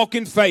just going to walk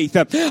in faith.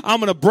 I'm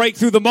going to break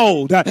through the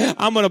mold.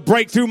 I'm going to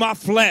break through my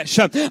flesh.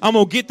 I'm going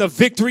to get the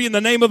victory in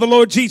the name of the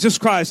Lord Jesus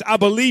Christ. I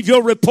believe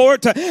your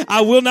report.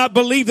 I will not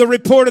believe the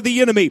report of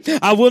the enemy.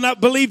 I will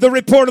not believe the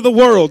report of the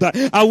world.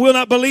 I will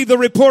not believe the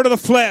report of the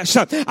flesh.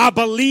 I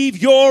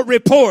believe your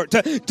report.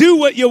 Do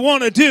what you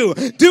want to do.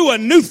 Do a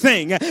new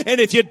thing. And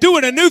if you're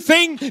doing a new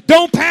thing,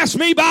 don't pass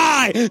me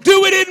by.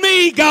 Do it in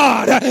me,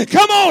 God.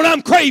 Come on,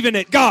 I'm craving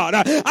it, God.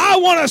 I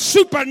want a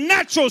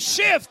supernatural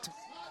shift.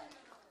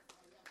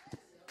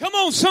 Come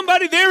on,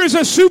 somebody, there is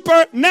a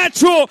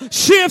supernatural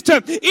shift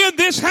in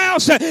this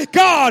house.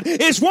 God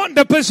is wanting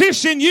to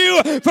position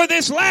you for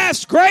this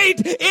last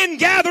great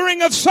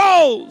ingathering of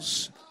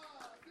souls.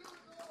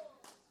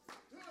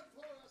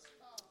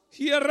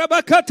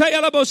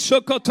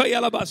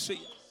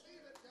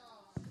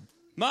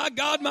 My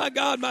God, my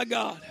God, my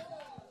God.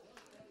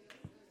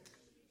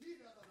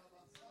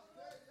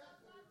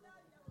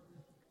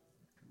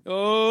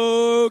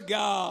 Oh,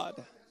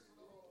 God.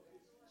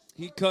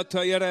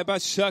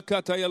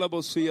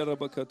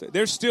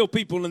 There's still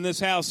people in this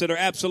house that are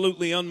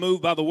absolutely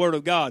unmoved by the word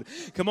of God.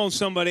 Come on,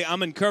 somebody,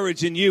 I'm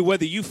encouraging you,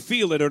 whether you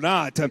feel it or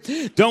not.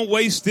 Don't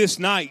waste this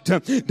night.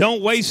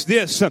 Don't waste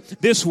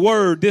this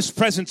word, this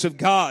presence of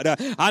God.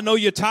 I know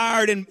you're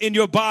tired in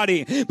your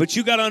body, but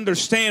you got to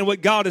understand what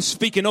God is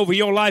speaking over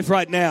your life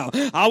right now.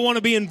 I want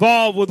to be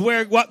involved with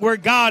where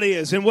God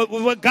is and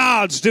what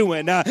God's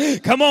doing.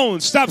 Come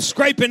on, stop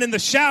scraping in the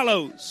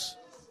shallows.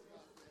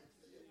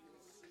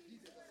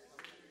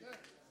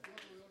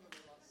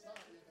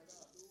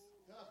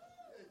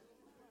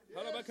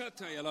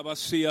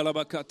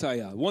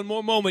 One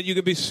more moment, you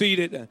can be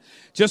seated.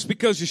 Just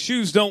because your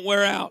shoes don't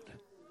wear out,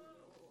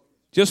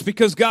 just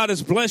because God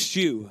has blessed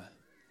you,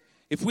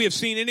 if we have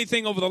seen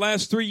anything over the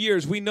last 3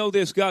 years, we know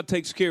this: God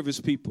takes care of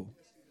his people.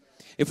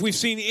 If we've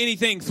seen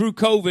anything through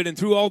COVID and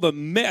through all the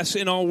mess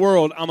in our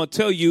world, I'm going to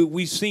tell you,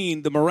 we've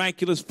seen the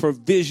miraculous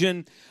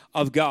provision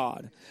of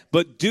God.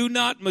 But do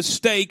not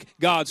mistake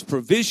God's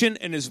provision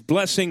and his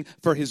blessing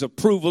for his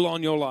approval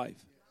on your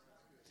life.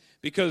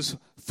 Because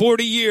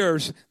 40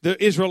 years,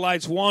 the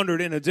Israelites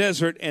wandered in a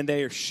desert and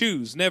their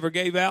shoes never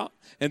gave out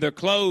and their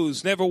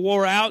clothes never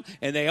wore out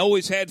and they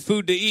always had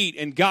food to eat.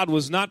 And God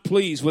was not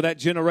pleased with that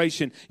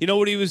generation. You know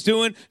what he was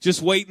doing?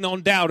 Just waiting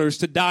on doubters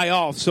to die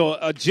off so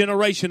a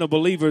generation of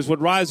believers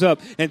would rise up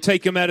and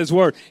take him at his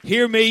word.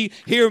 Hear me,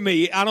 hear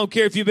me. I don't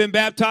care if you've been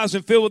baptized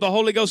and filled with the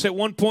Holy Ghost at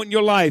one point in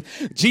your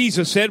life.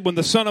 Jesus said when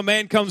the Son of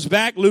Man comes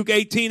back, Luke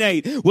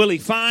 18:8, will he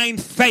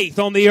find faith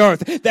on the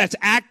earth? That's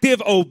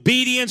active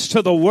obedience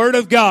to the word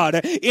of God,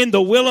 in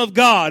the will of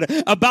God,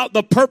 about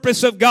the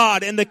purpose of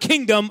God and the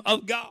kingdom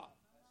of God.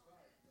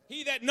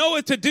 He that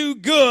knoweth to do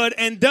good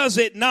and does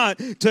it not,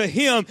 to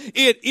him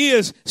it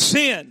is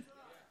sin.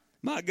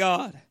 My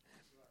God.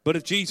 But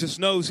if Jesus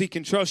knows he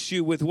can trust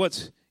you with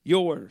what's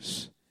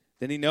yours,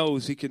 then he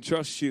knows he can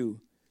trust you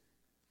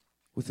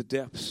with the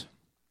depths.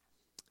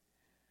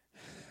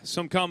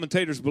 Some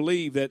commentators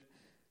believe that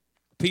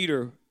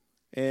Peter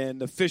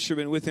and the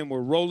fishermen with him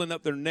were rolling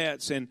up their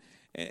nets, and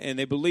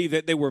they believe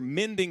that they were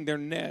mending their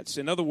nets.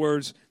 In other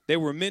words, they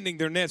were mending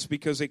their nets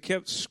because they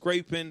kept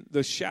scraping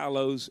the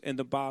shallows and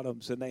the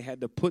bottoms, and they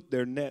had to put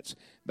their nets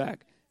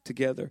back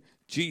together.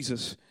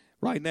 Jesus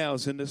right now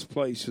is in this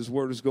place. His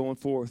word is going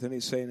forth, and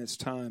he's saying it's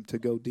time to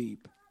go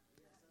deep.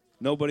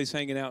 Nobody's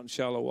hanging out in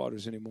shallow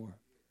waters anymore.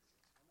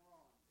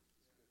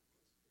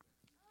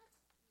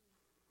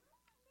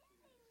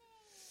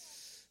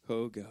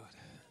 Oh, God.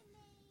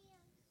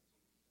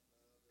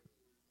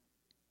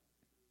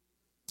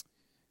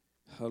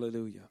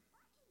 Hallelujah.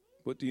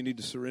 What do you need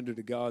to surrender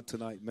to God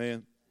tonight,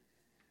 man?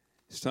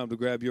 It's time to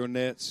grab your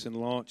nets and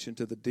launch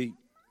into the deep.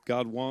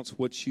 God wants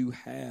what you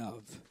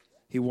have.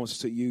 He wants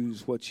to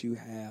use what you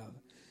have.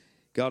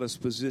 God is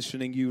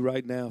positioning you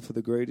right now for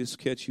the greatest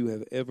catch you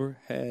have ever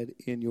had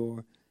in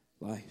your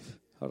life.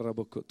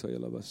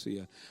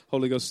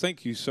 Holy Ghost,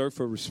 thank you, sir,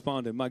 for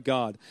responding. My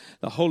God,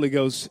 the Holy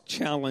Ghost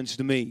challenged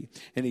me,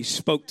 and he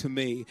spoke to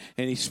me,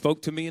 and he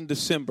spoke to me in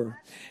December,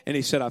 and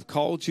he said, I've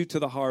called you to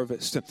the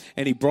harvest.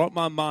 And he brought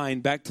my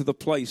mind back to the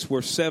place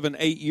where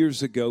 7-8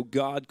 years ago,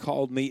 God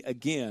called me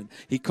again.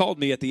 He called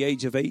me at the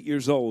age of 8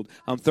 years old.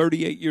 I'm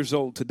 38 years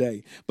old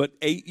today. But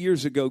 8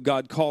 years ago,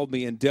 God called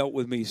me and dealt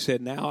with me. He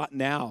said,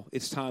 now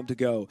it's time to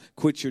go.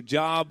 Quit your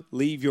job,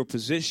 leave your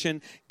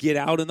position, get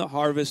out in the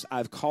harvest.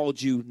 I've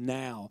called you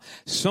now.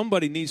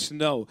 Somebody needs to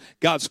know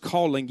God's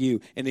calling you,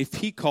 and if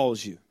he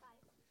calls you,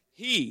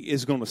 he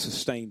is going to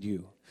sustain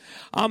you.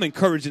 I'm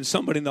encouraging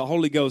somebody in the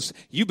Holy Ghost.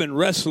 You've been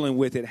wrestling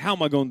with it. How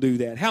am I going to do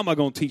that? How am I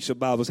going to teach the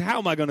Bibles? How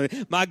am I going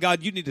to? My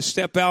God, you need to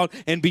step out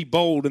and be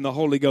bold in the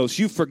Holy Ghost.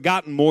 You've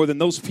forgotten more than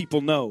those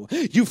people know.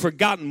 You've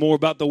forgotten more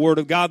about the Word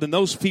of God than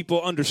those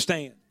people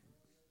understand.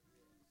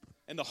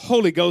 And the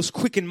Holy Ghost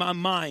quickened my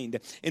mind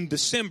in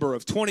December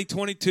of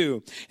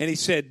 2022. And he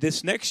said,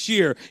 this next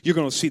year, you're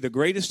going to see the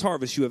greatest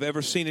harvest you have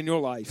ever seen in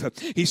your life.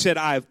 He said,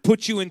 I've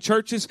put you in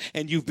churches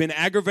and you've been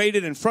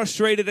aggravated and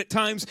frustrated at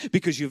times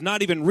because you've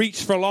not even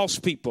reached for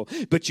lost people.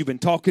 But you've been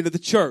talking to the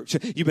church.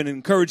 You've been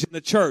encouraging the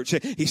church.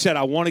 He said,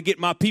 I want to get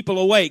my people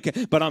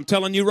awake. But I'm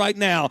telling you right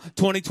now,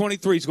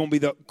 2023 is going to be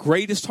the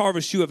greatest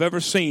harvest you have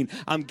ever seen.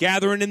 I'm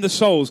gathering in the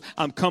souls.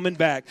 I'm coming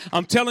back.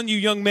 I'm telling you,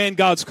 young man,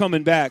 God's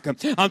coming back.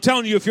 I'm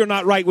telling you, if you're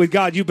not right with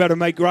God, you better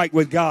make right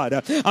with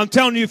God. I'm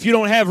telling you, if you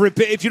don't have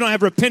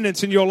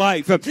repentance in your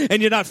life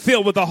and you're not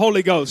filled with the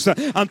Holy Ghost,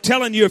 I'm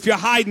telling you, if you're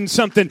hiding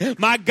something,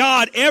 my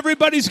God,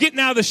 everybody's getting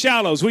out of the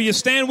shallows. Will you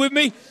stand with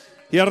me?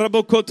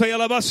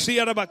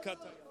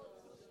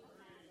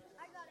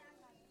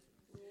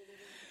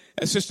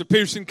 As Sister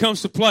Pearson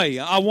comes to play,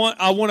 I want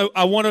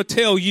to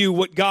tell you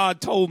what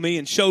God told me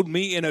and showed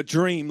me in a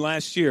dream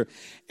last year.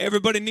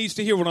 Everybody needs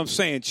to hear what I'm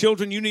saying.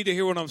 Children, you need to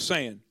hear what I'm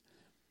saying.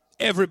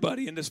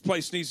 Everybody in this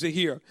place needs to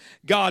hear.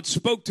 God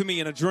spoke to me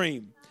in a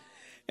dream,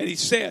 and he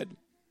said,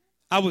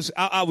 I was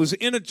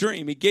in a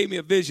dream. He gave me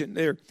a vision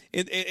there.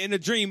 In a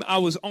dream, I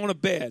was on a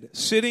bed,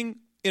 sitting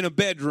in a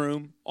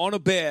bedroom, on a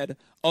bed,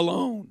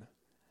 alone.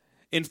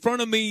 In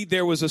front of me,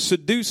 there was a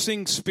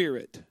seducing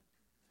spirit.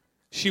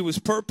 She was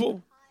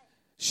purple.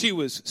 She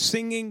was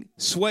singing,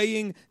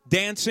 swaying,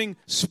 dancing,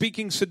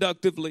 speaking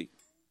seductively.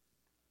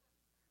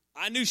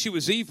 I knew she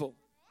was evil,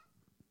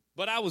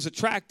 but I was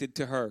attracted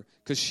to her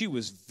because she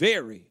was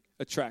very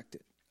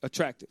attractive.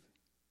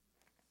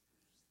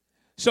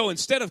 So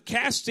instead of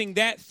casting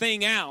that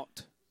thing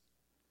out,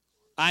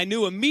 I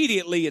knew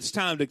immediately it's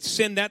time to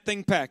send that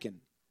thing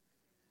packing.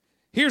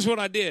 Here's what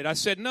I did. I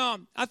said, no,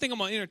 I think I'm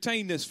going to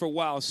entertain this for a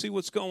while, see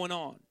what's going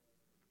on.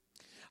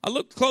 I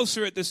looked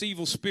closer at this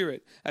evil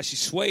spirit as she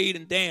swayed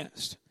and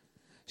danced.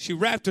 She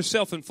wrapped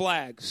herself in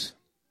flags.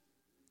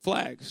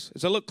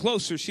 As I looked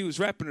closer, she was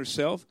wrapping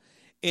herself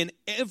in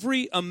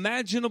every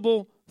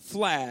imaginable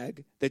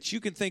flag that you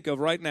can think of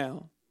right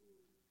now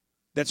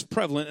that's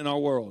prevalent in our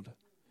world.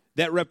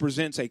 That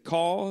represents a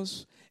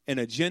cause, an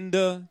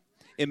agenda.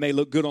 It may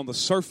look good on the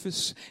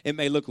surface. It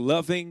may look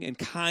loving and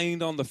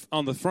kind on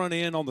the front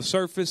end, on the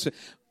surface.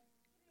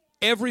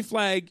 Every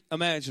flag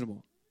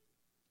imaginable.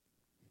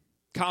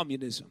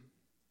 Communism.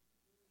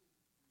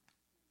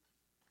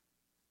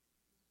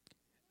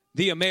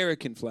 The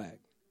American flag.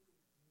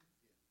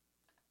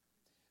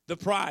 The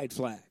pride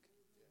flag.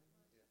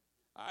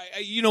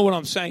 You know what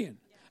I'm saying.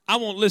 I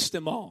won't list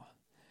them all.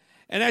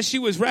 And as she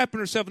was wrapping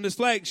herself in this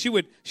flag, she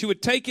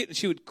would take it and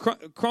she would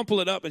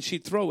crumple it up and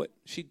she'd throw it.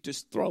 She'd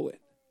just throw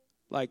it.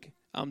 Like,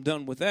 I'm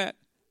done with that.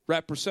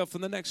 Wrap herself in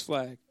the next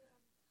flag.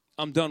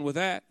 I'm done with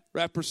that.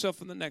 Wrap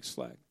herself in the next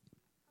flag.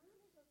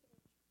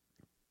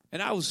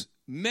 And I was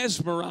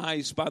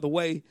mesmerized by the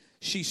way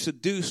she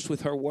seduced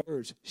with her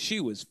words. She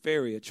was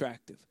very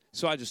attractive.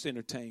 So I just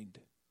entertained.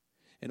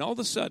 And all of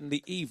a sudden,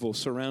 the evil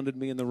surrounded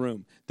me in the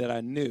room that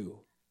I knew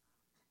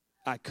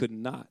I could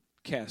not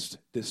cast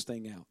this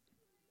thing out.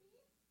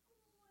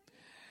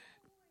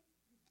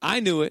 I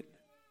knew it,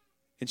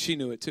 and she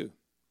knew it too.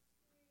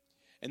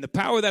 And the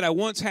power that I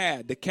once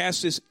had to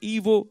cast this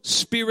evil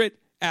spirit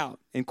out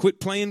and quit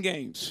playing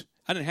games,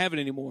 I didn't have it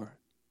anymore.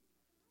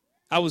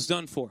 I was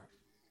done for.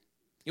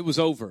 It was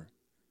over.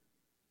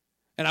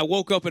 And I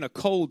woke up in a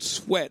cold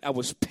sweat. I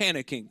was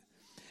panicking.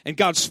 And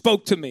God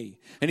spoke to me,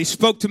 and he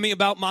spoke to me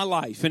about my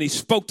life, and he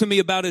spoke to me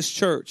about his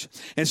church,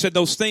 and said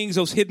those things,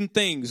 those hidden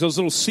things, those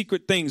little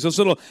secret things, those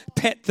little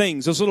pet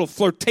things, those little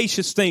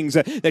flirtatious things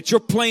that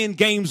you're playing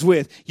games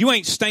with, you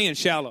ain't staying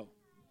shallow.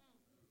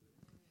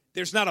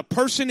 There's not a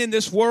person in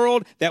this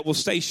world that will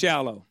stay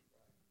shallow.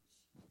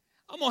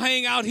 I'm going to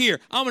hang out here.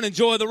 I'm going to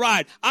enjoy the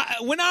ride.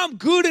 When I'm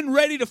good and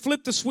ready to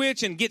flip the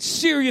switch and get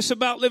serious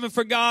about living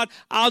for God,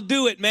 I'll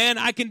do it, man.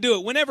 I can do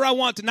it whenever I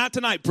want to. Not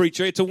tonight,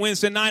 preacher. It's a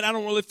Wednesday night. I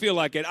don't really feel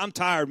like it. I'm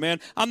tired,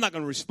 man. I'm not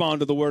going to respond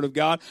to the word of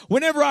God.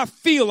 Whenever I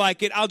feel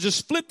like it, I'll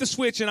just flip the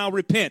switch and I'll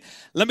repent.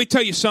 Let me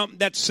tell you something.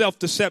 That's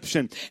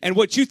self-deception. And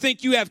what you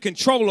think you have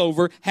control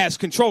over has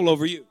control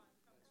over you.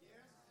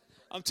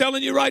 I'm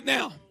telling you right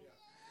now.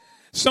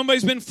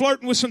 Somebody's been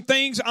flirting with some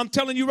things. I'm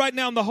telling you right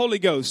now in the Holy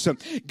Ghost,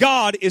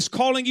 God is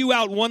calling you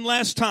out one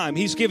last time.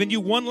 He's given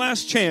you one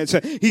last chance.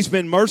 He's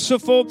been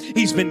merciful.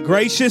 He's been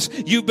gracious.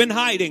 You've been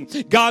hiding.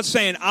 God's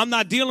saying, I'm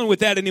not dealing with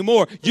that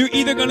anymore. You're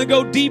either going to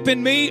go deep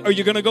in me or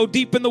you're going to go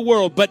deep in the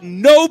world. But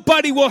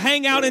nobody will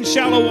hang out in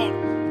shallow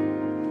water.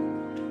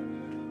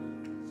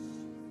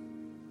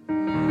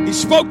 He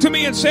spoke to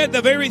me and said,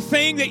 the very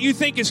thing that you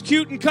think is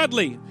cute and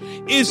cuddly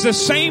is the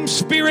same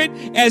spirit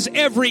as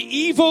every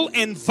evil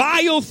and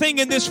vile thing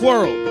in this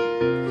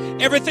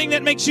world. Everything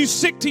that makes you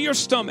sick to your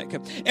stomach.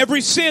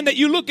 Every sin that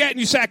you look at and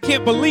you say, I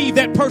can't believe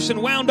that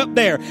person wound up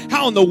there.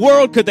 How in the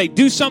world could they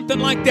do something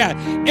like that?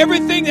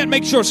 Everything that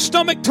makes your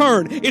stomach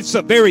turn, it's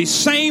the very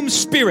same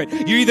spirit.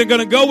 You're either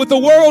going to go with the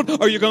world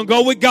or you're going to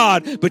go with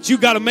God. But you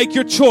got to make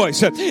your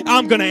choice.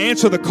 I'm going to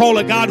answer the call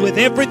of God with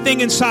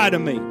everything inside of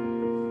me.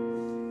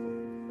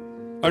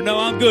 Or no,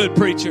 I'm good,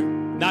 preacher.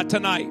 Not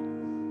tonight.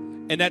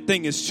 and that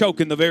thing is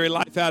choking the very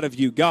life out of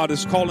you. God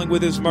is calling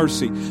with His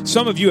mercy.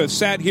 Some of you have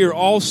sat here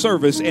all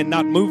service and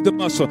not moved a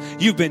muscle.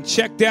 You've been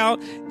checked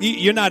out.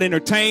 You're not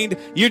entertained.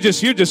 You're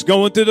just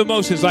going through the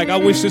motions like, I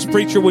wish this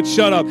preacher would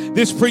shut up.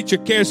 This preacher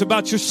cares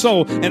about your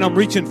soul, and I'm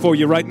reaching for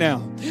you right now.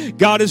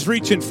 God is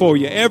reaching for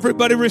you.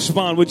 Everybody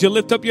respond. Would you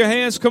lift up your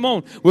hands? Come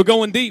on. We're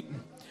going deep.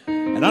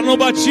 And I don't know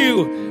about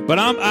you, but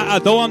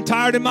though I'm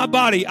tired in my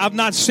body, I've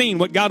not seen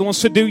what God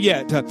wants to do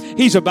yet.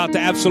 He's about to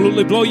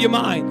absolutely blow your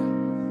mind.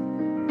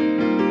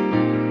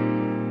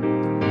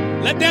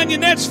 Let down your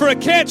nets for a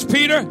catch,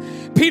 Peter.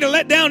 Peter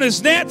let down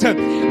his net,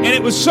 and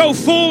it was so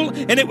full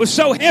and it was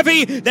so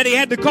heavy that he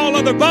had to call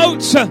other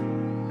boats.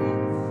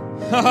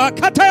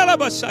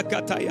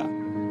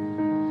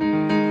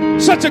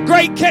 Such a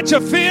great catch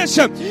of fish.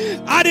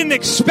 I didn't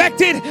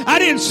expect it. I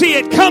didn't see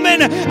it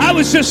coming. I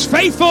was just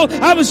faithful.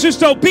 I was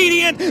just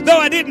obedient, though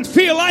I didn't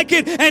feel like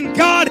it. And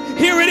God,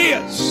 here it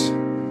is.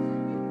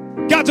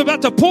 God's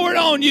about to pour it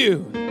on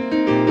you.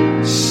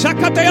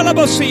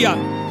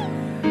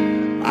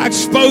 I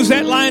expose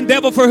that lying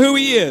devil for who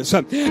he is.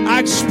 I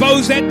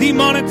expose that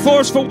demonic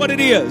force for what it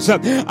is.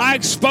 I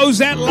expose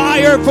that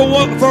liar for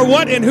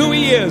what and who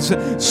he is.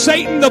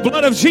 Satan, the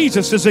blood of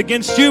Jesus is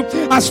against you.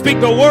 I speak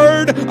the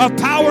word of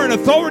power and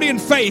authority and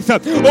faith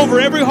over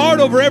every heart,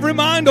 over every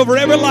mind, over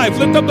every life.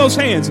 Lift up those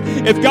hands.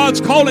 If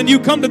God's calling you,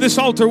 come to this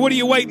altar. What are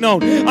you waiting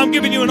on? I'm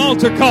giving you an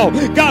altar call.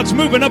 God's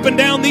moving up and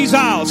down these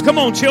aisles. Come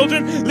on,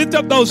 children. Lift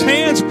up those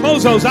hands.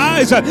 Close those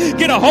eyes.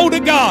 Get a hold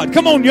of God.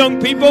 Come on,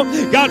 young people.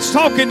 God's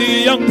talking to you,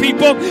 young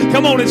people.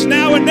 Come on, it's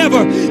now or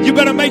never. You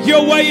better make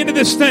your way into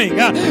this thing.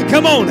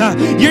 Come on.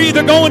 You're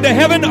either going to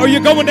heaven or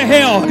you're going to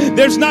hell.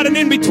 There's not an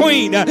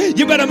in-between.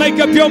 You better make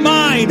up your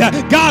mind.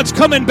 God's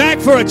coming back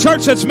for a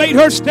church that's made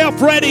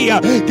herself ready.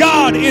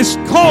 God is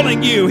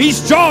calling you.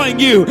 He's drawing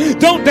you.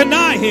 Don't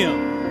deny Him.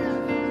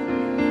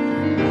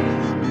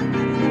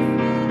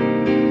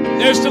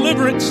 There's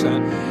deliverance.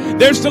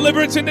 There's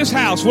deliverance in this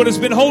house. What has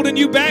been holding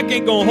you back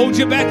ain't going to hold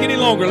you back any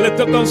longer. Lift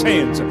up those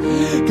hands.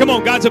 Come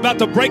on, God's about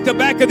to break the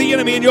back of the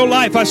enemy in your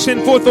life. I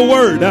send forth the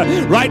word.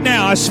 Right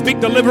now, I speak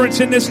deliverance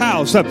in this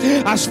house.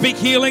 I speak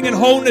healing and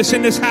wholeness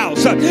in this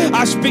house.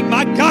 I speak,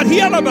 my God,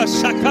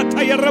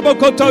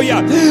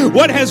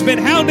 what has been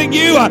hounding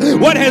you,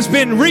 what has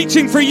been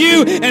reaching for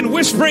you and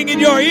whispering in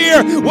your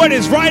ear, what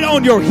is right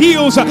on your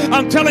heels.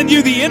 I'm telling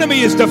you, the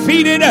enemy is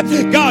defeated.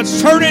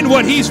 God's turning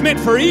what He's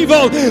meant for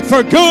evil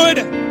for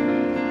good.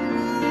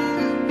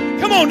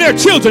 Come on, there are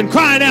children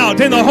crying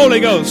out in the Holy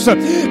Ghost.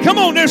 Come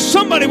on, there's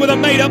somebody with a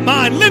made-up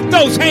mind. Lift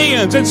those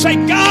hands and say,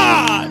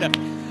 God,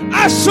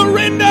 I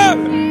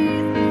surrender.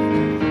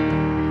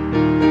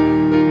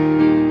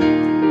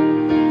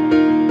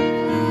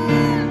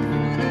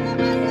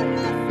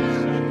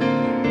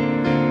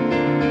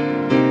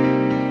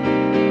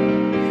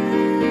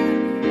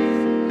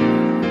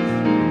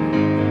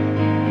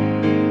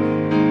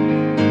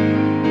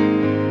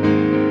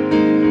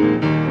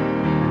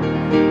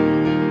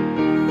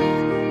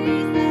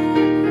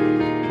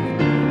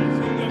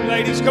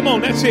 Come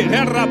on, that's it.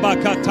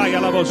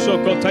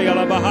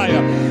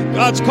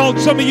 God's called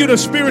some of you to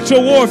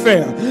spiritual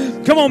warfare.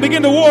 Come on,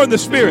 begin to war in the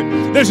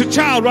Spirit. There's a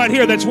child right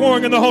here that's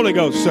warring in the Holy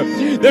Ghost.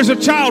 There's a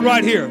child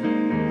right here.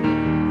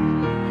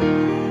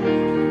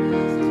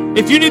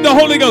 If you need the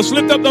Holy Ghost,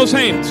 lift up those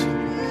hands.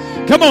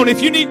 Come on,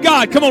 if you need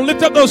God, come on,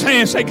 lift up those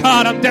hands. Say,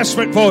 God, I'm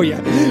desperate for you.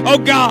 Oh,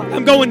 God,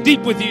 I'm going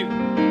deep with you.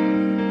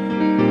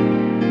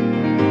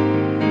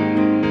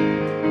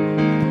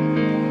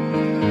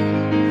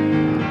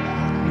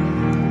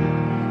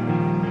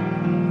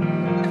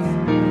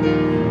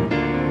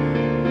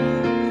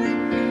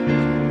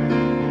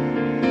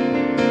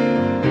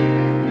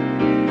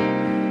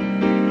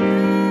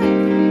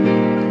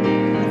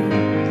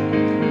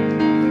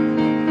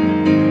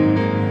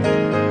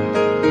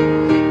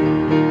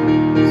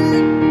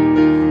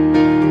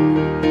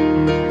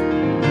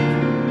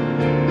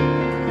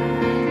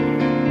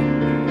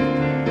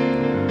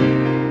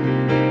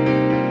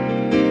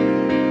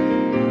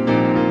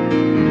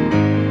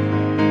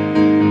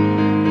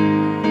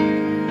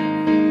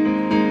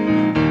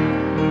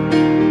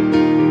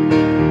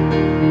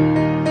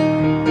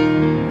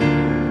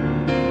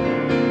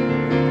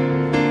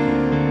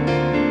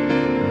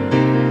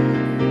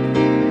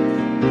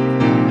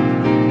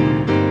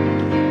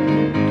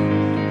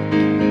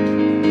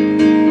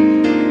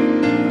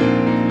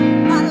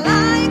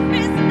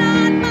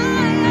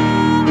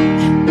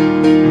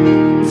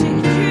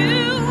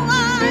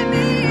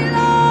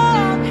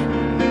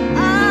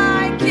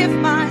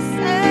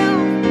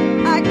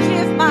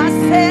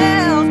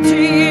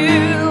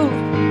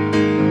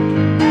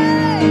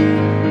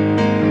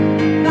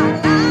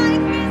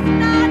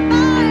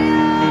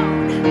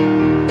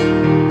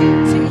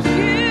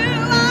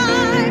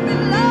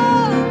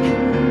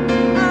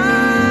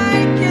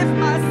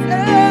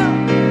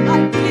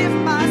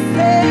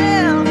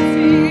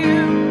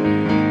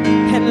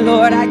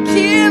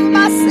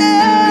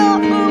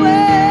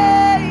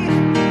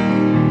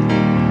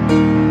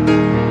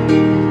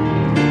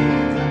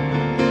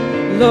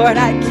 Lord,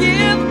 I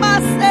give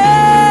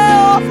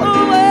myself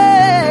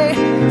away.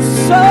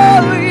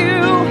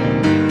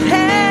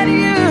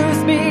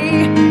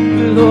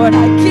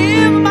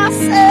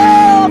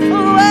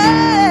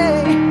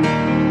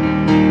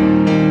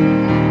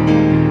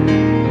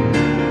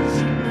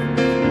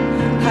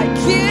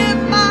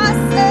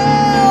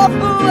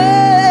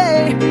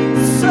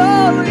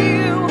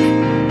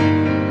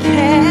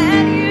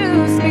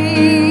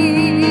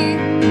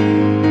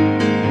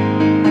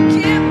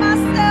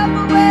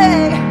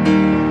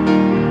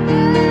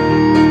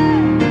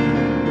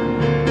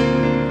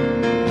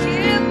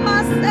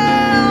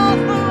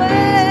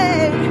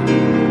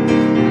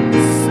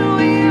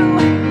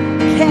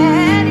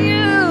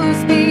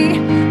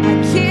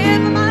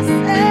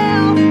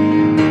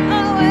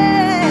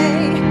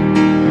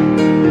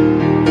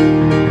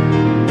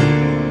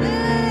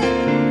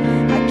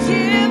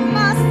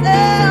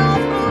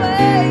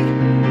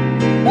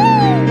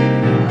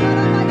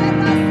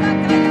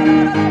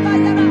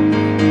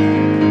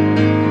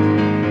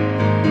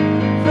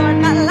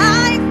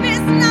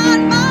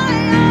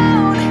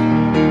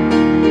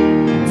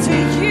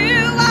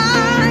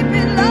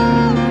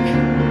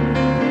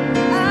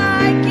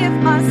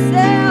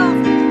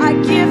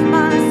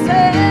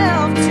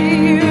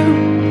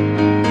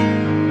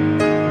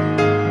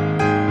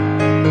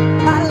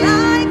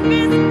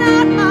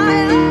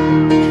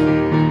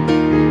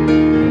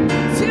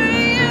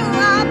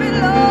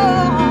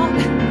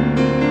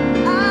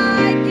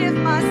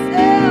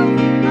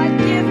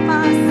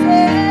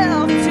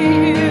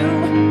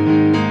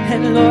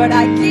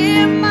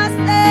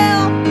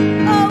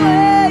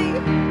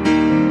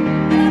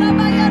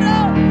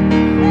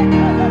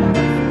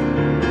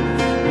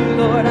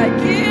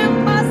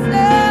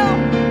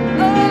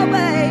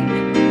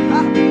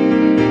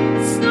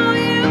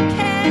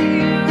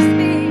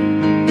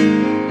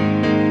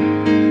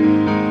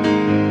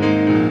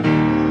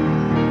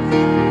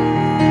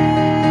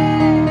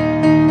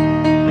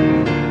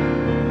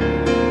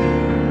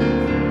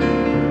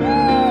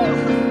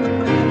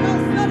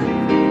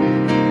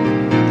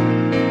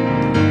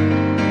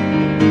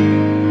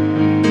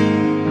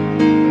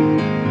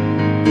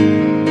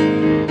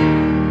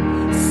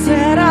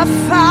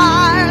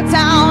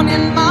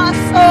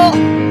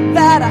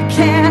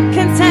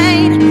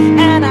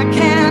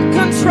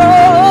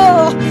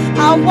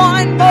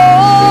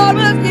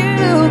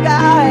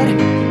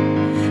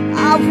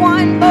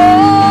 want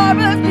more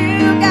of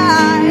you,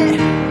 God.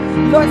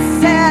 Lord,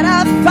 set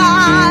a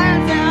fire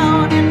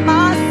down in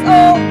my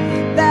soul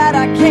that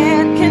I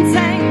can't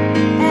contain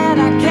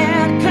and I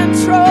can't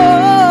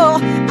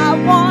control. I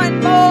want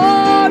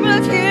more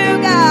of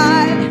you,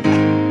 God.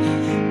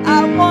 I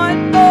want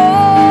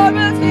more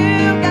of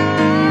you,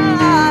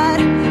 God.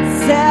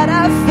 Set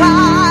a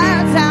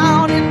fire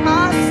down in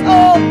my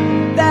soul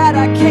that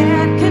I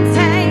can't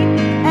contain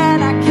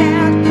and I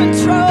can't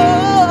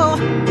control.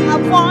 I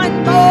want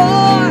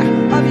more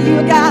of you,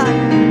 God.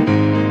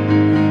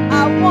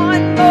 I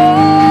want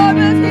more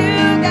of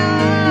you,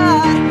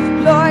 God.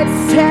 Lord,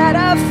 set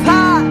a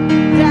fire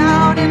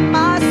down in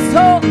my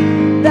soul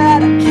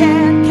that I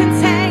can't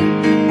contain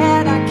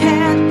and I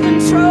can't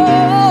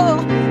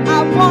control. I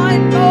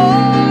want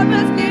more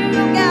of you,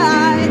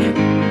 God.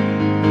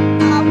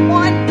 I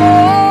want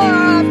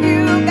more of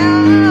you,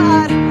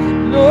 God.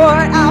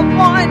 Lord, I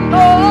want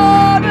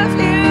more of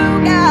you,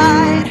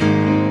 God.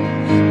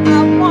 I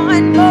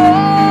want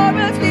more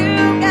of you,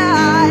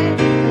 God.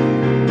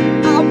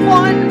 I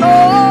want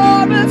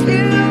more of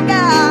you,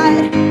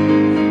 God.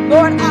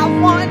 Lord, I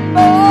want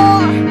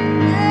more.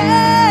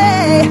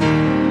 Hey,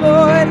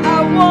 Lord, I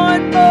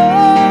want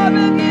more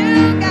of you,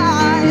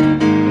 God.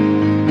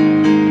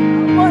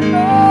 I want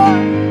more.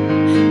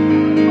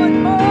 I want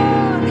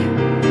more.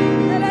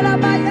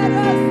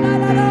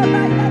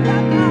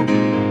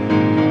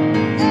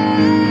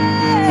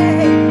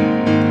 Hey.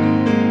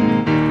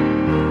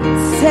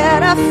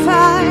 Set a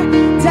fire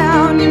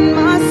down in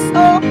my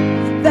soul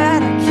that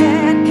I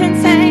can't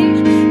contain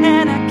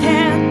and I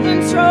can't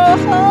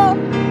control.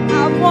 I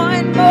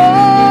want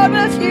more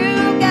of you,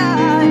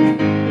 God.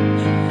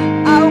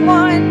 I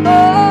want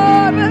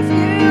more of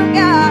you,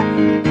 God.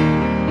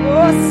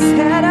 Oh,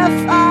 set a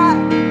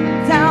fire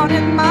down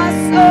in my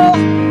soul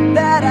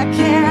that I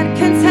can't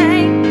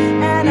contain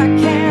and I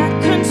can't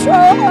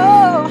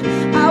control.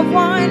 I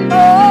want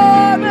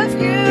more of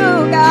you,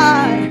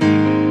 God.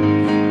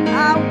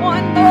 I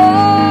want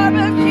more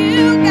of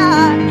you,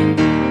 God.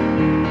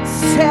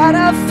 Set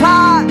a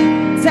fire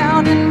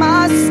down in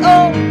my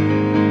soul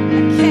I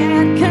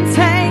can't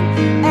contain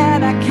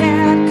and I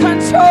can't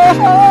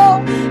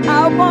control.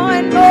 I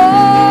want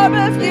more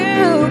of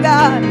you,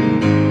 God.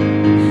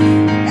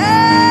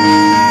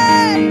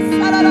 Hey,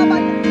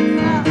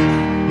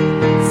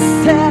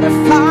 set a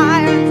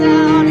fire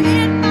down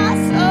in my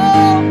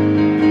soul.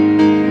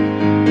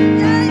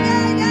 Yeah,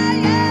 yeah, yeah,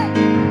 yeah.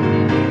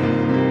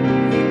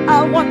 I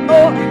want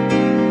more.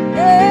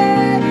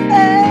 Yeah,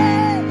 yeah.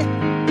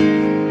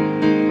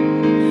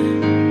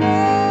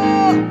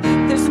 Oh,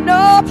 there's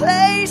no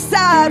place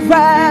I'd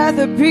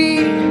rather be.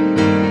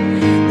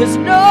 There's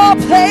no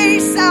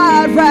place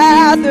I'd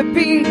rather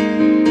be.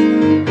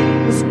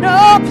 There's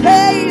no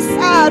place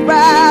I'd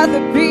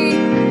rather be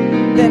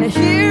than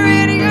here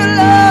in your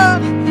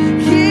love,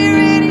 here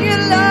in your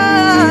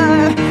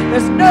love.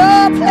 There's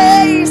no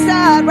place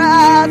I'd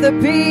rather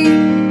be.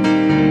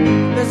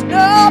 There's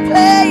no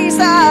place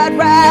I'd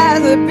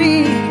rather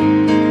be.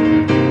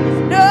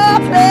 There's no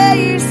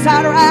place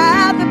I'd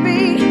rather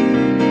be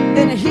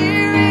than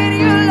here in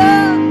your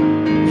love,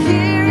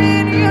 here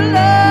in your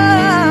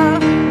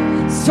love.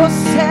 So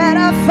set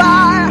a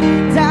fire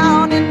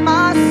down in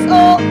my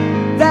soul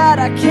that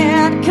I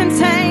can't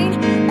contain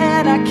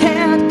and I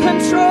can't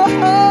control.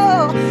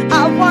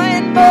 I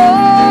want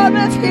more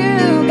of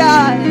you,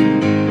 God.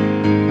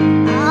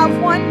 I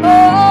want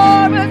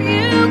more of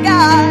you,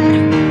 God.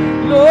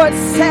 Lord,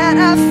 set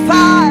a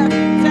fire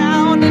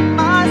down in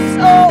my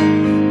soul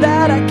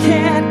that I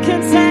can't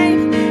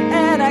contain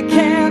and I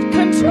can't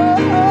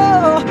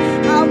control.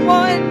 I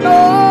want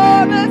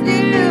more of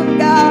you,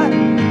 God.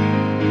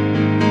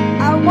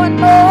 I want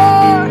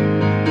more.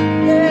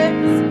 Yes.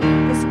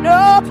 There's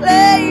no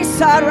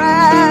place I'd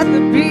rather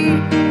be.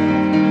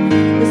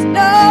 There's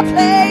no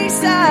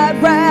place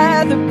I'd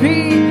rather be.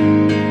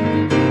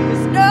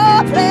 There's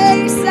no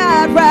place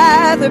I'd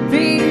rather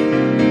be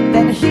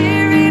than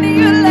here in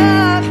your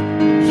love,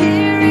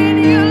 here in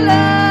your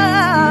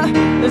love.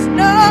 There's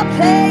no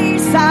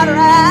place I'd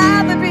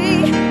rather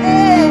be.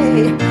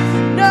 Hey,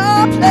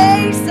 no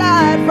place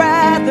I'd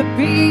rather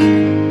be.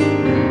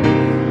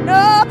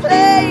 No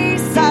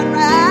place I'd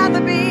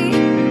rather be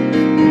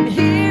than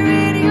here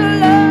in your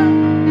love,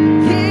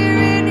 here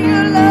in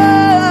your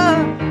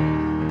love.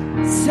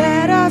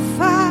 Set a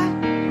fire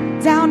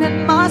down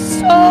in my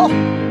soul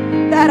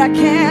that I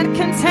can't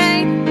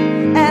contain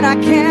and I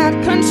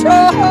can't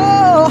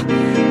control.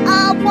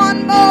 I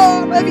want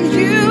more of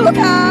you,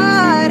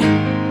 God.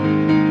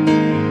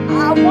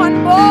 I want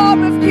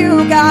more of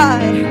you,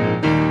 God.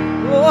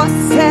 Oh,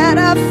 set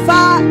a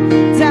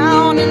fire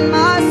down in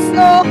my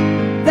soul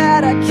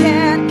that I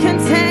can't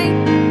contain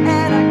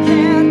and I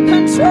can't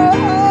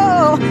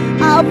control.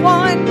 I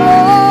want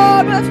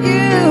more of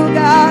you,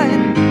 God.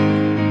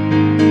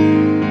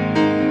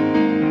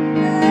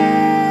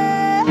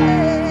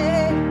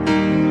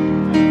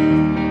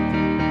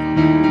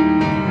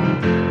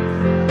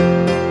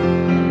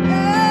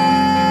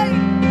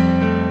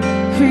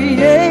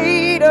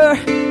 Creator,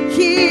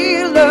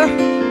 healer,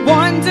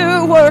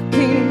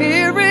 wonder-working,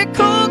 miracle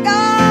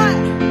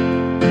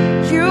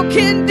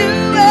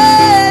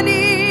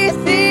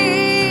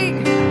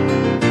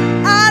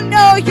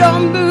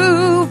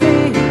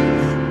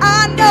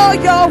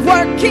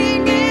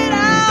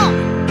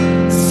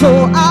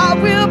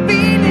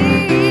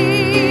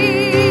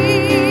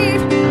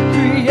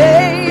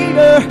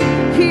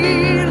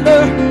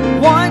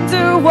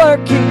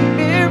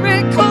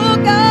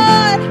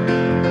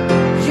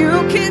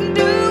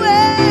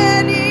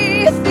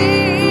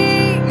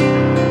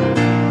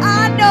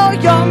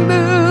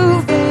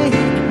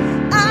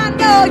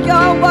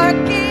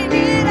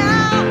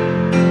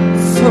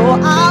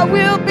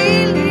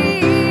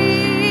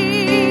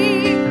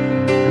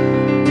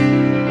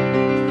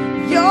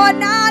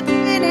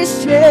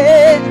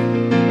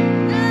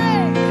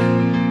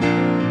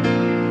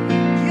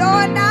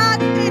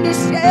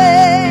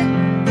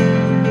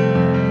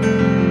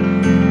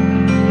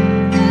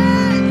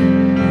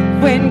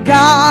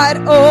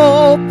God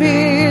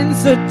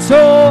opens the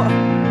door,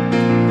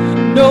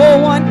 no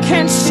one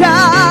can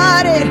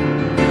shut it.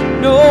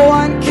 No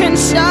one can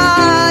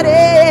shut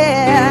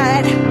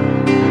it.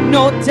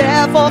 No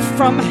devil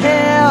from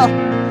hell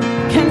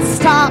can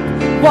stop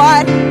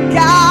what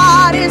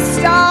God has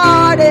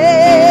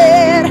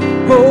started.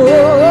 Oh,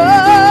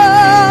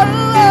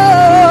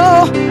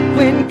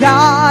 when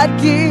God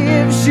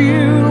gives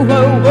you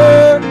a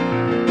word,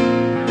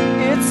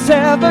 it's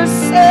ever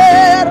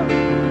settled.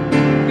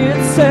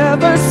 It's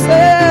ever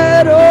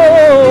settled.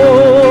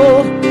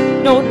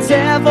 No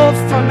devil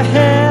from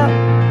hell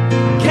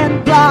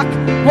can block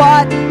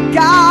what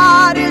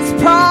God has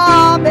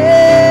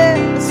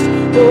promised.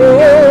 Oh,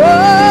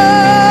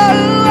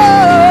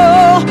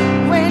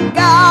 when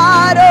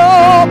God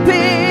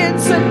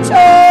opens a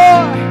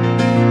door,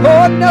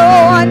 oh, no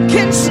one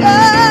can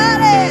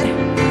shut it.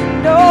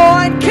 No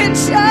one can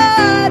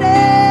shut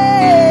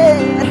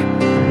it.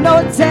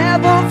 No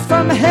devil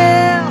from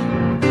hell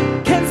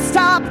can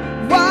stop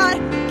what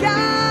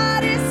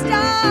God has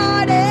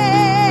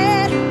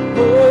started.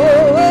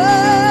 Oh,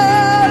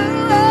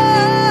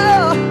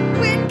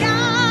 when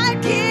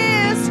God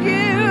gives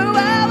you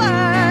a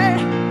word,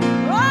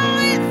 oh,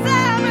 it's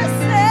ever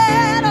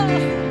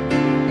settled.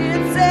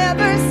 It's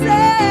ever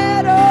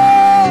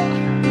settled.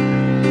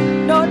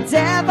 No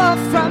devil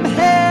from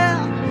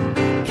hell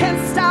can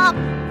stop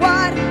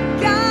what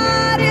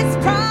God has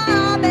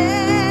promised.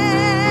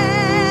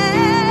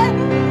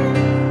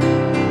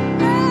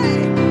 Hey,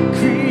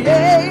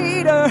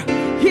 Creator,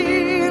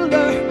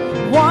 healer,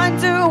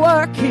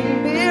 wonder-working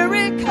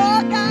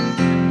miracle God,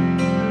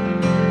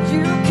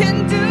 you can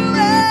do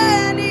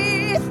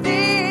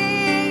anything.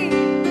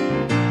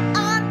 I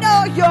know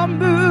you're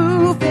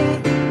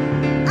moving.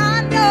 I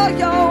know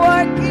you're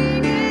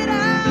working it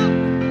out.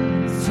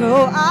 So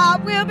I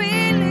will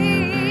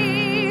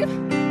believe.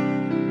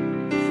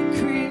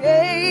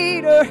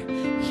 Creator,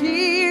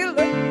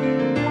 healer,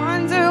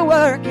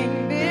 wonder-working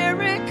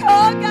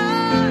miracle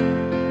God,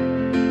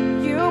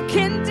 you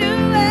can do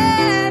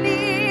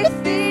anything.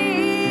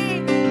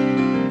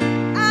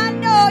 I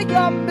know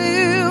you're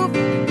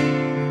moving.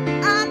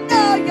 I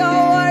know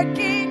you're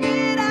working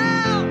it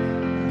out.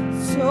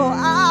 So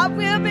I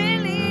will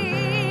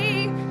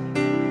believe.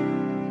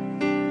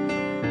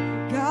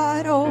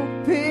 God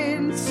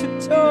opens the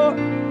door,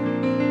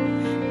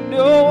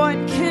 no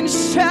one can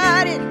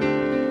shut it.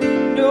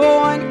 No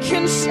one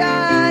can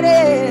shut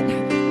it.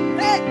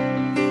 Hey.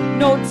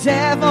 No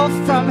devil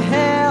from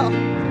hell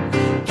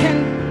can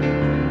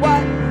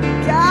what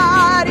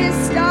God has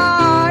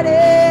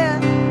started.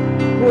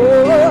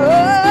 Oh,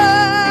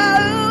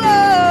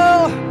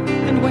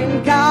 and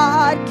when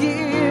God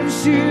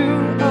gives you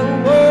a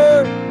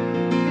word,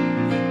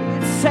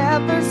 it's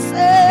ever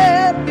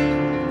settled.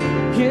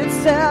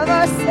 It's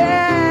ever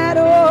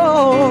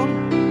settled.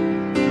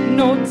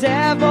 No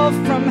devil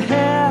from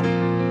hell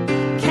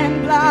can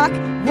block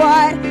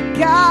what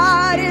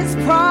God has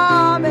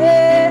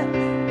promised.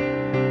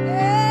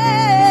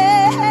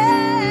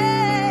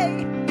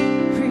 Hey,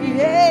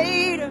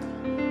 Creator,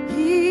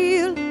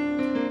 heal,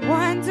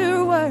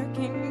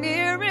 wonder-working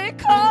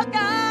miracle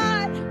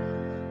God,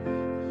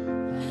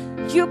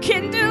 you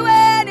can do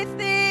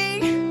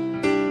anything.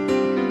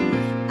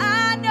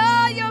 I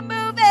know you're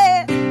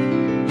moving.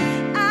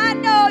 I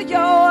know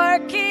you're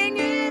working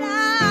it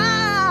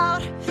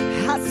out.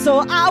 So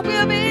I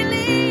will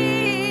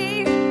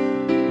believe.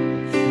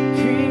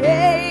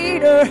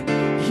 Creator,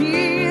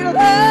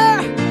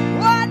 healer,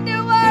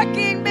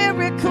 wonder-working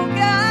miracle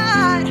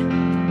God,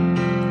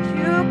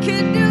 you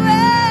can do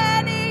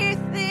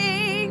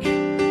anything.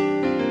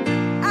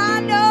 I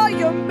know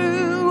you're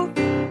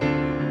moving.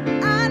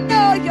 I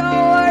know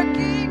you're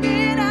working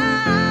it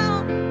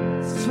out.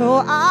 So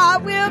I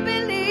will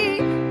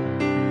believe.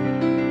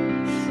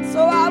 So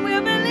I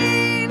will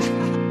believe.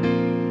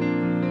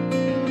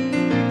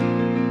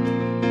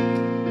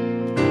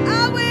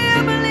 I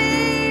will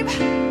believe.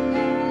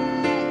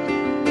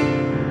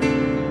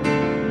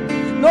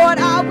 Lord,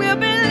 I will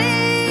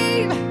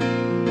believe.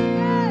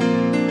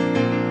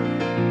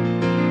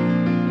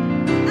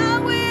 I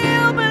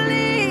will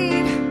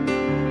believe.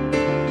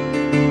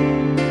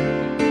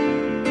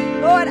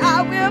 Lord,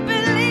 I will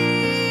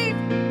believe.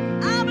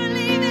 I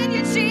believe in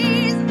you,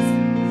 Jesus.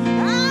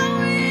 I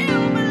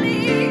will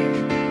believe.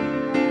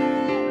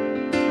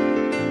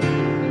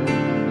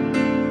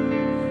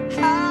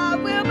 I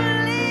will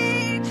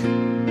believe.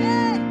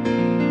 Hey.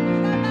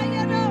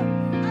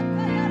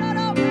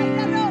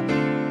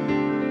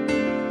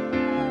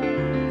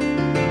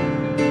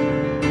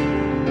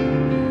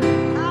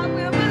 I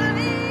will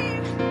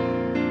believe.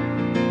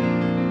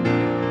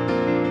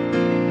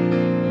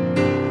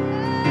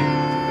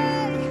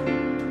 Hey.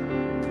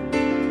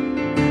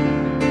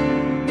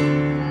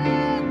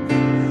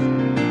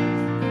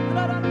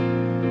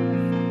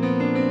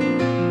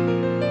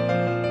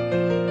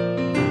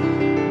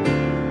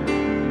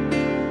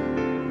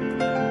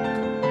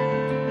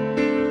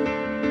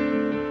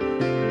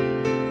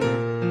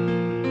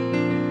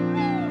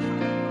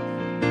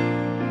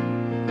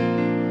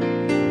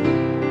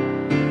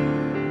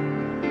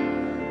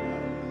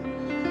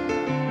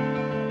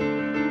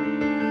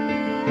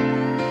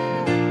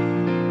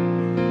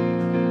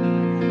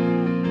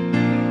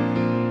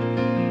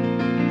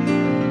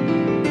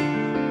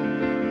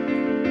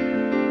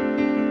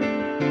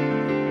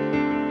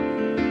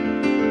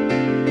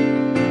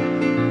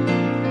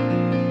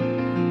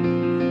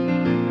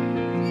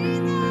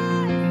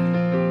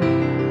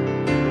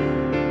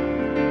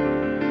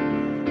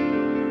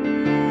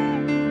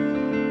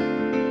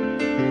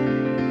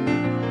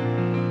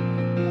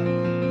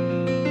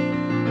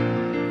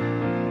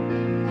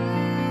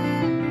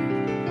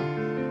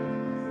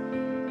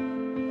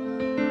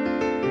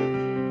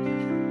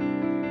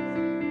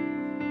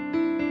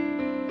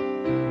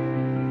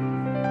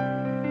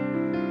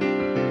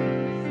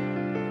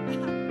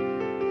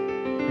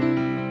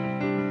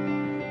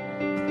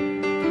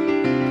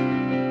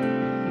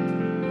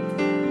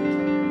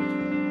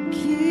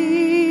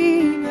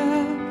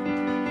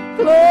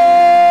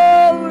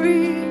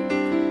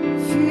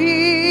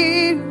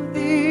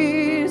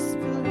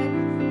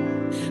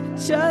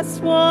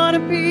 just want to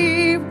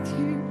be with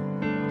you.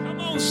 Come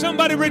on,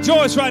 somebody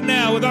rejoice right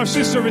now with our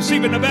sister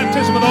receiving the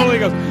baptism of the Holy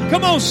Ghost.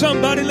 Come on,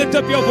 somebody, lift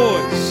up your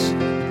voice.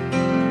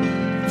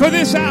 For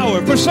this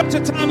hour, for such a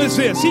time as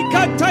this. In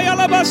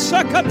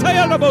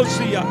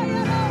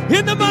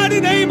the mighty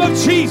name of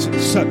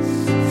Jesus.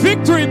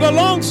 Victory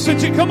belongs to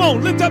you. Come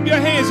on, lift up your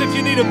hands if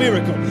you need a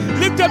miracle.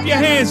 Lift up your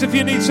hands if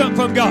you need something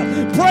from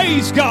God.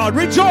 Praise God.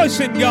 Rejoice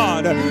in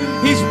God.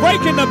 He's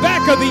breaking the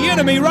back of the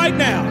enemy right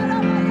now.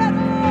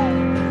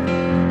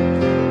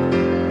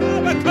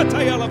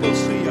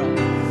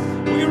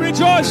 We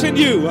rejoice in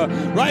you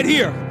right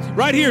here.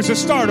 Right here is the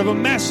start of a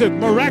massive,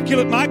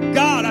 miraculous, my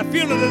God, I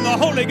feel it in the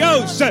Holy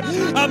Ghost.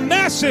 A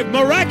massive,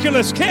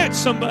 miraculous catch,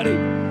 somebody.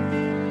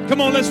 Come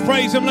on, let's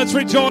praise Him. Let's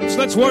rejoice.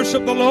 Let's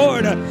worship the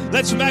Lord.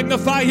 Let's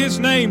magnify His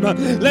name.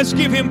 Let's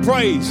give Him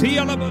praise.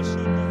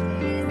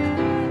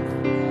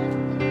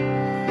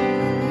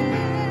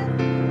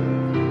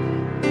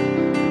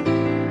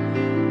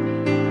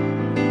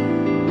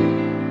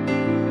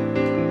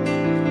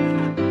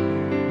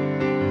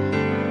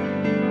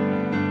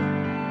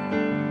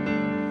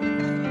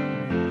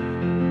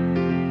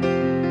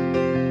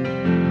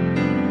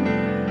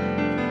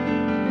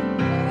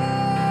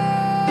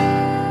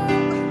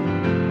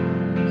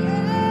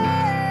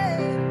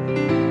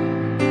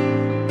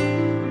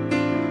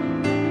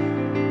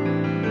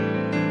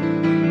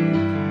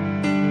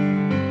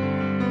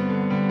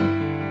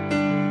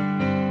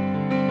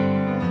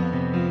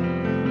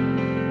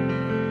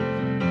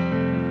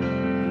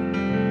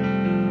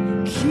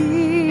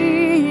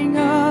 King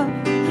of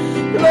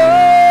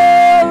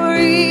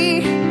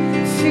glory,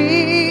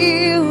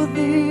 fill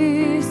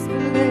this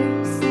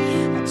place.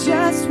 I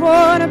just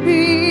want to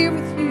be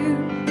with you.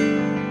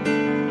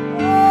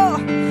 Oh,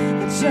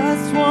 I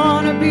just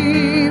want to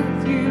be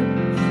with you.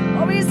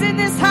 Oh, He's in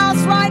this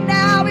house right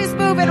now. He's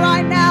moving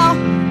right now.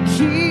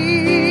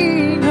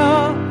 King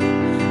of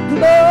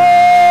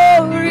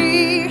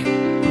glory,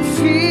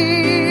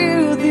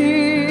 fill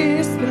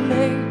this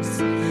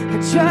place. I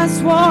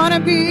just want to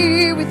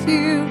be with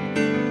you.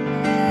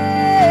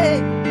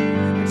 Hey,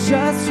 I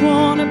just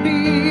want to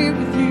be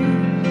with you.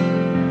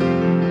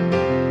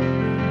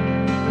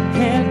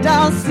 And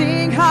I'll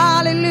sing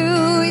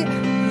hallelujah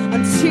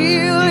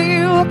until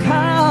you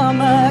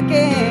come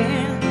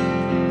again.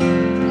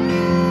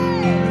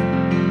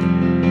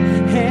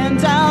 Hey,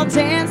 and I'll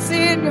dance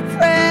in your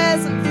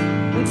presence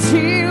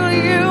until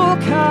you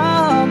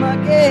come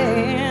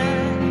again.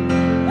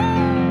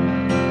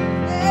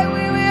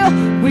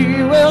 We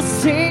will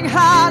sing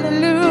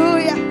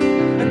hallelujah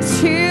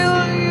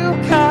until you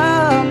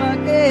come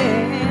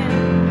again.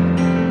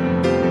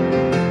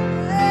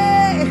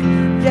 Hey,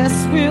 yes,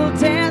 we'll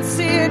dance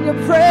in your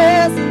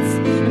presence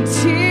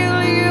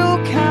until you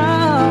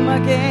come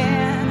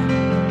again.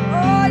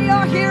 Oh,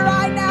 you're here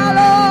right now,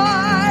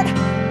 Lord.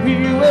 We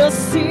will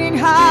sing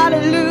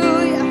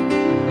hallelujah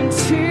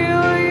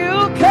until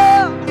you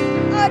come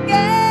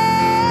again.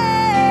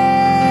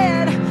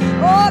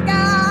 Oh,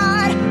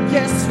 God,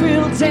 yes,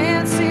 we'll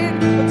dance in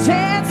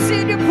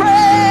your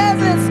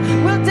presence.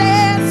 We'll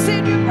dance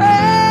in your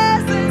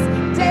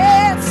presence.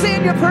 Dance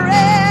in your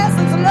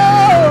presence,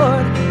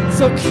 Lord.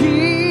 So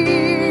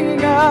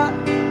King of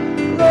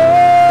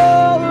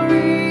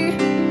glory,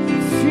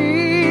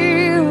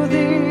 fill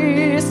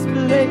this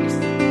place.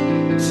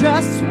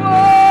 Just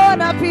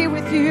wanna be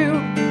with you.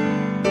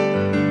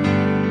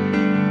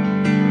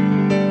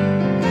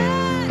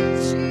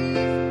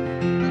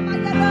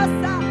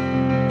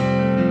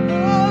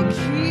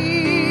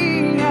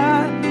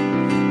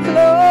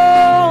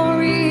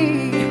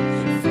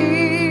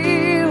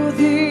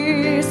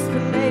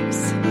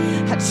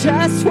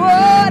 Just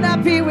wanna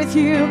be with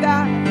you,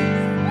 God.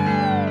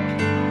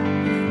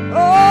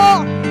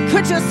 Oh,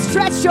 could you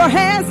stretch your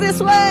hands this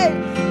way?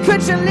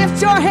 Could you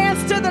lift your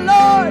hands to the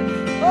Lord?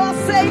 Oh,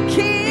 say,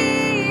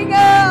 King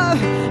of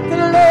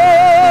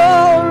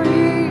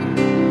glory,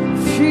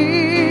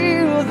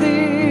 fill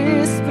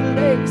this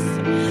place.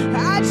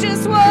 I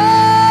just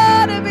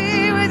wanna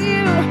be with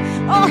you.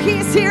 Oh,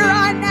 He's here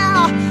right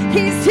now.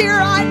 He's here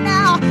right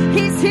now.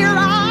 He's here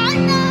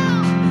right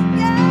now.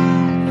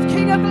 Yes,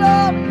 King of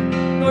glory.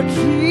 Lord,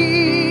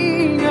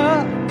 King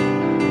of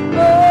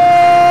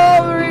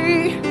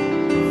glory,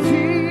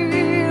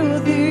 fill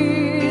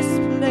this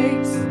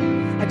place.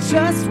 I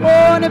just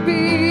want to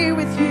be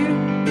with you.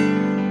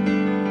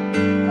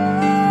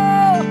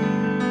 Oh,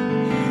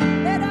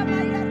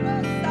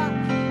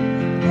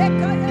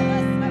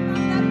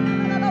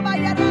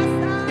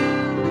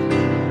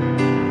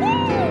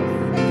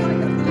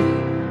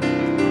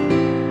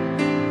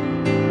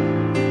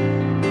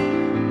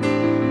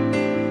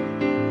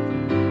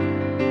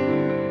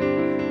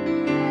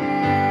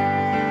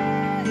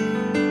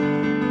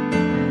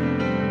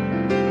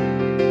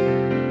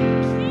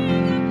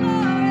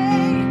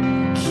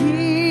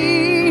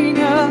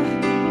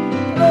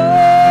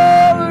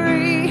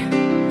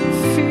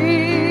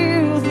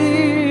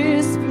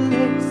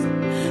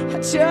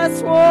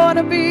 just want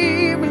to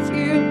be with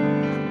you.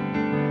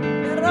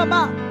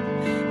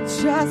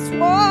 Just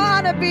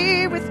want to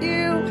be with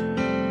you.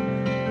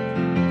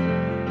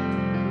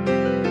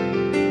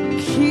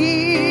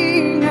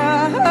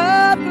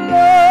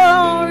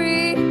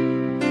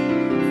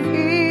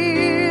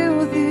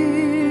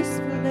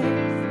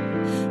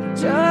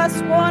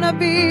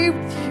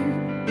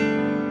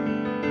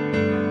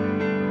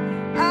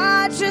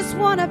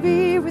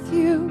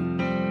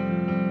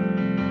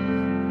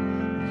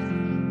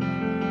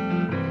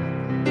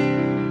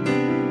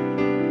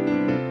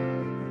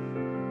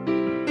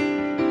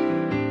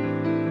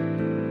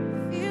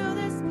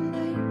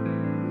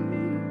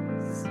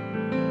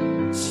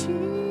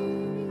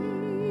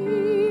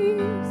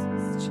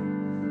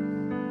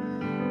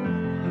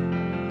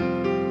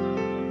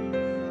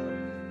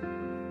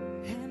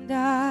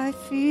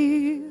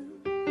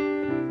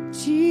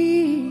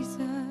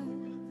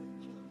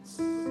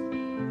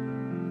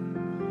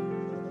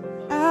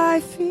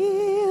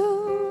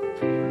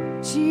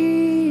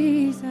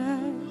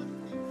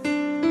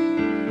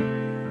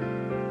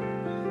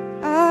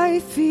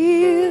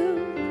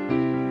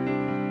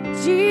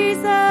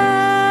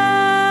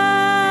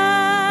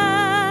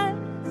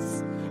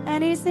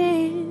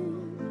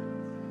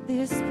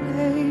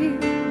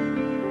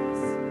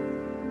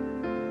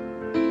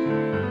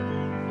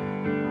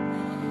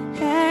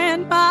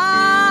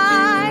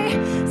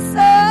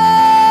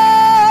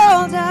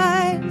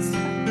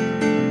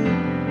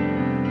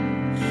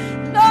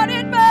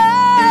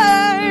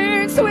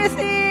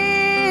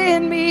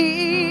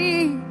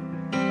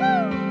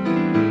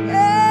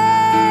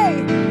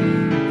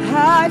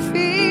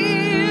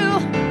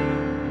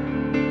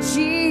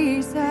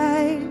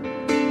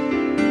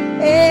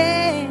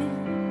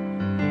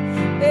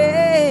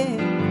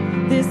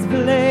 this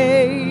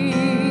place.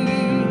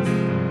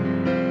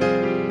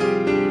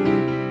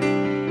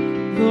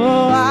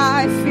 Oh,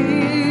 I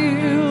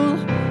feel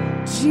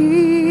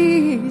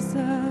Jesus.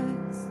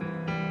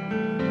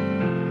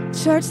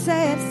 Church,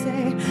 say it,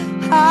 say,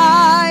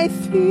 I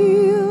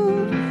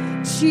feel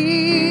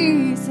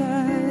Jesus.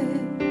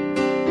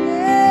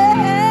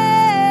 Hey,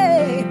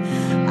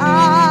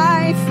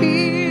 I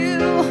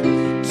feel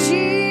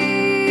Jesus.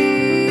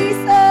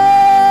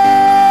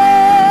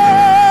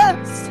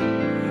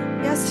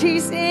 Yes,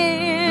 He's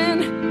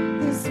in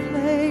this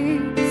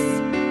place.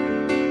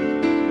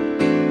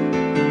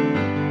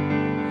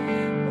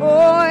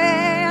 Oh,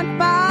 and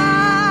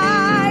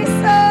my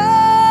soul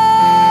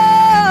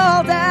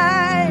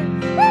that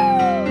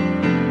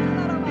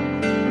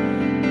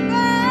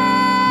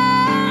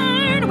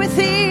burn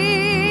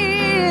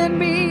within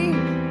me.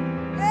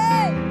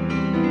 Hey.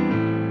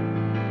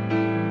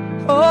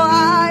 Oh,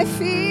 I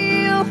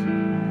feel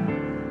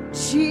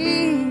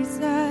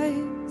Jesus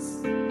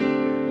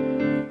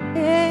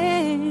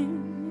in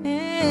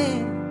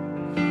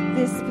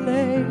this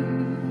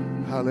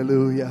place.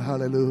 Hallelujah,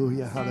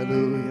 hallelujah,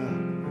 hallelujah.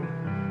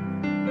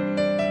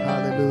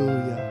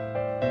 Hallelujah.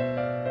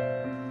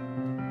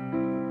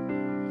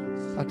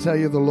 I tell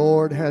you, the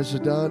Lord has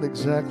done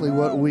exactly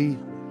what we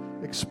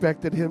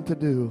expected Him to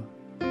do.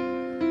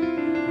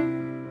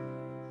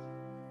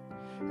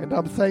 And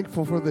I'm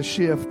thankful for the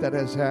shift that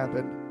has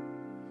happened.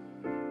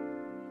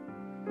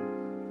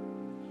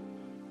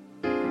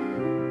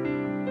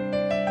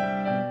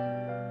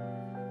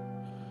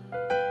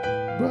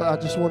 But I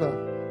just want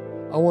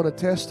to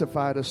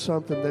testify to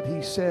something that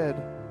He said.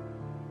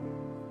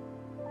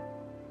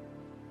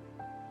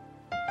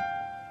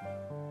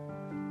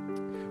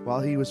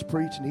 While He was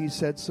preaching, He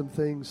said some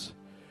things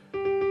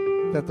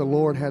that the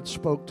Lord had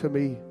spoke to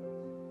me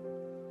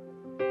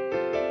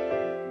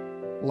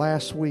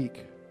last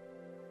week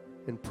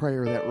in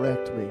prayer that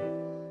wrecked me.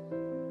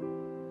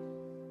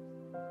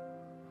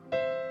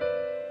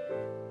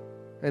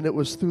 And it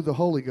was through the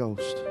Holy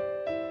Ghost.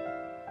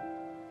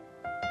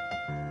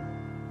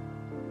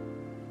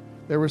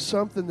 There was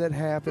something that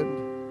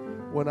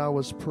happened when I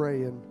was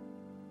praying,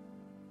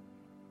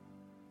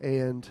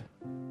 and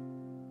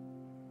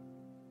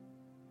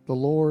the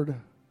Lord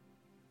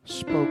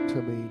spoke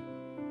to me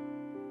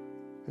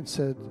and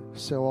said,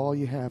 sell all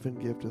you have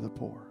and give to the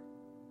poor.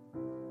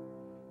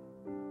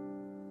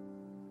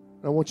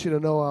 And I want you to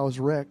know I was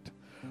wrecked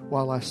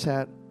while I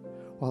sat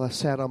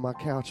on my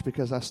couch,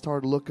 because I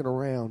started looking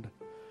around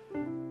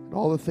and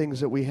all the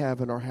things that we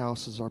have in our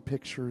houses, our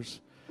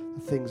pictures, the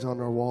things on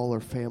our wall,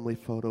 our family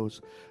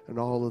photos, and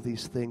all of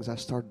these things. I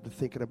started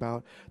thinking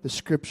about the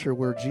scripture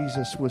where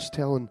Jesus was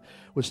talking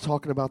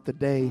about the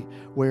day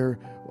where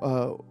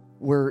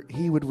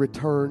He would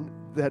return,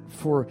 that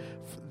for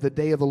the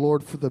day of the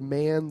Lord, for the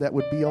man that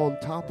would be on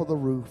top of the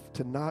roof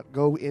to not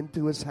go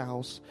into his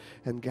house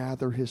and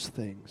gather his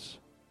things.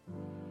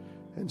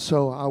 And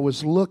so I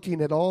was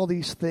looking at all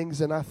these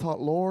things, and I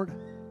thought, Lord,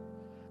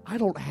 I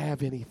don't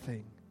have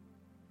anything.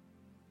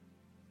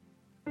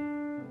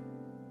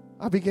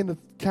 I began to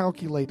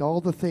calculate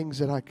all the things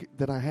that I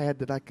had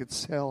that I could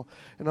sell,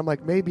 and I'm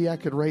like, maybe I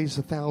could raise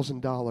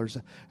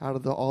 $1,000 out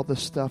of all the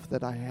stuff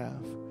that I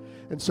have.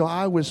 And so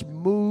I was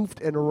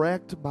moved and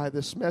wrecked by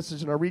this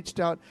message, and I reached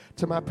out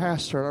to my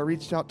pastor, and I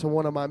reached out to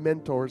one of my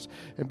mentors,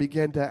 and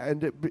began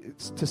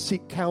to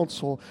seek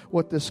counsel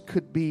what this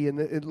could be.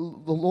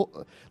 And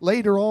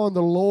later on,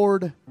 the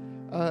Lord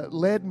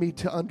led me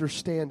to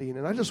understanding.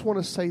 And I just want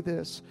to say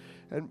this,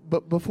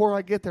 but before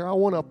I get there, I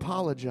want to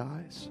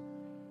apologize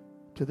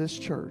to this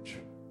church,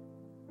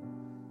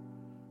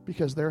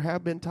 because there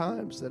have been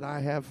times that I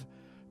have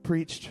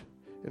preached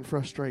in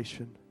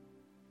frustration.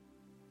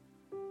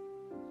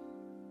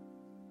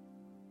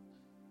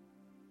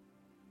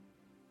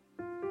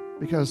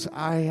 Because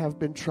I have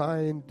been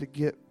trying to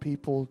get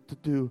people to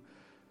do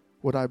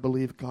what I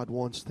believe God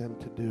wants them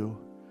to do.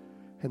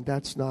 And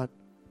that's not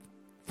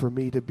for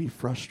me to be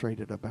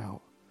frustrated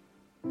about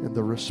in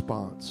the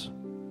response.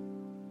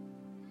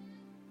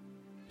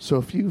 So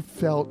if you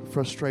felt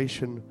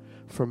frustration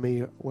from me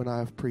when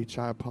I've preached,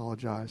 I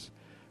apologize.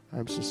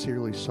 I'm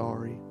sincerely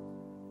sorry.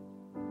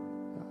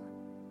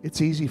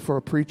 It's easy for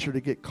a preacher to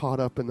get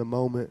caught up in the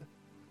moment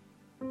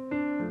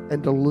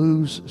and to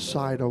lose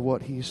sight of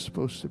what he's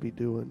supposed to be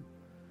doing.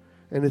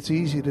 And it's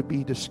easy to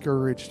be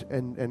discouraged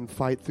and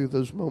fight through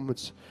those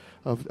moments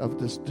of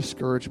this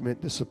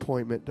discouragement,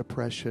 disappointment,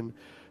 depression,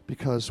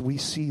 because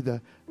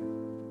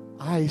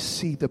I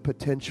see the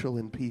potential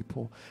in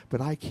people,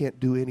 but I can't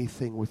do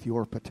anything with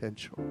your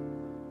potential.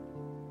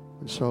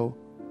 And so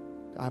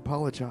I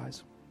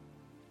apologize.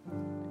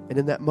 And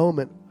in that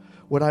moment,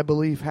 what I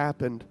believe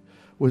happened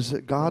was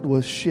that God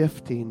was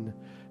shifting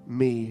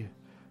me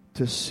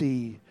to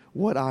see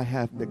what I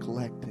have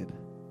neglected.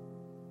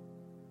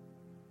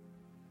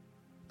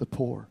 The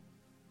poor,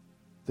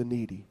 the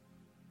needy,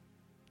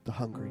 the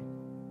hungry.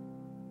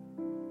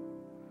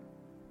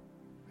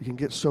 We can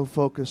get so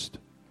focused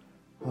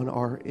on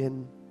our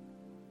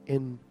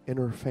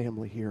inner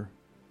family here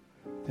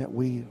that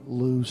we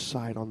lose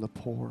sight on the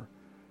poor,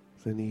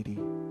 the needy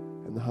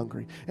and the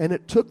hungry. And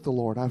it took the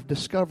Lord. I've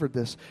discovered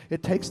this.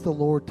 It takes the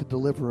Lord to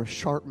deliver a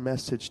sharp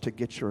message to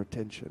get your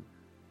attention.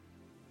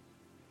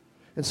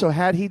 And so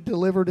had he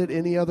delivered it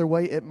any other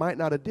way, it might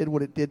not have did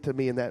what it did to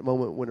me in that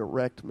moment when it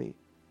wrecked me.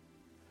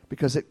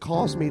 Because it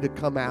caused me to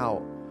come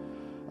out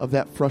of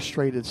that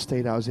frustrated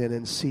state I was in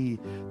and see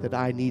that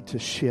I need to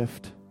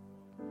shift.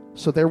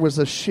 So there was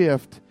a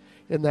shift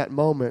in that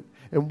moment.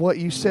 And what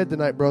you said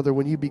tonight, brother,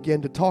 when you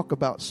began to talk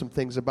about some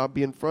things about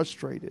being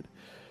frustrated.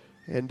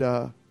 And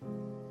I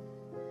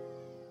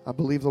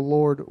believe the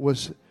Lord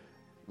was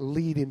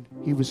leading.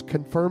 He was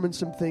confirming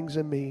some things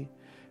in me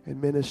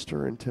and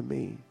ministering to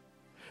me.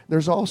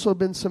 There's also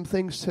been some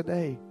things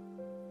today.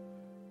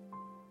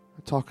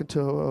 I'm talking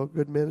to a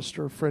good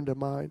minister, a friend of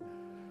mine,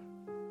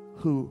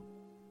 who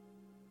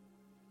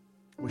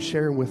was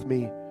sharing with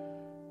me.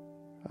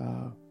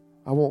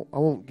 I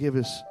won't give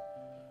his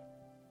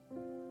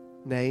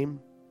name.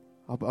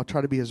 I'll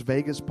try to be as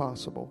vague as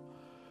possible.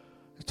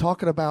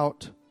 Talking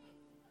about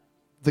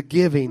the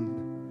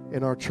giving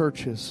in our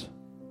churches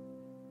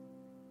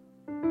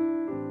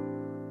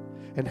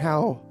and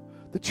how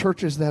the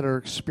churches that are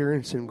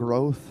experiencing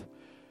growth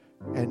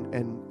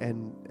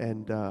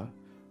and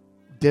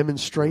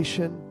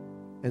demonstration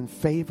and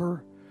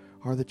favor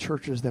are the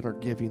churches that are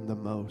giving the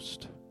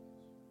most.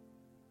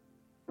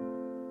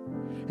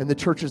 And the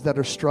churches that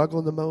are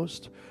struggling the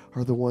most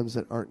are the ones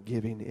that aren't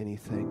giving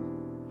anything.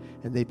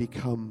 And they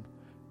become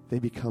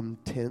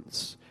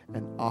tense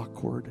and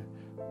awkward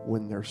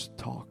when there's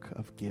talk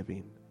of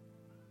giving.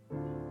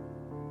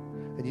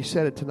 And you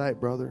said it tonight,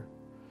 brother.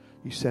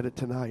 You said it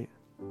tonight.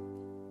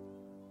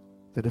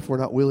 That if we're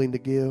not willing to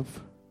give,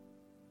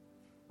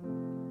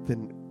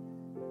 then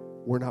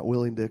we're not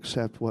willing to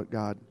accept what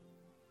God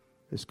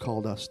has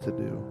called us to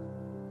do.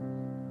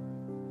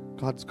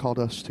 God's called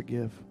us to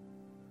give.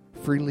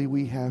 Freely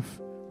we have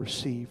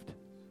received,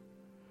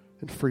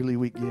 and freely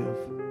we give.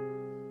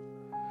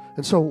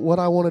 And so what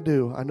I want to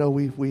do, I know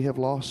we've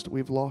lost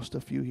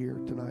a few here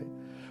tonight,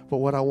 but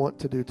what I want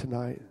to do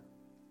tonight,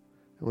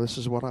 and this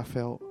is what I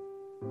felt,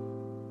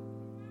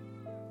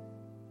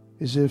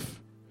 is if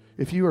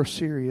you are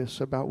serious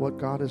about what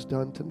God has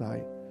done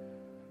tonight,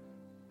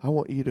 I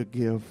want you to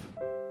give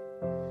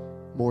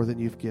more than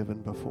you've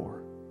given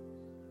before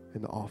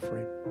in the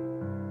offering.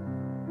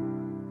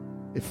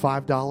 If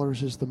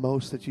 $5 is the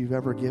most that you've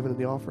ever given in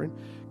the offering,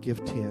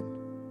 give 10.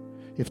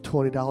 If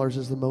 $20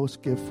 is the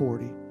most, give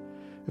 40.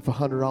 If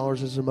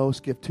 $100 is the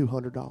most, give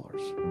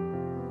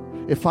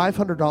 $200. If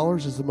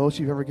 $500 is the most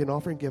you've ever given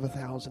offering, give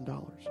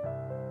 $1,000.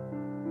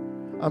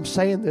 I'm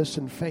saying this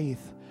in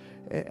faith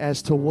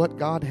as to what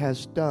God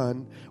has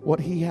done, what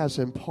He has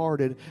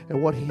imparted,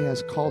 and what He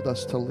has called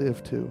us to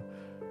live to.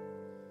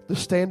 The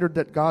standard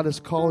that God is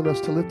calling us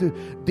to live to.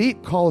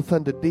 Deep calleth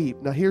unto deep.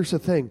 Now here's the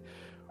thing.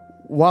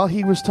 While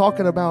He was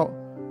talking about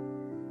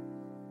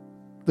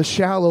the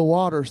shallow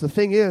waters, the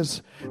thing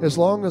is, as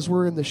long as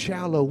we're in the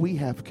shallow, we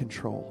have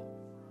control.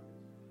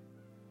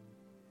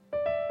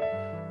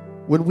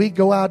 When we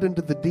go out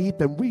into the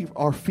deep and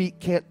our feet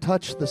can't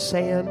touch the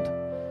sand,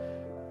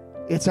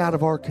 it's out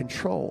of our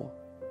control.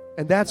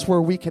 And that's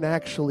where we can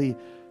actually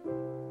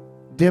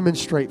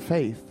demonstrate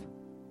faith,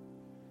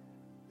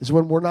 is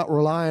when we're not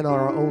relying on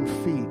our own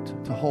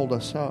feet to hold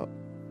us up,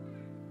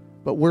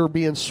 but we're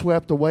being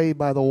swept away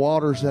by the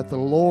waters that the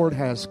Lord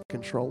has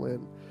control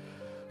in.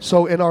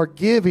 So in our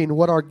giving,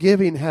 what our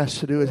giving has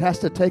to do, it has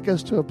to take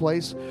us to a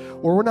place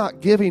where we're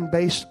not giving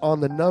based on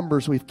the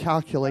numbers we've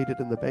calculated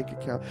in the bank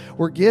account.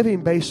 We're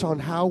giving based on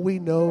how we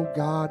know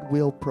God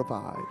will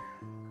provide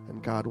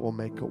and God will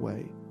make a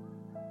way.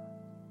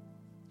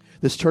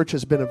 This church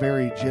has been a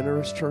very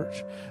generous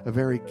church, a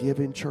very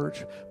giving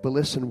church. But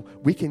listen,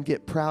 we can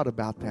get proud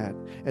about that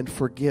and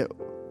forget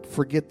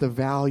the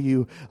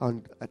value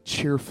on a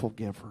cheerful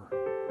giver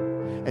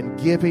and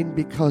giving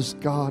because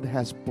God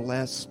has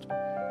blessed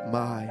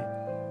my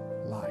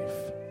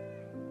life.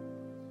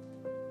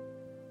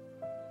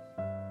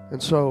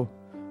 And so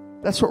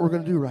that's what we're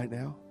going to do right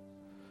now.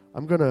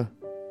 I'm going to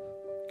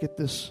get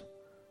this.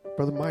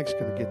 Brother Mike's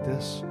going to get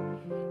this.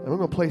 And we're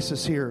going to place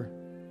this here.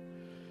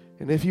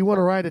 And if you want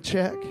to write a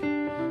check,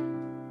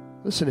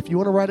 listen, if you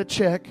want to write a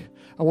check,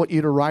 I want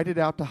you to write it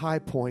out to High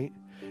Point.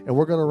 And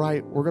we're going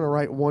to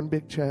write one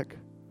big check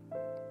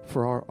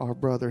for our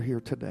brother here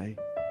today.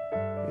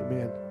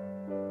 Amen.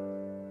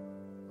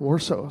 We're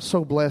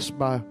so blessed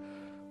by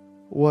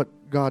what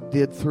God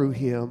did through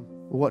him,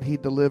 what he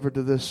delivered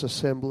to this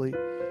assembly.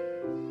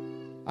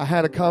 I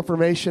had a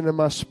confirmation in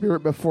my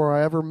spirit before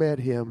I ever met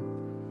him,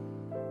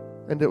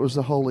 and it was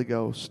the Holy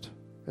Ghost.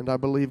 And I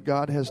believe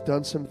God has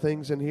done some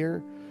things in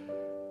here.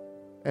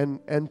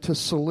 And to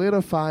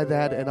solidify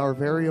that in our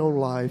very own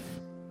life,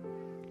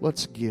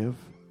 let's give.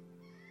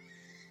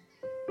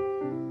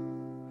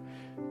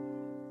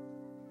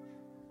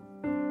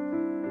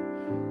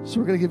 So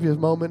we're going to give you a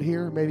moment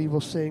here. Maybe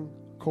we'll sing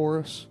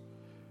chorus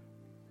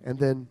and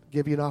then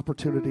give you an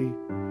opportunity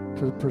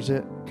to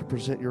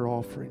present your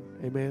offering.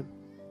 Amen.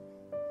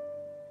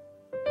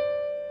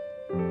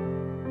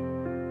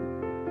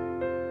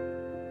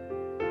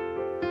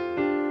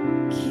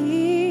 Keep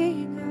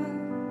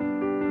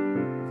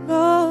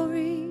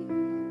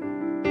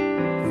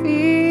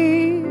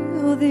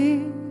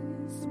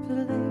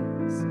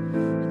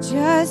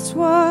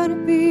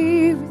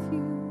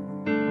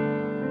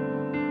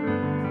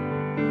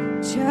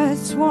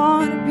just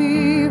want to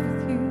be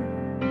with you.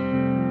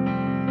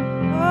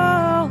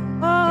 Oh,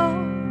 oh,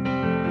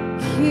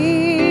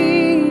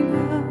 King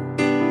of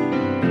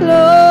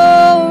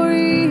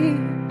glory,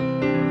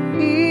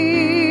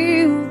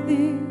 fill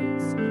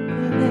this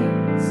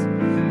place.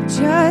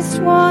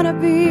 Just want to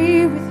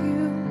be with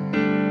you.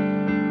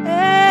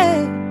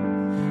 Hey,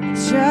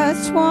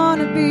 just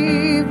want to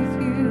be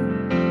with you.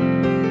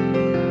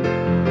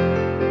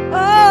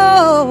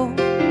 Oh,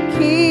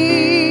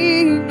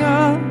 King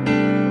of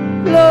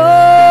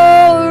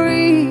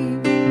glory,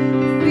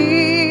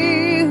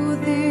 fill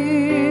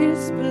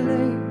this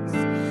place.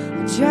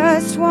 I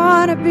just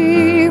want to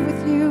be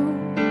with you.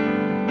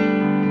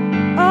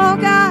 Oh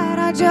God,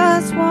 I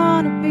just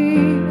want to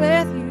be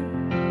with you.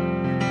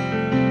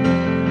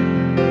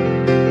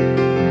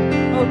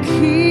 Oh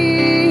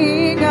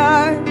King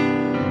of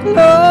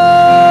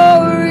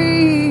glory,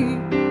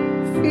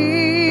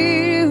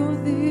 fill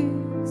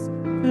this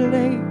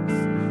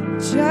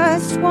place.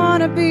 Just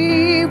want to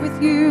be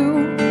with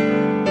you.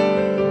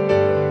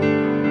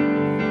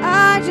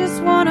 I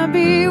just want to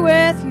be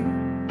with you.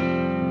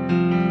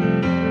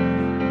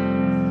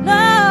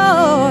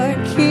 Lord,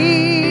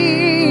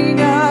 King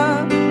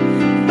of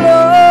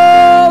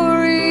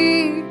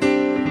glory,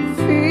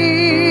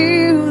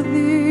 fill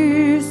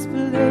this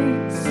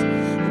place.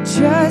 I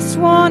just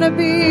want to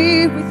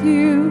be with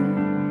you.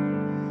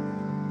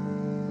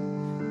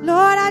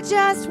 Lord, I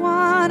just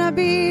want to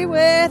be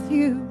with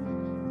you.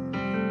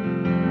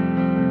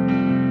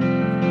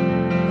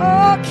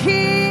 Oh,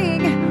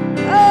 King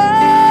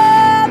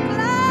of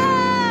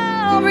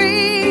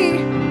glory,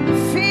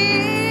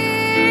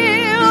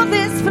 fill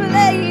this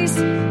place.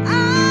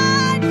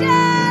 I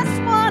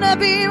just want to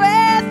be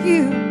with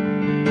you.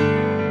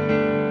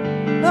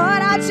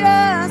 Lord, I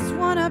just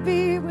want to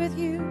be with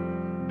you.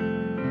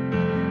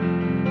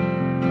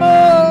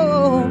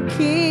 Oh,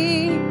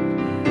 King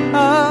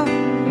of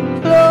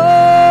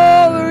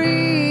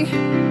glory,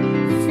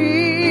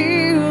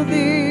 fill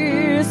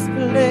this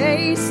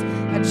place.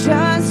 I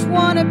just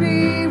want to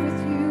be with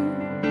you.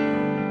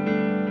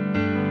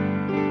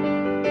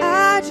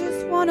 I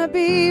just want to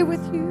be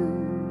with you.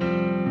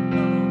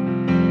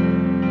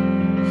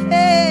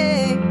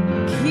 Hey,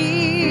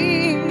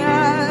 King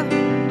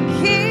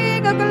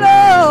of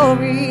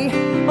glory,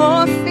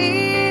 oh,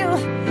 fill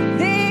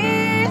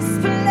this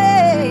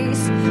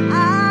place.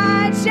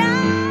 I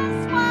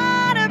just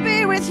want to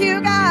be with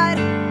you, God.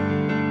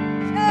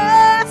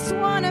 Just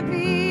want to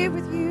be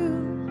with you.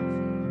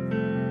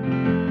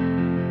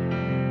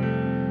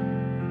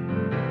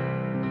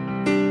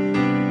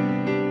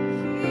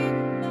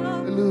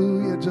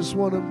 Hallelujah. Just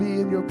want to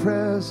be in your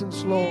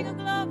presence, Lord.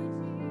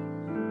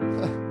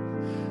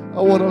 I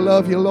want to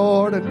love you,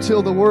 Lord,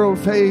 until the world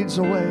fades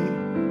away.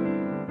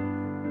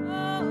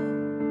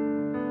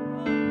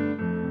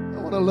 I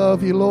want to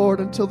love you, Lord,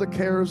 until the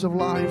cares of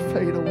life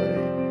fade away.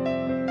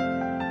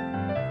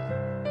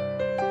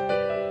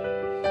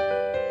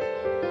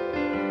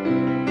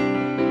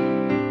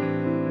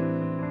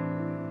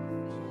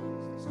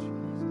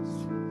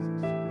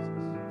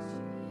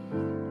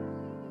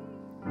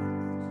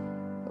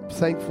 I'm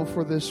thankful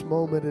for this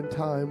moment in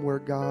time where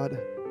God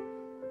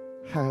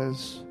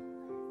has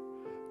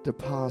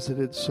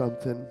deposited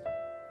something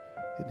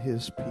in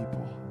His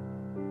people.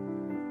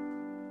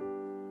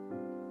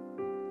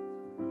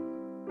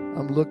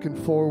 I'm looking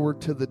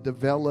forward to the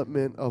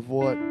development of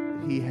what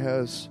He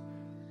has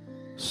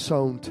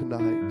sown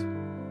tonight.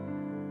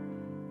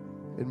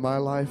 In my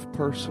life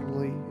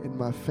personally, in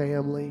my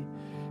family,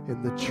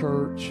 in the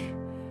church,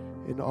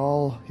 in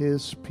all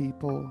His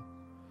people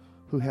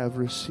who have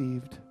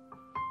received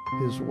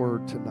His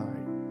word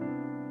tonight.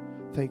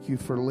 Thank you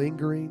for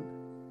lingering.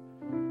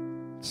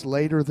 It's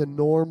later than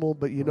normal,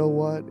 but you know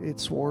what?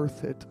 It's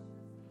worth it.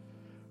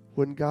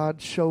 When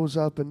God shows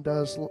up and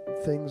does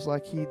things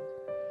like He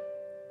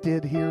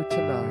did here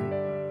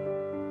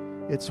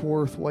tonight, it's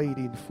worth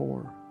waiting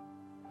for.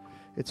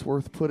 It's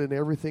worth putting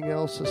everything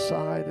else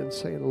aside and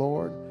saying,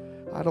 Lord,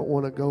 I don't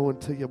want to go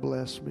until you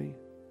bless me.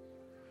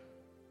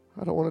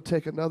 I don't want to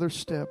take another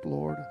step,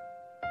 Lord.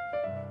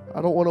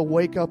 I don't want to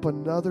wake up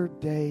another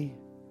day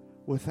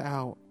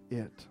without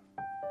it.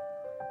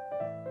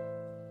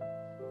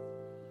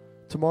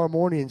 Tomorrow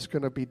morning is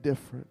going to be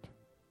different,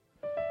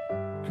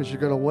 because you're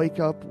going to wake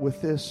up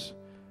with this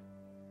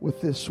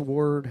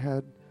word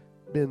had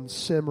been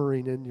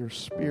simmering in your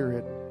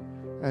spirit.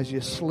 As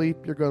you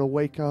sleep, you're going to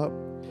wake up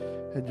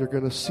and you're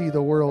going to see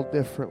the world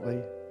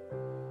differently.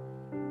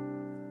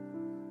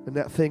 And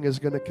that thing is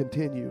going to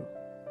continue.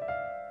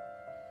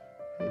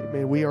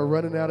 Amen. We are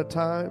running out of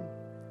time.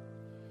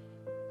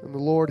 And the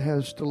Lord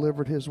has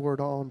delivered His word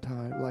on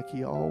time like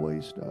He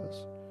always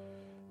does.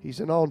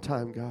 He's an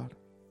on-time God.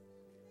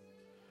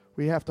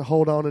 We have to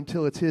hold on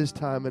until it's His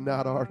time and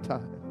not our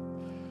time.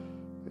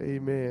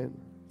 Amen.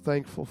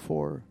 Thankful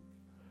for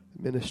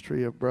the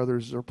ministry of Brother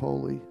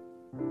Zerpoli.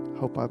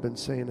 Hope I've been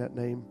saying that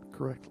name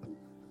correctly.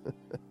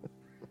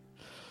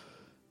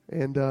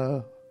 And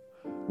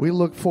we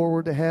look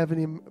forward to having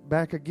him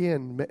back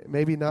again.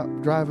 Maybe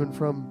not driving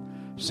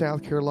from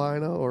South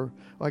Carolina, or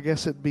I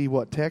guess it'd be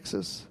what,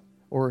 Texas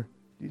or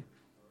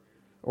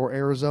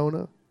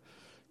Arizona.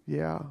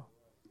 Yeah,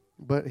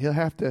 but he'll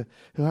have to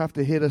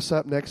hit us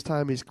up next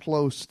time he's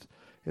close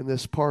in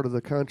this part of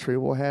the country.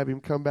 We'll have him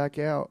come back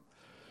out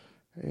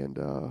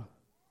and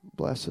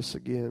bless us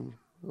again.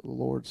 The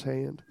Lord's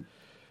hand.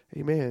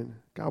 Amen.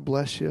 God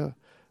bless you.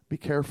 Be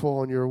careful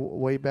on your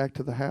way back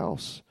to the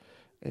house.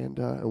 And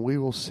we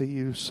will see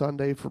you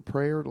Sunday for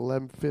prayer at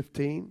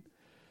 11:15.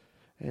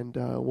 And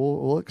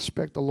we'll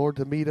expect the Lord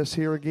to meet us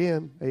here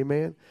again.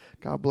 Amen.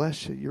 God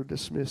bless you. You're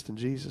dismissed in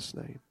Jesus'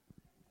 name.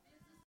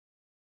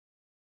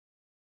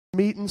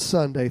 Meeting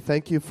Sunday.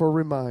 Thank you for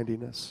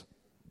reminding us.